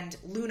 and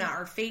Luna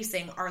are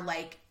facing are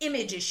like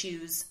image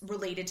issues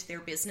related to their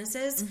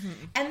businesses.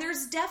 And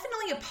there's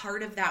definitely a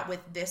part of that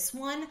with this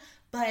one.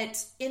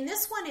 But in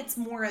this one, it's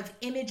more of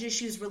image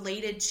issues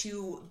related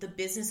to the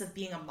business of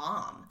being a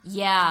mom.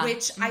 Yeah.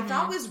 Which I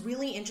thought was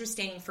really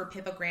interesting for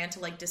Pippa Grant to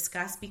like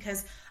discuss,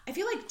 because I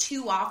feel like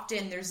too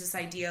often there's this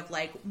idea of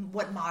like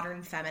what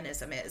modern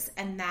feminism is,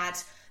 and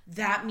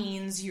that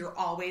means you're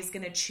always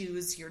going to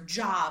choose your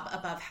job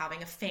above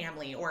having a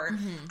family, or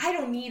I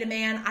don't need a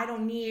man, I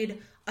don't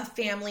need a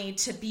family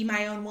to be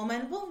my own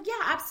woman. Well,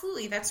 yeah,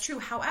 absolutely. That's true.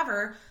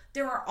 However,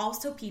 there are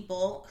also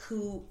people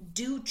who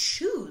do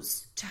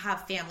choose to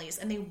have families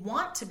and they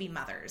want to be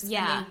mothers and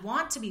they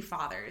want to be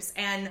fathers.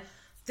 And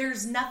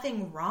there's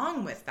nothing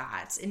wrong with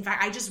that. In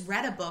fact, I just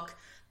read a book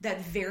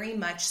that very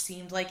much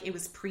seemed like it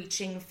was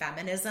preaching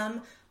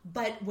feminism,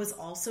 but was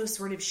also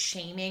sort of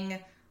shaming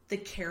the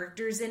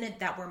characters in it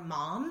that were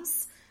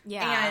moms.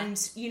 Yeah.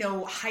 And, you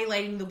know,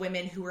 highlighting the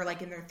women who were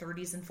like in their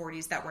 30s and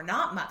 40s that were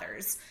not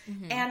mothers.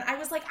 And I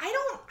was like, I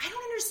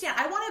don't understand.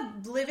 I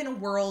want to live in a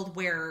world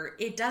where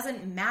it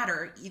doesn't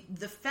matter.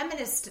 The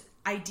feminist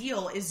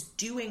ideal is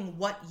doing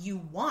what you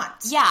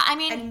want. Yeah, I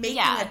mean, and making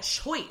a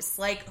choice.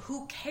 Like,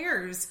 who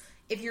cares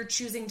if you're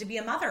choosing to be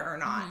a mother or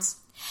not?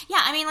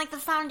 Yeah, I mean, like, the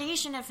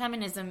foundation of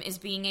feminism is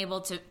being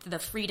able to, the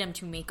freedom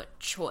to make a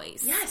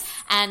choice. Yes.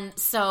 And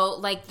so,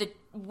 like,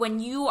 when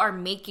you are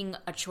making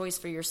a choice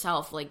for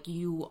yourself, like,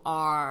 you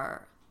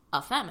are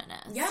a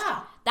feminist.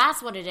 Yeah.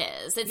 That's what it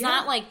is. It's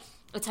not, like,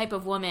 a type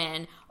of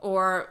woman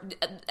or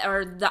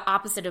the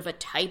opposite of a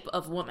type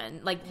of woman.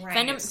 Like,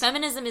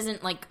 feminism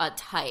isn't, like, a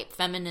type.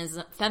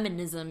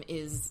 Feminism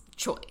is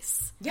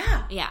choice.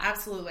 Yeah. Yeah.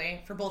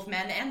 Absolutely. For both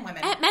men and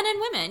women. Men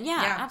and women.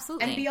 Yeah,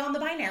 absolutely. And beyond the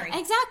binary.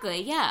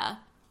 Exactly. Yeah.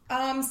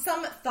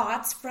 Some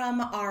thoughts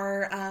from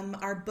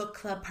our book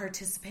club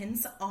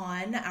participants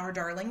on Our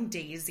Darling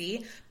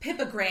Daisy.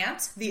 Pippa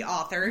Grant, the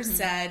author,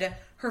 said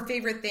her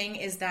favorite thing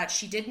is that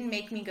she didn't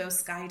make me go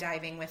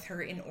skydiving with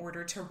her in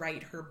order to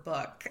write her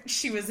book.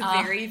 She was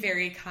very,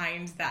 very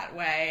kind that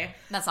way.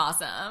 That's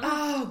awesome.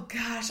 Oh,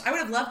 gosh. I would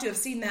have loved to have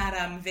seen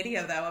that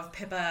video, though, of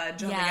Pippa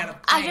jumping out of a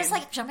plane. I just,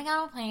 like, jumping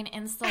out of a plane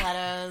in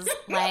stilettos,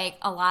 like,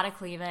 a lot of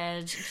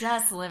cleavage,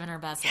 just living her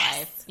best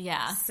life.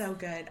 Yeah. So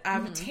good.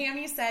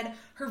 Tammy said,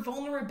 her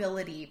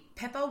vulnerability.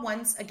 Pippa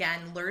once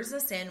again lures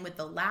us in with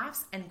the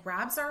laughs and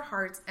grabs our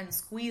hearts and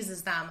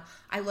squeezes them.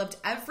 I loved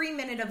every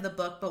minute of the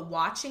book, but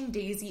watching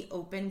Daisy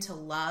open to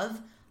love,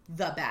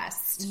 the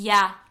best.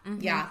 Yeah.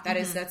 Yeah,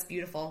 that's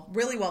beautiful.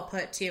 Really well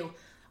put, too.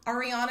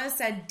 Ariana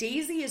said,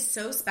 Daisy is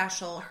so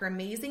special. Her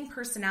amazing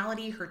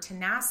personality, her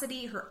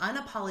tenacity, her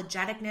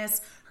unapologeticness,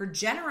 her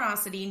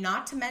generosity,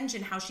 not to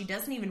mention how she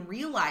doesn't even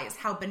realize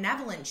how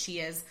benevolent she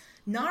is.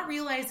 Not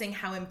realizing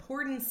how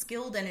important,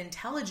 skilled, and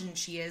intelligent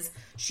she is,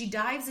 she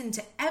dives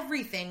into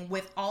everything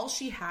with all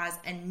she has,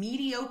 and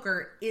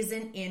mediocre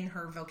isn't in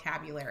her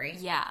vocabulary.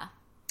 Yeah.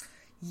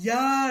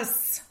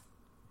 Yes!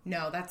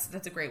 No, that's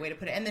a great way to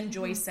put it. And then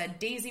Joyce said,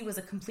 Daisy was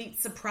a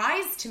complete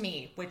surprise to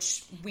me,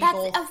 which we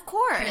both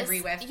can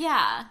agree with.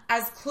 Yeah.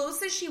 As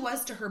close as she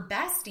was to her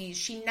besties,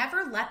 she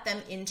never let them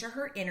into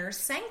her inner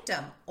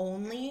sanctum.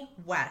 Only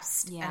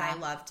West. Yeah. And I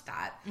loved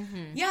that.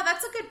 Yeah,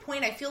 that's a good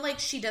point. I feel like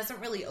she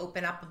doesn't really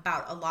open up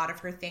about a lot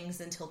of her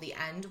things until the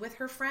end with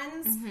her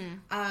friends.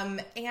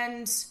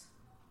 And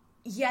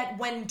yet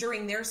when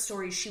during their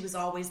stories, she was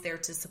always there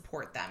to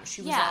support them.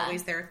 She was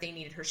always there if they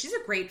needed her. She's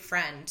a great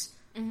friend.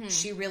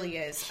 She really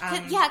is.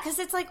 Because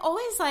it's like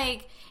always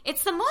like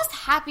it's the most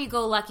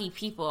happy-go-lucky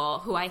people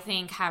who I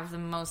think have the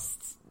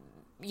most,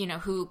 you know,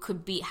 who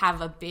could have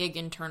a big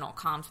internal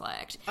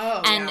conflict.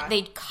 And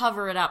they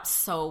cover it up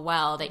so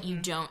well that you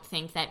don't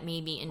think that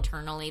maybe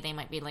internally they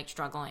might be like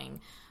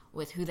struggling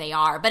with who they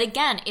are. But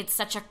again, it's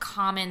such a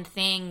common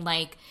thing,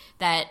 like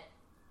that.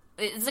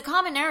 It's a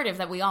common narrative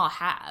that we all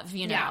have,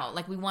 you know,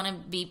 like we want to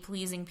be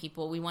pleasing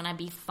people. We want to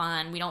be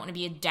fun. We don't want to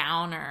be a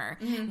downer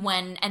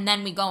and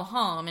then we go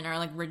home in our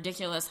like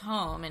ridiculous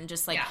home and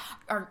just like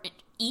are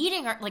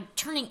eating or like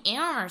turning in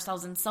on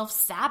ourselves and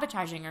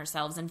self-sabotaging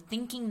ourselves and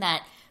thinking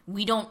that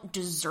we don't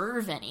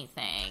deserve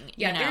anything.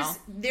 Yeah. You know?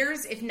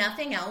 There's, if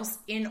nothing else,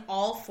 in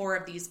all four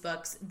of these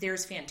books,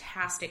 there's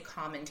fantastic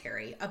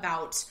commentary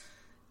about,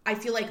 I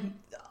feel like,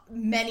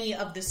 many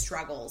of the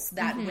struggles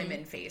that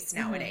women face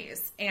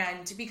nowadays.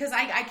 And because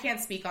I can't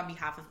speak on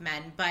behalf of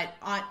men, but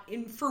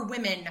for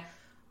women,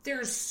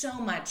 there's so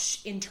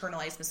much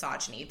internalized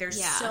misogyny. There's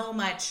so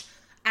much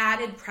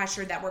added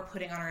pressure that we're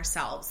putting on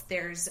ourselves.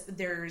 There's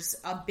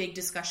a big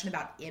discussion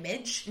about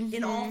image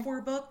in all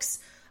four books.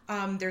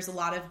 There's a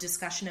lot of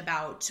discussion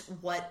about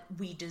what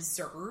we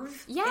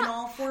deserve in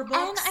all four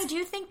books. And I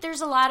do think there's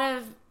a lot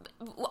of,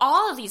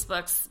 all of these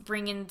books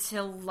bring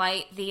into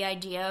light the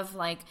idea of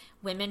like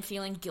women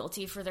feeling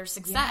guilty for their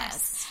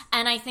success.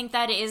 And I think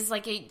that is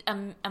like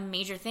a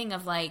major thing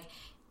of like,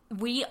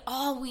 we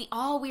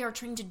are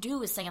trying to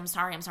do is say, I'm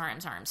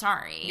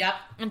sorry. Yep.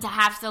 And to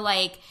have to,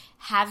 like,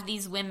 have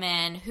these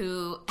women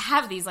who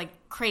have these, like,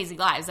 crazy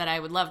lives that I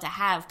would love to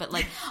have, but,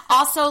 like,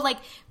 also, like,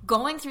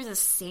 going through the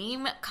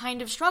same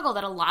kind of struggle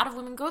that a lot of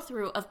women go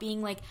through of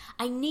being like,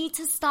 I need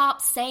to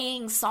stop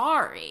saying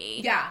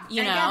sorry. Yeah.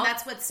 You know? Again,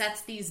 that's what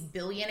sets these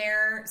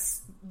billionaire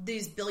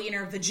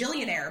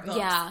vagillionaire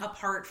books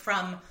apart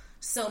from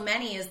so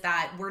many, is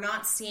that we're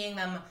not seeing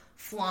them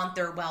flaunt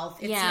their wealth.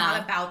 It's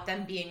not about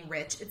them being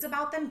rich. It's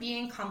about them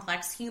being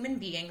complex human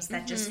beings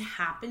that just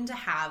happen to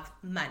have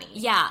money.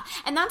 Yeah.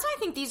 And that's why I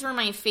think these were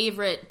my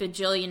favorite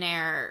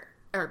billionaire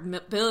books.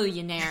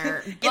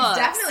 It's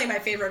definitely my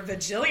favorite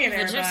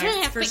vagillionaire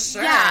books, for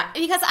sure. Yeah,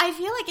 because I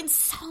feel like in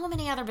so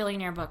many other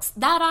billionaire books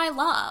that I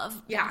love,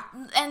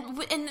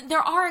 and there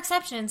are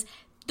exceptions,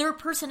 their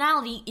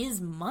personality is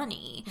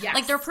money. Yes.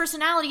 Like, their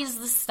personality is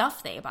the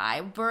stuff they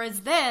buy.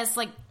 Whereas this,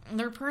 like,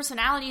 their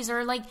personalities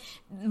are, like,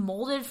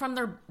 molded from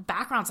their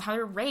backgrounds, how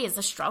they're raised,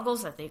 the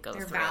struggles that they go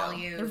through.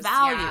 Their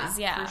values,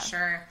 yeah. For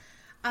sure.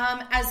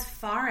 As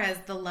far as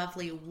the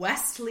lovely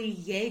Wesley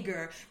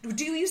Yeager,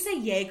 do you say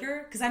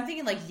Yeager? Because I'm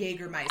thinking, like,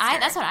 Jägermeister.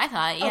 That's what I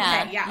thought,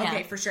 yeah.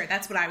 Okay, for sure.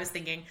 That's what I was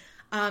thinking.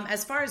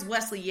 As far as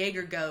Wesley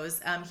Yeager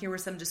goes, here were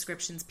some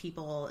descriptions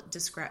people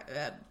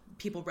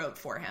wrote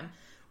for him.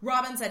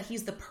 Robin said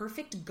he's the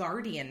perfect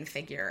guardian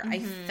figure. I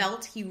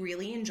felt he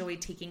really enjoyed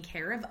taking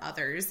care of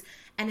others,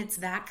 and it's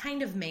that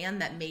kind of man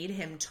that made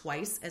him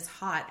twice as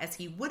hot as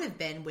he would have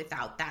been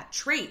without that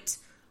trait.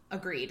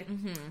 Agreed.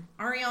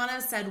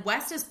 Ariana said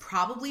West is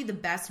probably the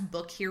best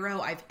book hero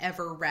I've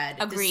ever read.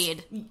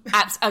 Agreed.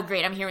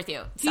 Agreed. I'm here with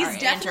you. Sorry,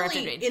 he's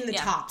definitely in the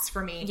tops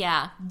for me.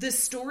 Yeah. The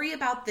story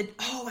about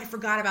I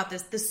forgot about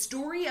this. The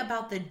story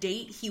about the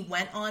date he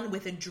went on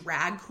with a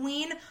drag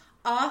queen.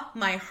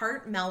 My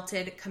heart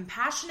melted.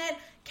 Compassionate,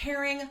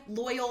 caring,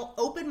 loyal,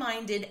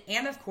 open-minded,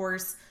 and of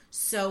course,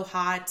 so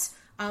hot.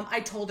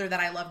 I told her that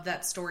I loved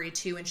that story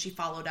too, and she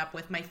followed up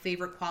with, my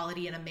favorite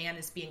quality in a man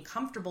is being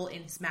comfortable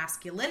in his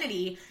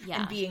masculinity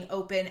and being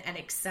open and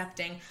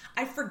accepting.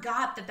 I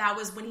forgot that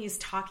was when he's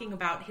talking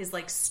about his,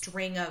 like,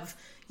 string of,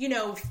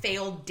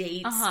 failed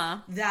dates,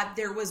 that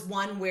there was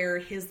one where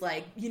his,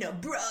 like,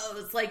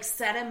 bros, like,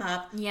 set him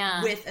up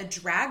with a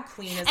drag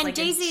queen as, like,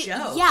 Daisy, a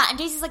joke. Yeah, and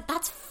Daisy's like,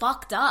 that's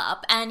fucked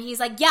up. And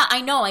he's like, yeah,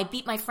 I know, I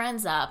beat my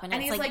friends up. And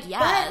it's he's like,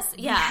 yes. But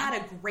we had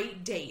a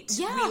great date.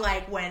 Yeah. We,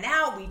 like, went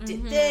out, we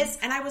did this.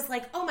 And I was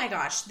like, oh my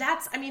gosh,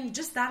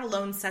 just that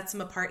alone sets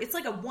him apart. It's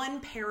like a one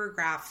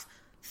paragraph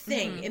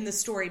thing in the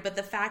story. But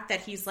the fact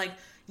that he's like,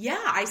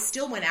 yeah, I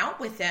still went out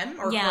with him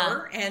or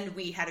her, and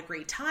we had a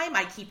great time.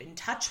 I keep in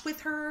touch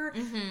with her.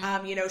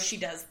 She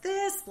does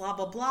this, blah,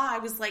 blah, blah. I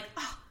was like,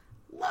 oh,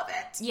 love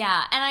it.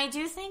 Yeah, and I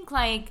do think,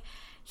 like,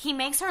 he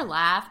makes her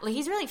laugh. Like,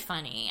 he's really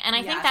funny. And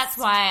I think that's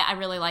why I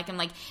really like him.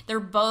 Like, they're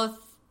both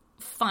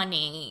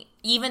funny,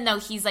 even though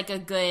he's, like, a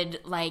good,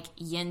 like,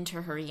 yin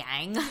to her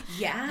yang.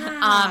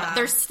 Yeah.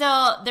 They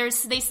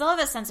still have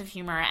a sense of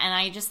humor, and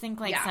I just think,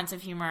 like, sense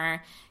of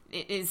humor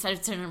is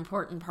such an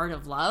important part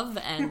of love,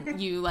 and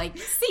you, like,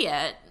 see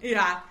it.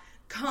 Yeah.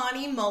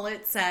 Connie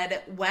Mullet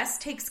said, Wes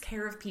takes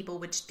care of people,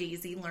 which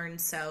Daisy learned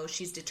so.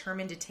 She's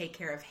determined to take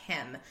care of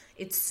him.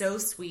 It's so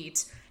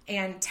sweet.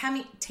 And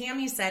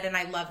Tammy said, and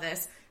I love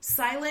this,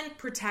 silent,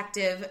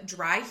 protective,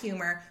 dry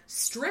humor,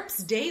 strips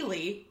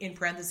daily, in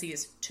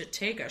parentheses, to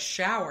take a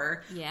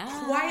shower,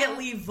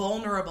 quietly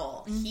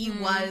vulnerable. He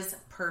was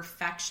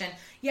perfection.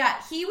 Yeah,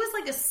 he was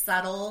like a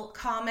subtle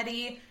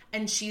comedy,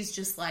 and she's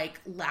just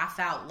like laugh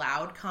out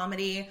loud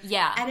comedy.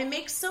 Yeah. And it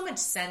makes so much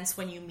sense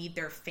when you meet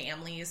their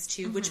families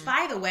too, which,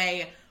 by the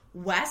way,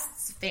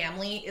 West's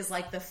family is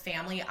like the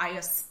family I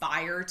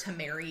aspire to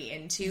marry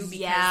into,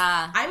 because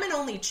I'm an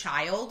only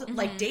child,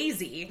 like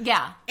Daisy.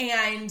 Yeah.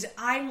 And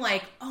I'm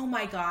like, oh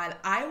my God,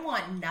 I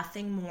want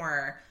nothing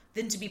more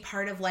than to be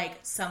part of, like,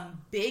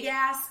 some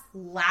big-ass,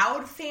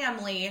 loud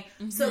family.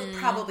 So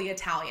probably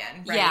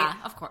Italian, right? Yeah,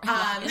 of course.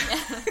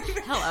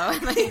 Hello.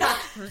 I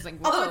was like,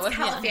 whoa. Although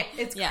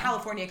it's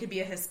California. It could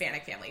be a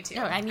Hispanic family, too.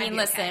 No, I mean,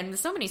 listen,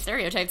 so many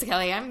stereotypes,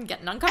 Kelly. I'm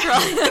getting uncomfortable.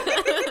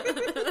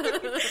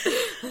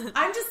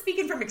 I'm just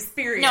speaking from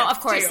experience. No,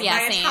 of course, too. Yeah.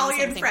 My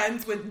Italian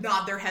friends would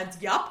nod their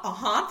heads, yup,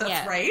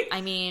 that's right.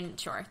 I mean,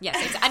 sure.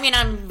 Yes. I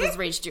mean, was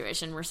raised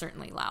Jewish, and we're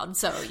certainly loud,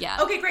 so yeah.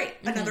 Okay, great.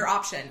 Another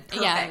option.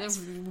 Perfect. Yeah,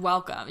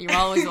 welcome. You're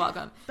always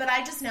welcome. But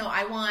I just know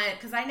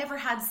because I never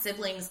had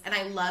siblings, and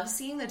I love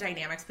seeing the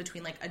dynamics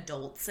between, like,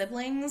 adult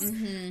siblings.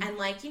 And,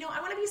 like,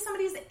 I want to be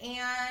somebody's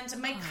aunt.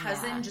 My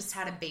cousin just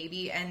had a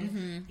baby,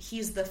 and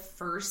he's the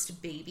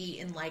first baby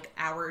in, like,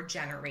 our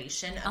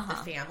generation of the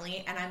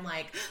family. And I'm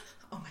like,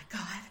 oh my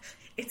God,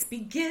 it's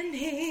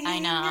beginning. I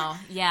know.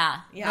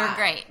 Yeah. They're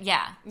great.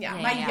 Yeah.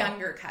 My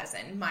younger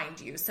cousin,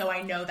 mind you. So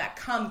I know that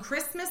come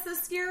Christmas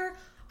this year,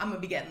 I'm going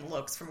to be getting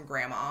looks from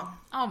Grandma.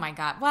 Oh, my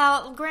God.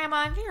 Well,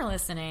 Grandma, if you're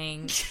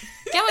listening,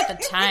 get with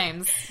the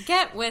times.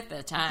 Get with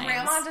the times.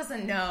 Grandma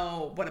doesn't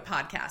know what a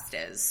podcast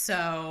is,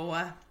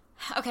 so...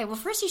 Okay, well,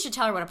 first you should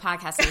tell her what a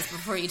podcast is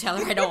before you tell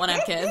her I don't want to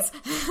have kids.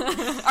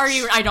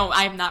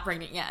 I'm not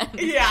pregnant yet.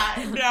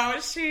 Yeah, no,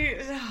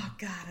 oh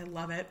God, I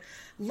love it.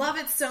 Love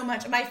it so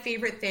much. My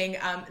favorite thing,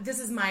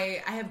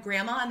 I have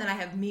Grandma and then I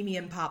have Mimi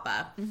and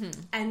Papa. Mm-hmm.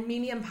 And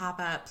Mimi and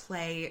Papa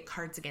play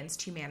Cards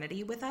Against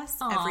Humanity with us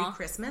every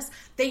Christmas.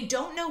 They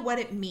don't know what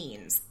it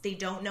means. They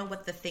don't know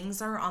what the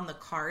things are on the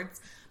cards.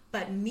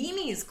 But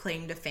Mimi's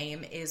claim to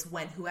fame is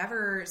when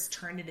whoever's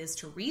turn it is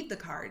to read the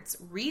cards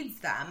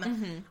reads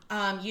them.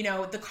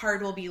 Mm-hmm. The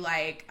card will be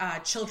like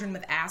children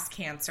with ass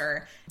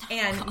cancer.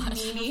 And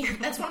Mimi,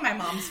 that's one of my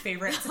mom's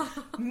favorites.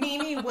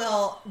 Mimi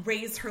will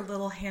raise her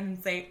little hand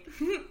and say,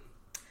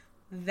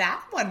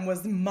 that one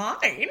was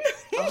mine.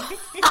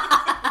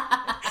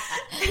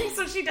 And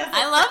so she does it.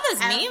 I love this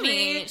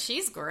Mimi.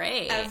 She's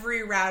great.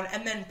 Every round.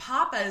 And then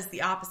Papa is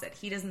the opposite.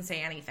 He doesn't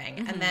say anything.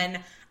 Mm-hmm. And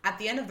then at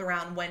the end of the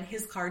round, when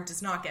his card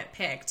does not get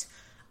picked,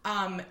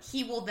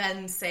 he will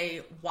then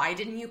say, why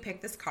didn't you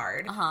pick this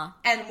card? Uh-huh.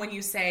 And when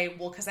you say,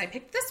 well, because I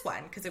picked this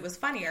one, because it was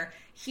funnier,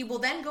 he will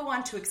then go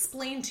on to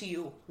explain to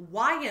you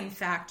why, in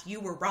fact, you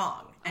were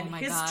wrong. And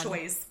his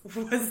choice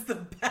was the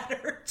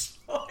better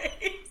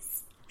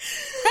choice.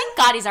 Thank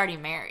God he's already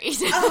married.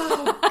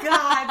 Oh,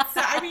 God.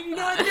 So, I mean,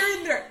 they're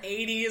in their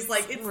 80s.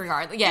 Like, it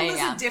was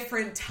a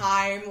different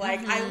time. Like,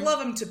 I love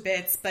them to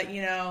bits, but,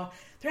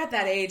 they're at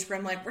that age where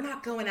I'm like, we're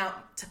not going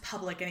out to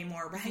public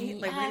anymore, right? Yeah,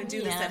 like, we're going to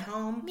do this at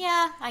home.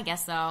 Yeah, I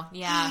guess so.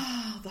 Yeah.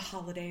 Oh, the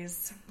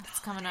holidays. It's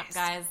coming up,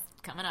 guys.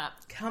 Coming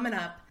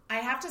up. I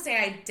have to say,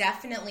 I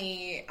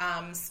definitely,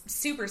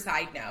 super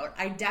side note,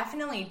 I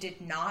definitely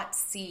did not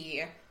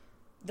see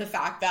the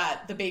fact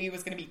that the baby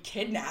was going to be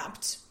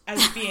kidnapped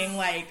as being,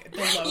 like, the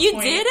low point. You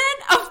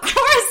didn't? Of course. Of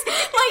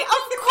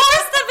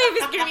course the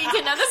baby's going to be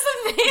kidnapped. That's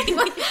the thing.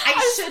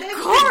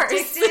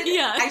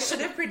 I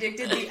should have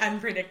predicted the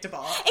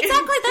unpredictable.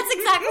 Exactly. That's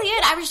exactly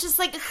it. I was just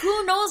like,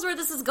 who knows where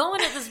this is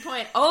going at this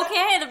point?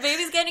 Okay, the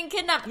baby's getting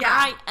kidnapped. Yeah.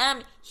 I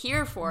am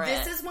here for it.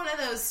 This is one of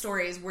those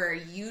stories where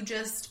you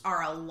just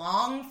are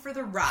along for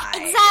the ride.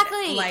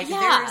 Exactly. Like,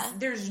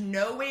 there's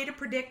no way to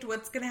predict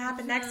what's going to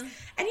happen next.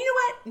 And you know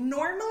what?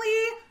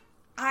 Normally,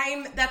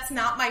 that's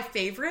not my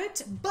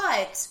favorite,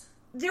 but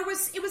it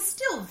was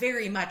still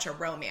very much a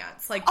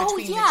romance, like,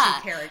 between the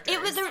two characters.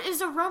 It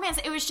was a romance.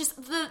 It was just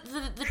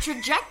the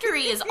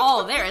trajectory is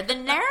all there. The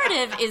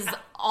narrative is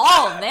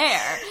all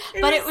there.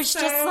 But it was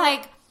just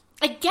like,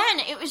 again,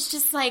 it was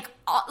just like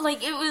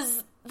it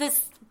was this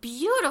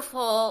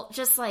beautiful,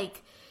 just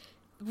like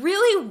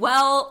really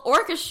well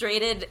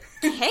orchestrated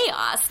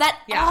chaos that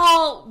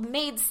all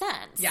made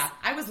sense. Yeah,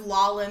 I was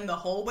lolling the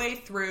whole way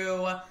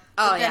through.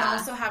 But then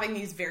also having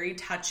these very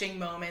touching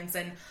moments,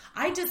 and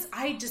I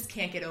just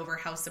can't get over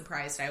how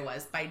surprised I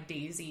was by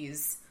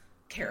Daisy's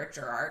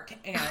character arc.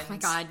 And oh my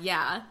God,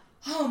 yeah.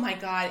 Oh my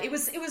God, it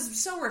was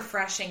so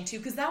refreshing too,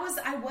 because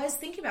I was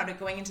thinking about it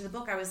going into the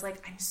book. I was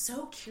like, I'm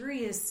so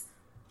curious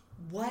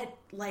what,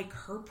 like,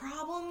 her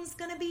problem's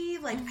gonna be.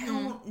 Like, I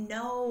don't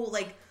know.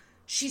 Like,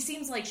 she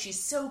seems like she's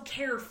so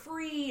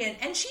carefree,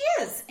 and she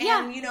is,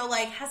 and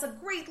like, has a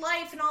great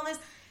life and all this.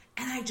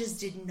 And I just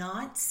did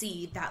not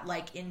see that,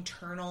 like,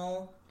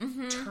 internal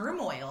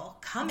turmoil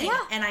coming.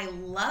 Yeah. And I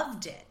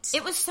loved it.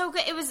 It was so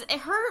good. It was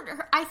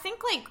her I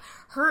think, like,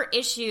 her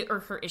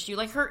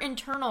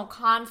internal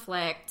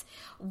conflict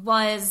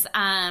was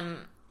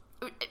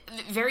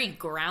very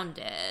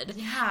grounded.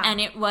 Yeah.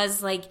 And it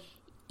was, like,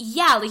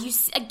 like,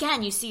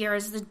 you see her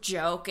as the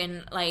joke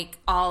and, like,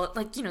 all,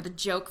 like, the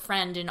joke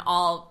friend in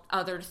all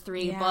other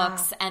three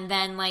books. And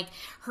then, like,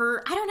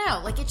 her, I don't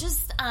know, like, it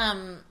just,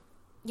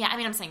 yeah, I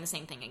mean, I'm saying the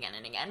same thing again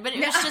and again, but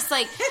it was just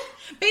like...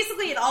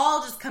 Basically, it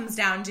all just comes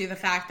down to the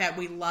fact that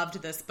we loved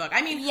this book.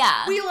 I mean,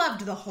 we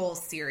loved the whole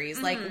series.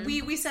 Mm-hmm. Like,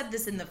 we said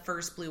this in the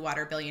first Blue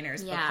Water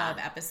Billionaires Book Club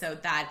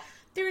episode, that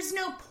there's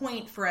no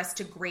point for us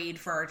to grade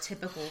for our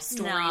typical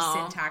story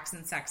syntax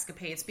and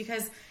sexcapades,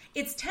 because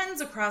it's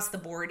 10s across the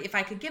board. If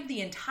I could give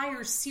the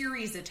entire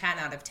series a 10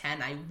 out of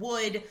 10, I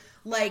would.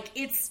 Like,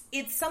 it's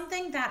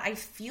something that I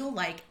feel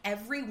like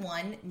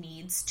everyone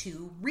needs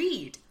to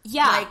read.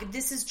 Yeah. Like,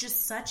 this is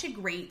just such a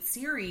great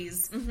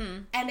series.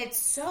 Mm-hmm. And it's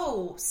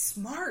so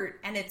smart,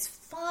 and it's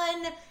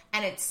fun,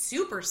 and it's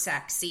super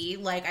sexy.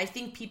 Like, I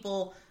think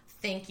people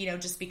think,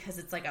 just because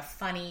it's like a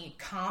funny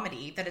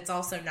comedy, that it's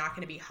also not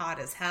going to be hot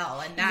as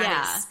hell. And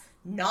that is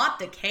not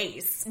the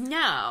case.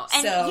 No.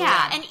 And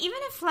and even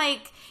if,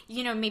 like,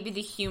 maybe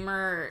the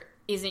humor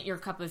isn't your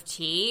cup of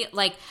tea,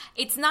 like,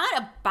 it's not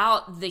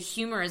about the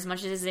humor as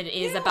much as it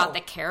is about the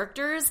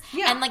characters.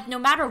 Yeah. And, like, no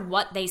matter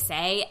what they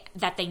say,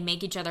 that they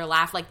make each other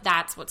laugh, like,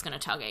 that's what's going to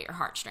tug at your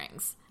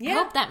heartstrings. Yeah. I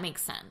hope that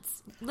makes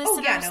sense.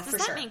 Listeners,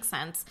 does that make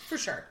sense? For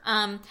sure.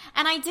 And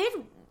I did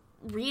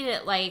read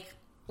it, like,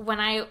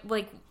 when I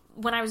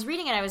was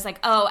reading it, I was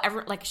like,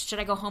 should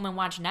I go home and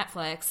watch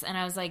Netflix? And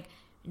I was like,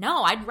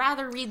 no, I'd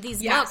rather read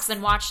these books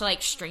than watch,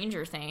 like,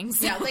 Stranger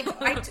Things. Yeah, like,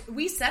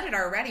 we said it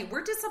already.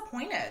 We're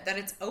disappointed that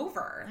it's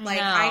over. Like,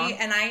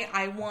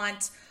 I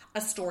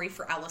a story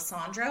for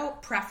Alessandro,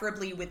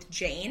 preferably with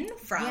Jane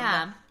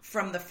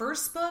from the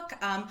first book.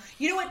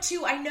 You know what,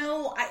 too? I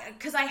know,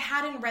 because I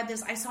hadn't read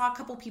this, I saw a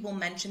couple people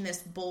mention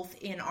this both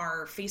in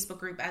our Facebook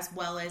group as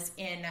well as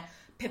in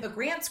Pippa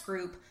Grant's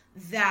group,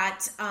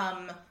 that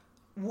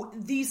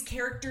these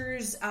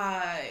characters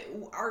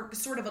are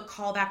sort of a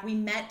callback.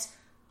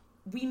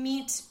 We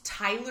meet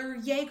Tyler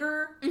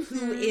Yeager,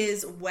 who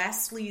is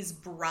Wesley's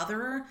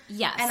brother.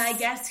 Yes. And I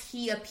guess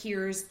he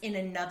appears in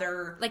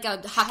another... like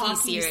a hockey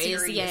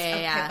series.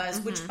 Yeah.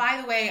 Pippa's, which, by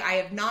the way, I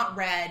have not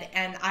read,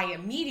 and I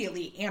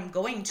immediately am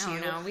going to. Oh,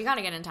 no. We got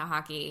to get into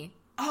hockey.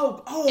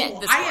 Oh,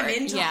 I am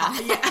into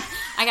hockey. Yeah.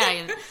 I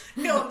gotta.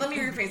 No, let me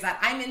rephrase that.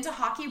 I'm into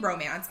hockey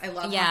romance. I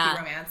love hockey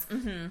romance.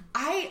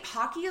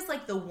 Hockey is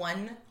like the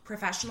one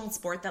professional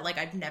sport that like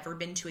I've never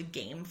been to a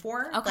game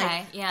for.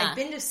 Okay, like, I've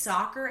been to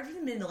soccer. I've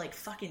even been to like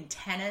fucking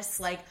tennis.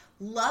 Like,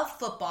 love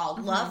football,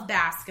 love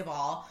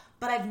basketball,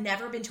 but I've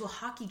never been to a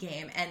hockey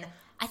game. And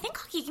I think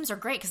hockey games are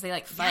great because they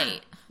like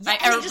fight. Yeah,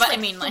 and they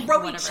just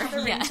throw each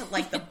other into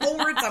like the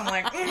boards. I'm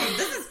like,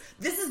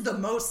 this is the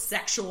most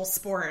sexual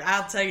sport.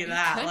 I'll tell you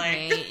that. Could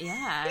like, be.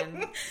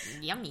 Yeah,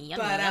 yummy.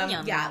 But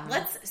yum.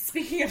 yeah,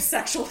 speaking of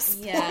sexual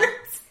sports. Yeah.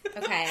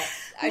 Okay.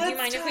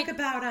 Let's talk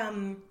about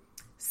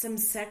some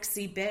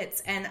sexy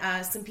bits,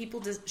 and some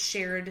people just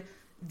shared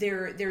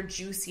their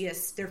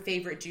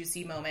favorite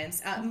juicy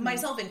moments,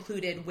 myself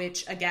included,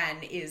 which again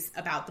is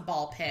about the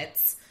ball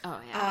pits. Oh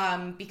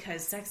yeah.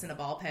 Because sex in a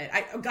ball pit,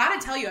 I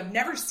gotta tell you, I've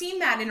never seen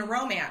that in a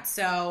romance.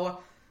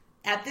 So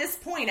at this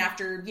point,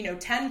 after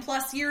 10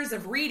 plus years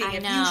of reading,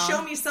 if you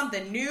show me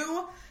something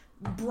new,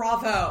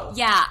 bravo.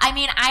 Yeah, I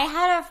mean, I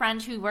had a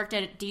friend who worked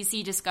at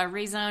DC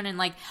Discovery Zone, and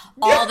like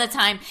all the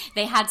time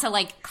they had to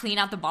like clean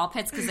out the ball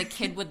pits because a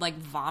kid would like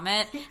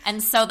vomit,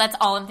 and so that's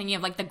all I'm thinking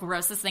of, like the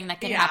grossest thing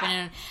that could happen.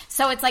 And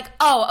so it's like,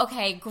 oh,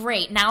 okay,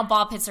 great, now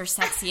ball pits are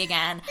sexy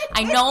again.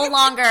 I no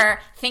longer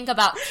think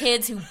about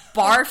kids who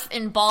barf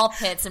in ball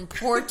pits and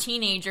poor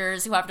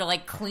teenagers who have to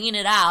like clean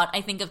it out. I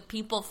think of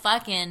people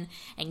fucking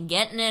and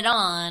getting it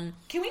on.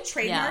 Can we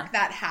trademark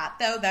that hat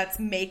though? That's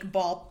make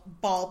ball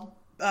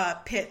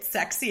pit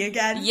sexy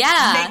again.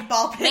 Yeah. Make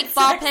ball pit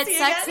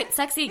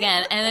sexy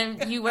again. And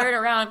then you wear it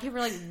around and people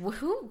are like,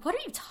 what are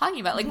you talking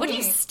about? Like, what do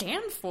you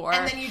stand for?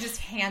 And then you just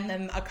hand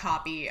them a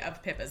copy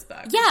of Pippa's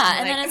book. Yeah.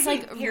 And then it's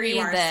like,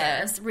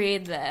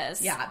 read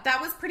this. Yeah.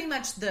 That was pretty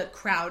much the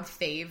crowd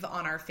fave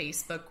on our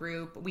Facebook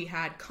group. We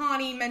had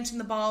Connie mention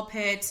the ball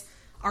pit.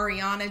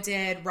 Ariana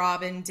did.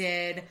 Robin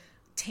did.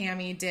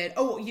 Tammy did.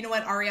 Oh, you know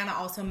what? Ariana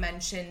also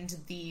mentioned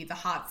the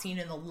hot scene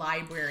in the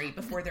library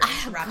before they're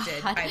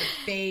interrupted by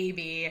the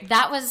baby.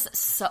 That was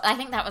so... I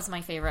think that was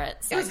my favorite.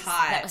 It was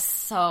hot. That was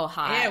so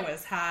hot. It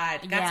was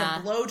hot. Got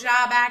some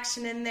blowjob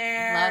action in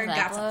there. Love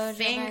that. Got some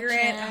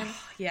fingering. Oh,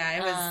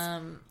 yeah,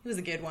 it was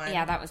a good one.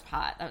 Yeah, that was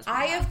hot. That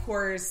was of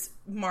course,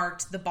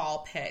 marked the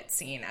ball pit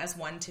scene as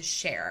one to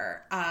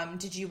share.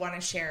 Did you want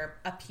to share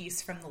a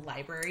piece from the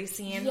library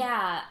scene?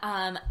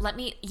 Yeah. Let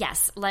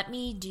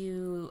me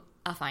do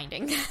a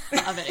finding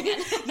of it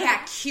again.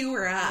 Yeah, cue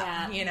her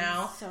up,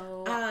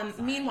 So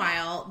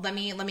meanwhile, let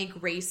me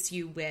grace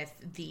you with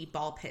the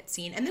ball pit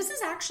scene. And this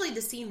is actually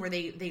the scene where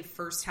they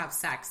first have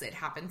sex. It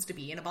happens to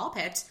be in a ball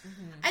pit.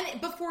 And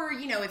before,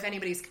 if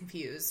anybody's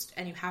confused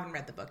and you haven't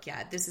read the book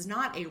yet, this is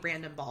not a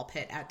random ball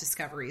pit at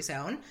Discovery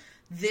Zone.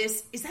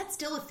 Is that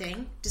still a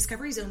thing?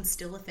 Discovery Zone's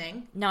still a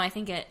thing? No, I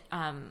think it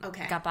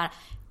got bought.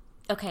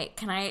 Okay,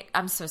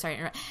 I'm so sorry to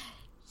interrupt.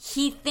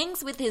 He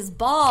thinks with his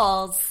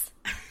balls...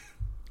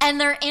 And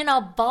they're in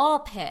a ball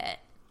pit.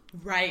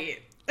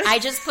 Right. I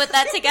just put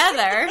that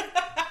together.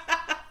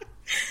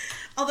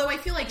 Although I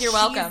feel like you're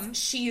welcome.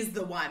 She's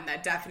the one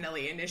that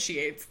definitely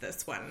initiates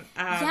this one.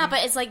 Yeah,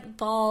 but it's like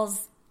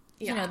balls,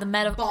 the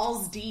metaphor.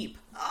 Balls deep.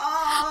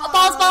 Oh,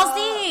 balls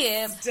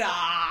deep.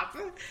 Stop.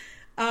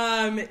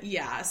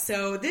 Yeah,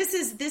 so this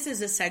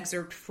is a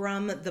excerpt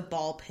from the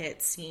ball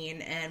pit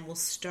scene, and we'll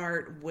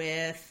start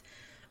with...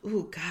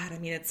 Ooh, God, I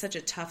mean, it's such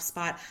a tough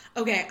spot.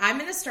 Okay, I'm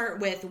going to start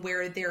with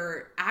where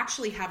they're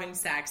actually having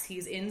sex.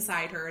 He's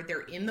inside her.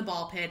 They're in the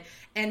ball pit,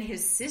 and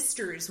his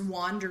sisters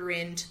wander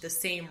into the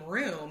same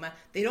room.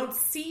 They don't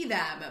see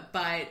them,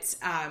 but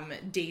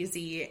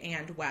Daisy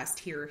and West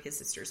hear his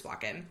sisters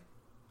walk in.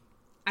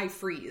 I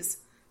freeze.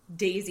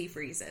 Daisy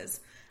freezes.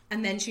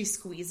 And then she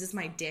squeezes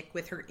my dick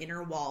with her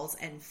inner walls,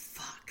 and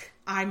fuck,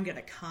 I'm going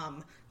to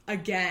come.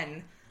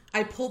 Again.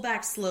 I pull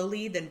back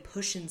slowly, then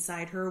push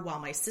inside her while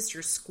my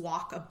sisters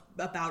squawk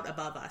about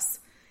above us.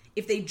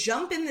 If they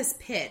jump in this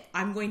pit,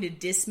 I'm going to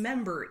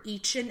dismember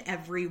each and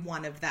every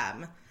one of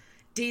them.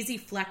 Daisy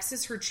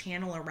flexes her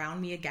channel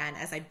around me again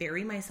as I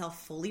bury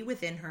myself fully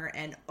within her,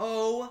 and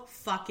oh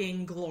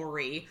fucking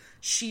glory,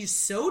 she's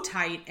so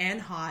tight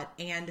and hot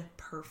and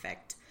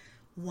perfect.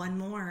 One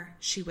more,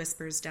 she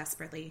whispers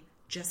desperately.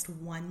 Just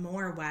one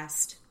more,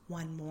 West.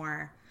 One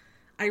more.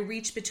 I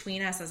reach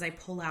between us as I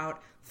pull out,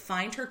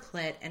 find her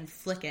clit and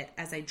flick it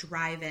as I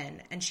drive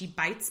in, and she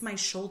bites my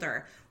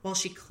shoulder while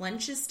she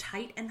clenches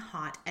tight and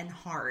hot and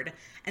hard.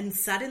 And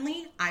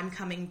suddenly, I'm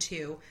coming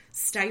to,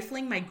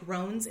 stifling my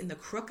groans in the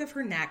crook of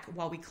her neck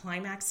while we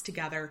climax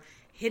together,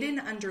 hidden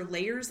under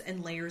layers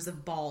and layers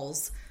of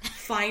balls.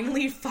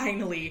 Finally,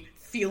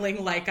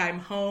 feeling like I'm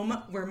home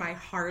where my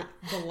heart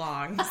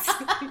belongs.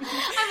 I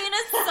mean,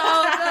 it's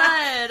so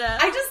good.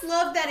 I just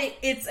love that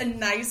it's a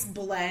nice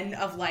blend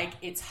of like,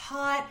 it's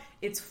hot,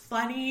 it's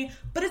funny,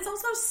 but it's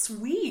also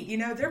sweet. You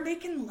know, they're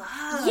making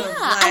love. Yeah,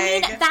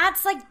 I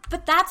mean,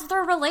 but that's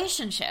their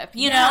relationship,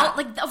 you know?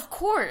 Like, of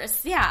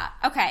course, yeah.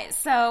 Okay,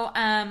 so,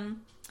 all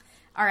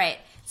right.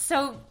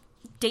 So,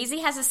 Daisy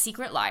has a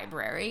secret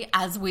library,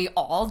 as we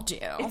all do.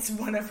 It's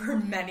one of her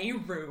many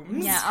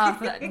rooms. Yeah,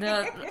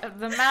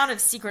 the amount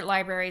of secret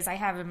libraries I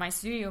have in my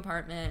studio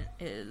apartment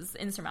is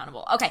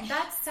insurmountable. Okay.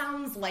 That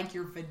sounds like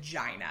your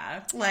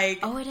vagina. Like,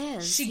 oh, it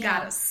is. She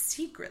got a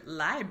secret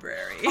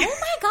library. Oh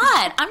my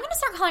God. I'm going to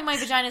start calling my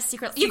vagina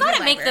secret. You got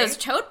to make those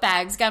tote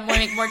bags. Got to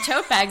make more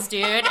tote bags,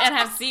 dude, and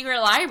have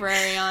secret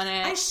library on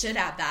it. I should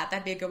add that.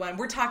 That'd be a good one.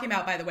 We're talking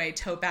about, by the way,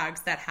 tote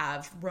bags that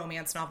have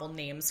romance novel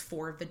names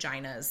for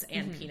vaginas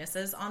and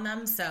penises on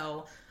them.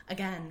 So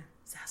again,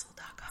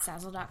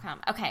 Zazzle.com.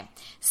 Okay,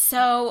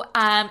 so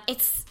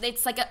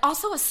it's like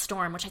also a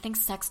storm, which I think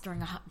sex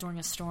during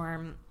a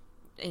storm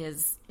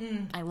is.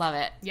 I love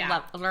it.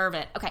 Yeah, love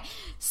it. Okay,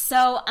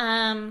 so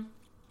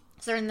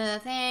they're in the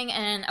thing,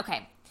 and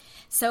okay,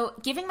 so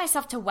giving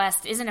myself to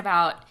West isn't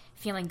about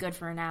feeling good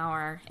for an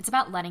hour. It's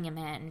about letting him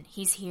in.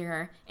 He's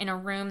here in a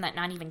room that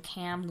not even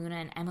Cam, Luna,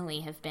 and Emily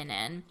have been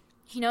in.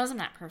 He knows I'm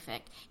not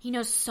perfect. He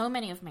knows so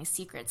many of my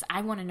secrets. I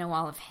want to know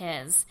all of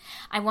his.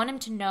 I want him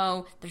to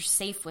know they're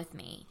safe with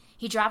me.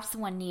 He drops to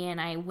one knee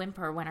and I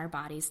whimper when our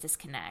bodies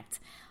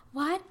disconnect.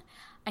 What?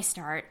 I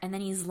start, and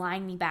then he's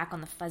lying me back on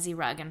the fuzzy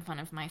rug in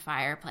front of my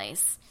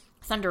fireplace.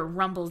 Thunder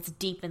rumbles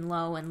deep and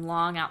low and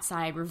long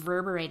outside,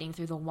 reverberating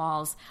through the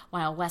walls,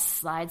 while Wes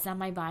slides down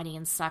my body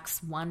and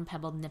sucks one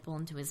pebbled nipple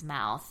into his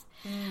mouth.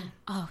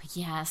 Oh,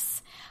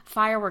 yes.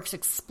 Fireworks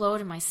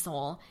explode in my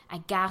soul. I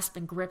gasp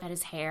and grip at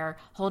his hair,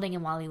 holding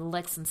him while he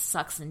licks and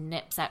sucks and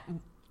nips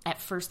at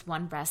first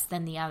one breast,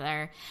 then the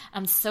other.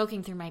 I'm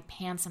soaking through my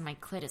pants and my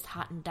clit is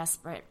hot and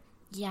desperate.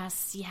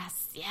 Yes,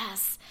 yes,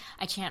 yes,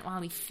 I chant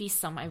while he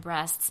feasts on my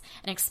breasts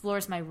and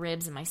explores my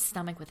ribs and my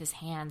stomach with his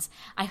hands.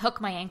 I hook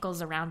my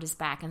ankles around his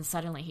back and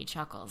suddenly he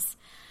chuckles.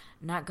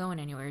 Not going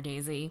anywhere,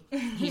 Daisy.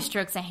 He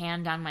strokes a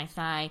hand down my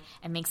thigh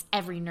and makes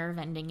every nerve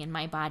ending in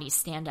my body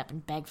stand up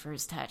and beg for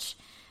his touch.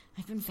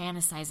 I've been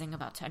fantasizing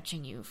about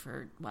touching you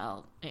for,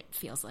 well, it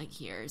feels like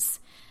years.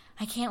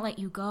 I can't let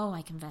you go,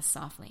 I confess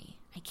softly.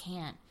 I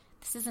can't.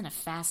 This isn't a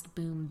fast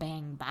boom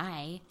bang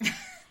bye.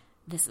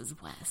 This is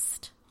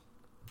West.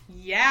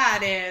 Yeah,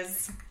 it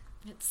is.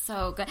 It's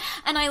so good.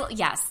 And I know.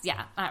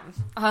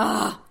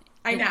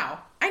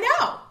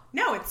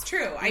 No, it's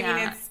true. I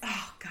mean, it's,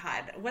 oh,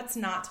 God, what's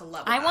not to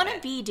love about I want to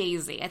be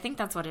Daisy. I think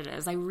that's what it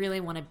is. I really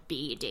want to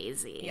be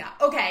Daisy. Yeah.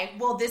 Okay,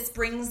 well, this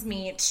brings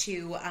me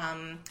to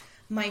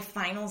my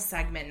final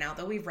segment now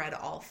that we've read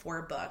all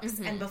 4 books.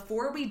 And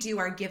before we do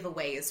our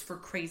giveaways for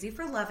Crazy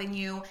for Loving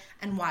You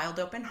and Wild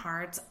Open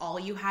Hearts, all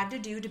you had to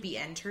do to be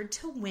entered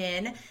to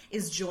win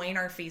is join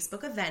our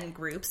Facebook event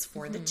groups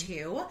for the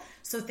 2.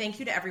 So thank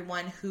you to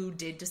everyone who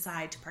did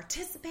decide to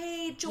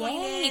participate, join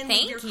in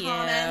with your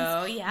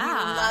comments.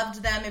 Yeah. We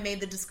loved them. It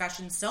made the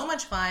discussion so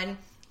much fun.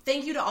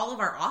 Thank you to all of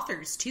our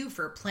authors, too,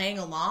 for playing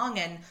along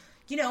and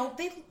you know,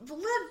 they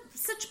live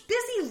such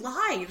busy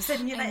lives,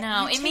 and you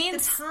know, it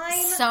means the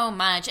time. So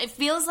much. It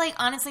feels like,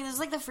 honestly, this is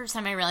like the first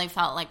time I really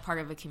felt like part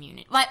of a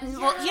community. Well, you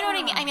know what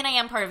I mean? I mean, I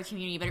am part of a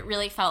community, but it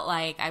really felt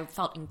like I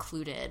felt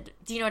included.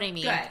 Do you know what I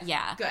mean? Good.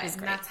 Yeah. Good.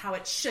 And that's how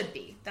it should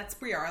be.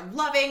 We are a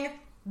loving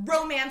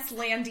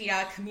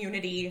Romance-landia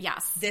community.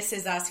 Yes. This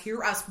is us.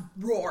 Hear us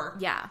roar.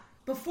 Yeah.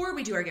 Before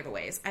we do our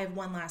giveaways, I have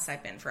one last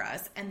segment for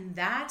us, and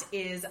that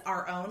is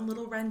our own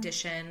little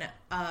rendition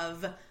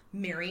of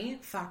Marry,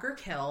 Fuck, or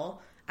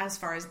Kill as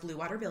far as Blue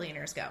Water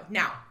Billionaires go.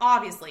 Now,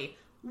 obviously,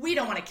 we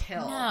don't want to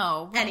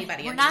kill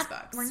anybody in these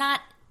books. We're not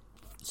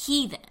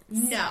heathens.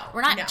 No.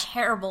 We're not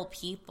terrible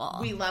people.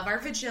 We love our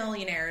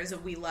Vagillionaires.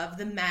 We love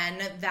the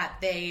men that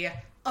they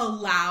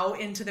allow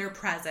into their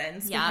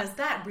presence, because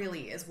that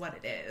really is what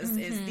it is.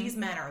 Is these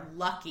men are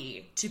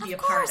lucky to be a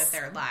part of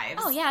their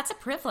lives. Oh, yeah, it's a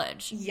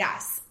privilege.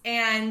 Yes.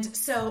 And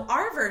so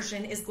our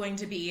version is going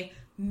to be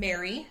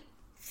marry,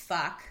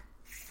 fuck,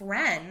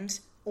 friend,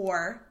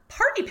 or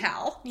party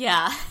pal.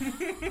 Yeah.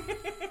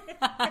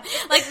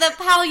 Like the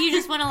pal you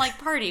just want to like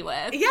party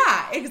with.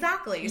 Yeah,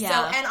 exactly. Yeah.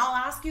 So, and I'll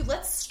ask you,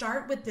 let's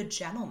start with the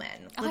gentleman.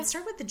 Okay. Let's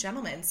start with the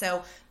gentleman.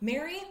 So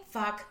marry,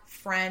 fuck,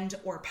 friend,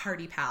 or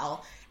party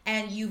pal.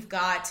 And you've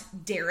got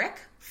Derek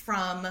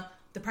from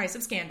The Price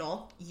of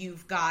Scandal.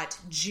 You've got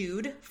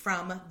Jude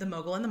from The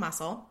Mogul and the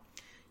Muscle.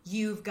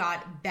 You've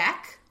got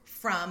Beck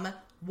from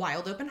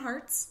Wild Open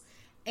Hearts.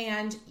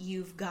 And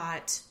you've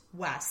got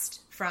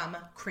West from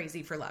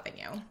Crazy for Loving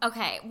You.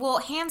 Okay, well,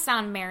 hands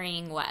down,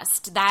 marrying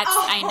West. That's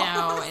I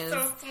know is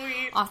so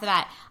sweet. Off the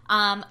bat.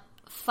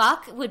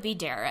 Fuck would be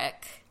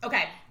Derek.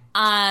 Okay.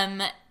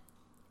 Yeah.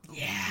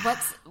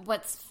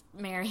 What's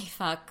marry,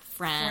 fuck,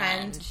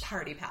 friend?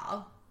 Party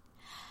pal.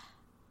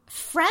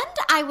 Friend,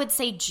 I would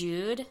say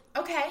Jude.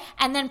 Okay.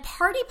 And then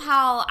party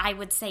pal, I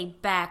would say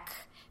Beck,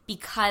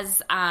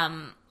 because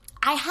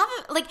I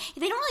haven't, like,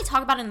 they don't really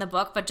talk about it in the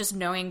book, but just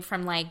knowing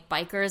from, like,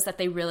 bikers that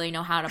they really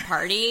know how to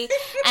party.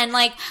 And,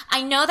 like,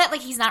 I know that,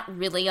 like, he's not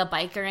really a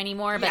biker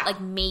anymore, but, like,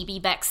 maybe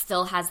Beck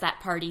still has that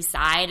party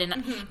side.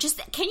 And just,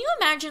 can you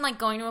imagine, like,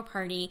 going to a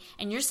party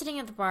and you're sitting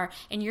at the bar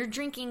and you're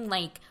drinking,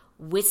 like,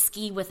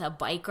 whiskey with a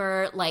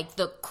biker? Like,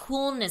 the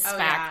coolness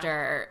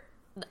factor.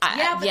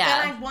 Yeah, but then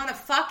I want to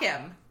fuck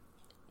him.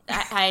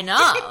 I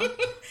know.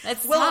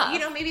 It's tough. You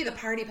know, maybe the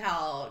party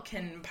pal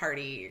can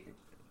party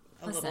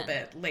a little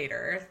bit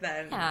later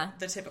than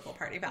the typical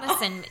party pal.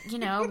 Listen, you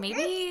know,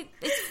 maybe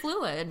it's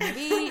fluid.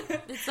 Maybe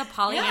it's a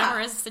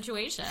polyamorous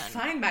situation.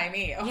 Fine by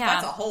me. Oh,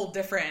 that's a whole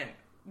different,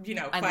 you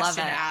know,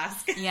 question to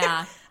ask.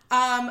 Yeah.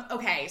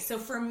 Okay, so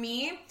for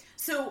me,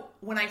 so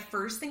when I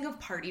first think of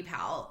party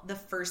pal, the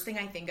first thing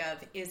I think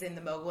of is in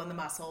The Mogul and the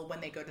Muscle when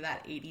they go to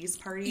that 80s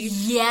party.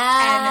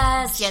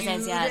 Yes.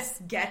 And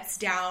Jude gets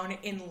down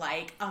in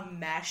like a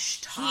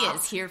mesh top. He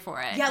is here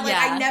for it. Yeah, like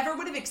I never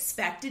would have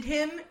expected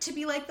him to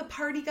be like the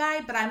party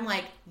guy, but I'm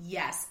like,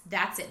 yes,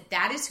 that's it.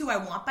 That is who I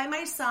want by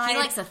my side. He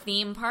likes a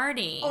theme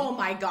party. Oh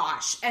my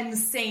gosh. And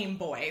same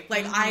boy.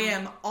 Like I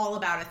am all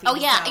about a theme. Oh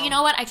yeah, you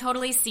know what? I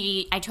totally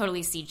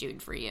see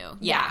Jude for you.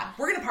 Yeah.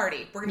 We're gonna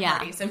party.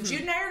 party. So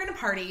Jude and I are gonna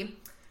party.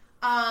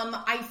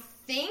 I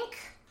think,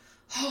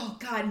 oh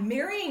God,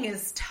 marrying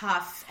is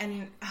tough,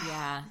 and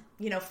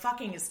you know,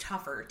 fucking is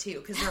tougher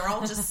too because they're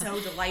all just so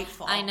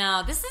delightful. I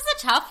know, this is a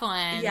tough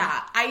one.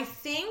 Yeah, I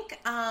think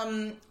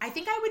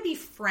I would be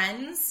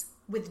friends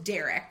with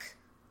Derek.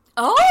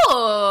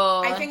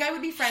 Oh, I think I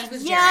would be friends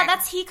with Derek.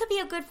 Yeah, he could be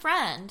a good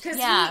friend. Because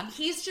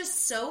he's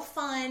just so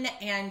fun,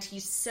 and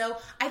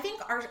I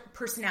think our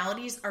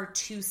personalities are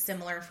too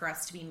similar for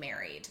us to be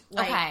married.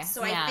 I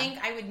think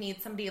I would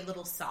need somebody a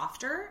little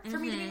softer for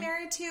me to be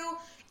married to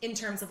in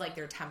terms of, like,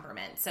 their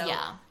temperament. So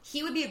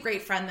he would be a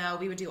great friend, though.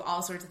 We would do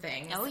all sorts of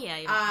things. Oh,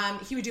 yeah.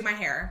 He would do my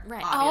hair,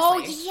 right.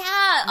 obviously.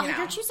 Oh, yeah.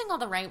 You're choosing all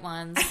the right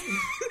ones.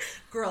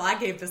 Girl, I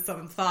gave this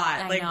some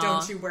thought. I know.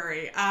 Don't you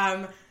worry.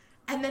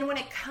 And then when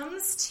it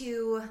comes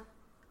to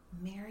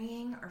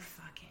marrying or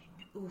fucking,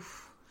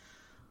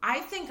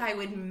 I think I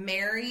would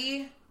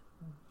marry,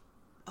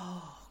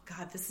 oh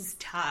God, this is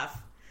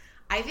tough.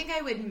 I think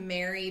I would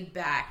marry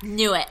Beck.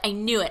 Knew it. I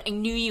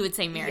knew you would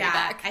say marry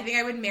Beck. I think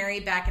I would marry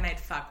Beck and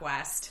I'd fuck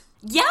West.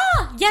 Yeah.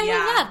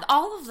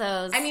 All of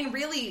those. I mean,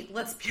 really,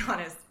 let's be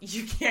honest,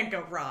 you can't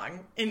go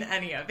wrong in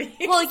any of these.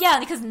 Well, yeah,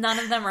 because none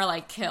of them are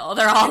like kill.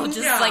 They're all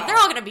just like, they're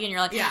all going to be in your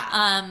life.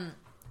 Yeah.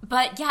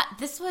 But yeah,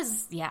 this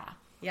was,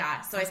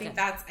 Yeah, so I think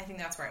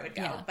that's where I would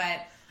go. Yeah.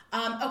 But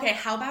okay,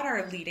 how about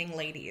our leading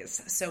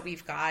ladies? So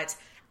we've got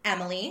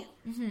Emily,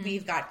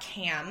 we've got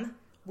Cam,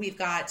 we've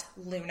got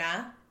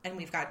Luna, and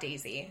we've got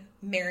Daisy.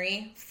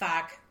 Marry,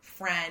 fuck,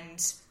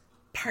 friend,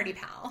 party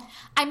pal.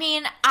 I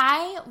mean,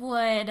 I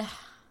would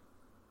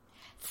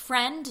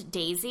friend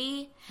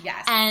Daisy.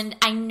 Yes. And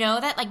I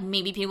know that, like,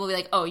 maybe people will be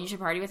like, oh, you should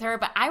party with her,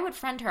 but I would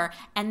friend her,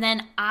 and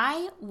then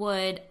I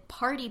would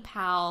party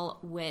pal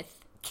with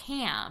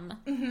Cam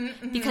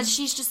because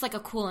she's just like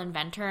a cool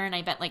inventor, and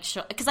I bet like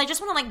because I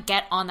just want to like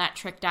get on that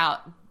tricked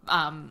out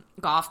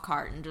golf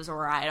cart and just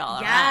ride all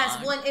around.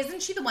 Yes, well, and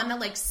isn't she the one that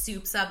like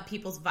soups up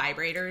people's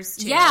vibrators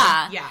too?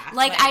 Yeah.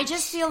 Like I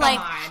just feel like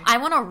I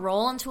want to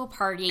roll into a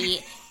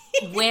party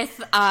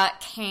with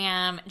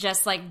Cam,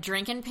 just like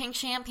drinking pink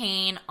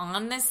champagne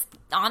on this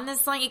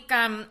like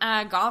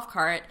golf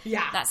cart.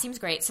 Yeah, that seems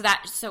great.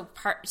 So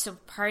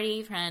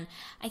party friend.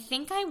 I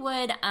think I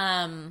would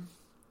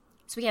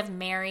So we have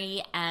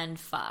marry and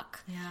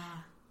fuck.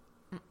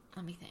 Yeah.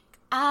 Let me think.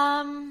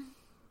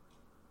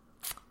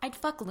 I'd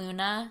fuck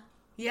Luna.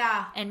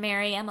 Yeah. And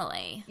marry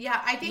Emily. Yeah,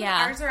 I think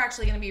ours are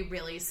actually going to be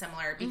really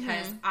similar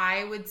because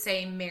I would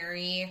say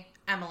marry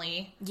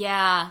Emily.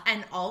 Yeah.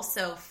 And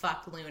also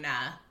fuck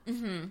Luna.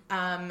 And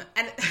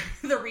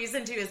the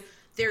reason too is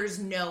there's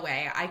no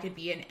way I could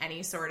be in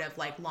any sort of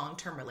like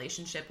long-term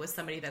relationship with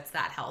somebody that's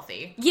that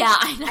healthy. Yeah,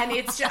 I know. And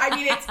it's just, I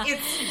mean,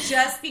 it's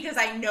just because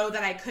I know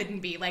that I couldn't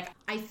be. Like,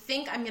 I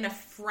think I'm going to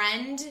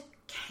friend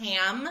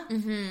Cam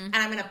and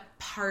I'm going to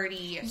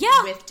party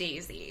with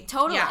Daisy.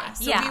 Totally. Yeah.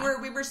 So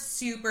we were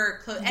super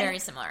close. Very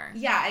similar.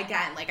 Yeah,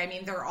 again, like, I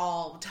mean, they're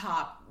all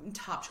top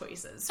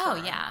choices.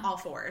 All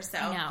four. So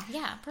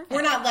yeah, perfect.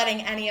 We're not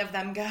letting any of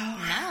them go.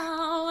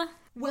 No.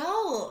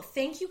 Well,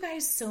 thank you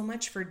guys so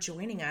much for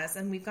joining us,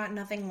 and we've got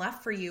nothing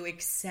left for you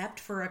except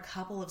for a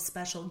couple of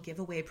special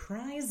giveaway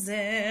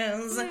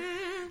prizes.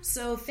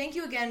 So thank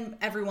you again,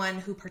 everyone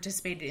who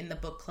participated in the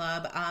book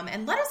club,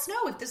 and let us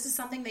know if this is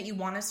something that you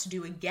want us to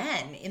do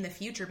again in the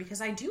future,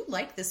 because I do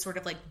like this sort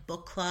of like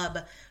book club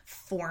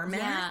format.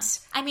 Yeah.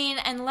 I mean,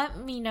 and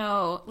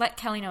let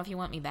Kelly know if you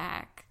want me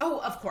back. Oh,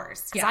 of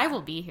course. Because I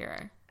will be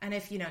here. And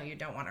if, you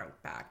don't want her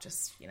back,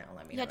 just,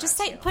 let me know. Yeah, just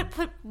say, tell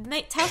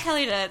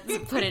Kelly to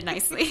put it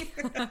nicely.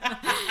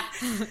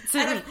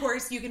 And of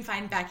course, you can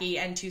find Becky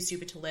and Too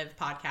Stupid to Live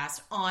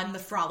podcast on the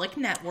Frolic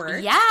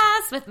Network.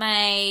 Yes, with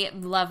my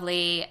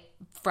lovely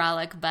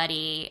Frolic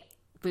buddy,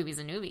 Boobies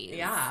and Newbies.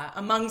 Yeah,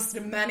 amongst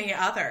many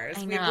others.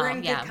 I know, We're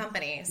in good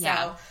company. So.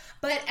 Yeah.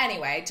 But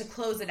anyway, to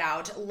close it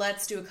out,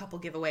 let's do a couple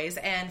giveaways.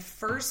 And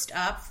first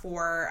up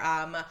for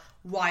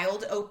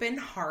Wild Open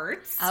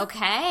Hearts.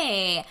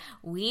 Okay.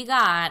 We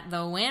got,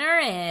 the winner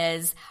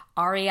is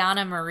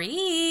Ariana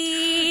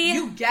Marie.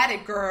 You get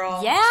it,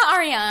 girl. Yeah,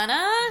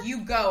 Ariana.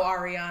 You go,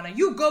 Ariana.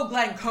 You go,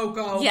 Glenn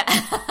Coco. Yeah,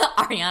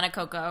 Ariana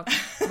Coco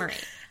Marie.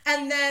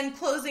 And then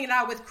closing it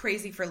out with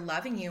Crazy for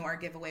Loving You, our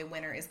giveaway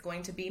winner is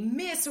going to be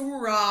Miss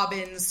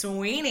Robin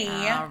Sweeney.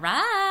 All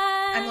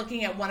right. I'm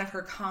looking at one of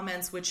her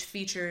comments, which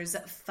features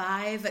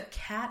 5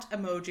 cat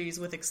emojis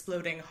with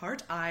exploding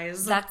heart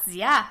eyes. Love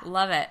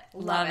it.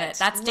 Love it.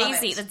 That's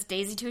Daisy. That's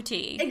Daisy to a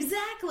T.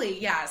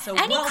 Exactly, yeah. So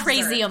any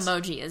crazy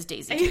emoji is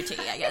Daisy to a T,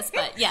 I guess,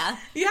 but yeah.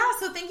 Yeah,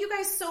 so thank you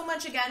guys so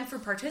much again for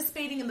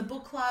participating in the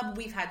book club.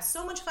 We've had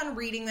so much fun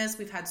reading this.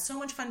 We've had so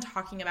much fun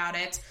talking about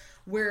it.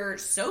 We're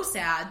so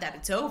sad that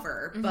it's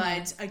over,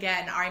 but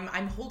again,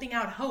 I'm holding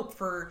out hope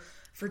for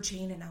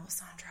Jane and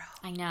Alessandro.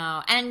 I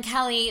know. And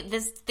Kelly,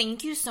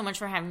 thank you so much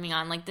for having me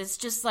on. Like, this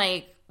just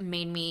made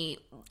me,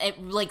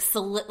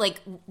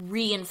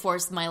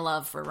 reinforced my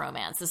love for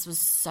romance. This was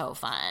so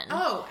fun.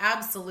 Oh,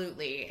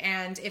 absolutely.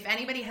 And if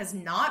anybody has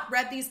not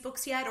read these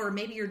books yet, or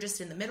maybe you're just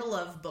in the middle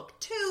of book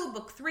 2,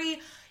 book 3,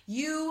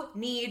 you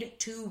need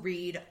to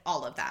read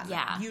all of them.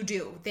 Yeah. You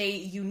do.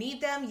 You need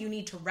them. You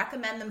need to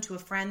recommend them to a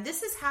friend.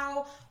 This is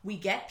how we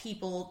get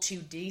people to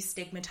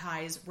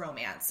destigmatize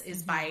romance,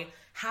 is by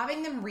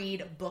having them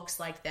read books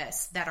like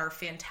this that are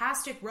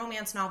fantastic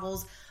romance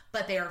novels,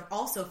 but they are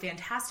also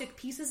fantastic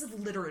pieces of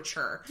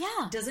literature.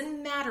 Yeah.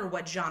 Doesn't matter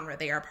what genre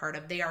they are part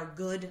of. They are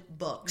good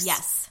books.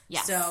 Yes.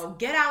 So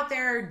get out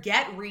there,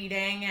 get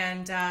reading,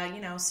 and,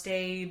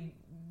 stay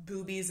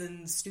boobies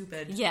and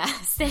stupid. Yeah,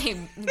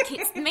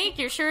 make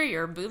sure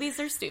your boobies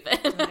are stupid.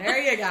 There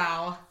you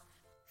go.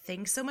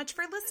 Thanks so much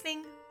for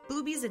listening.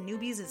 Boobies and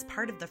Newbies is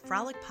part of the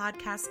Frolic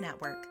Podcast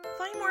Network.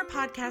 Find more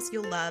podcasts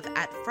you'll love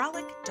at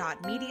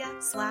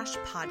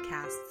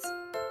frolic.media/podcasts.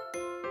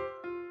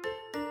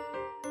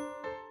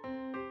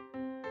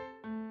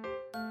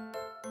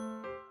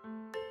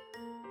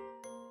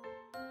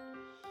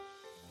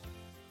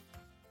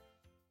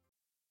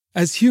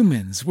 As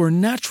humans, we're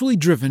naturally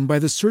driven by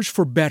the search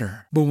for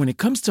better. But when it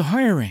comes to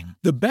hiring,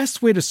 the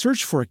best way to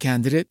search for a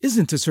candidate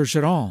isn't to search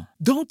at all.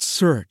 Don't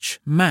search,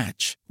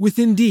 match with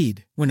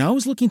Indeed. When I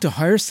was looking to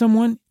hire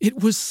someone,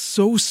 it was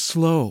so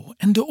slow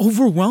and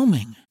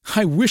overwhelming.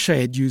 I wish I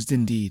had used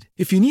Indeed.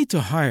 If you need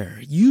to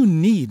hire, you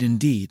need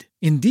Indeed.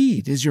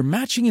 Indeed is your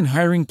matching and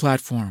hiring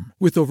platform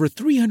with over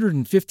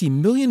 350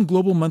 million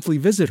global monthly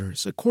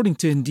visitors, according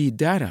to Indeed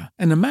data,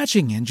 and a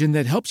matching engine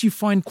that helps you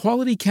find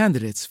quality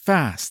candidates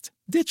fast.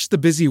 Ditch the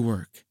busy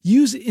work.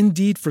 Use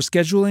Indeed for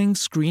scheduling,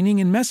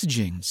 screening, and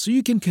messaging so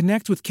you can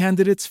connect with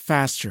candidates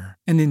faster.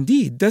 And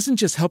Indeed doesn't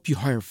just help you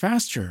hire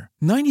faster.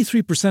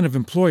 93% of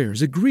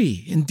employers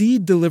agree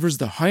Indeed delivers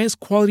the highest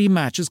quality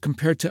matches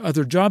compared to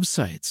other job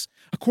sites,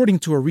 according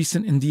to a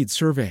recent Indeed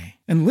survey.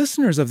 And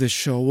listeners of this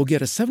show will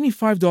get a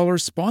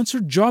 $75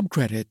 sponsored job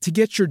credit to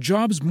get your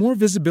jobs more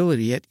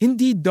visibility at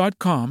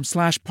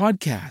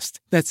Indeed.com/podcast.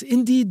 That's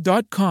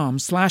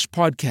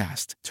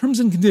Indeed.com/podcast. Terms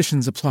and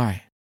conditions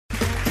apply.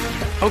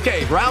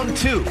 Okay, round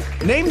 2.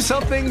 Name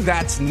something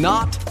that's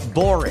not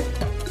boring.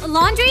 A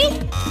laundry?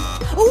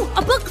 Ooh,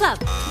 a book club.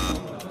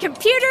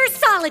 Computer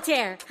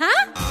solitaire,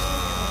 huh?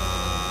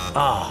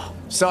 Ah,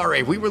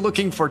 sorry, we were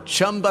looking for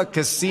Chumba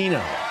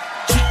Casino.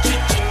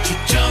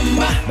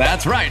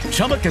 That's right,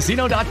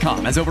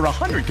 ChumbaCasino.com has over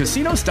 100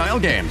 casino-style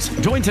games.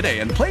 Join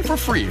today and play for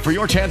free for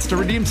your chance to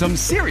redeem some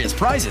serious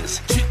prizes.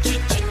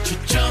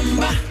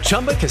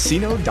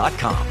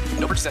 ChumbaCasino.com.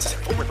 No purchase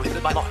necessary. Void where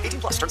prohibited by law.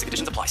 18+ terms and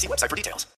conditions apply. See website for details.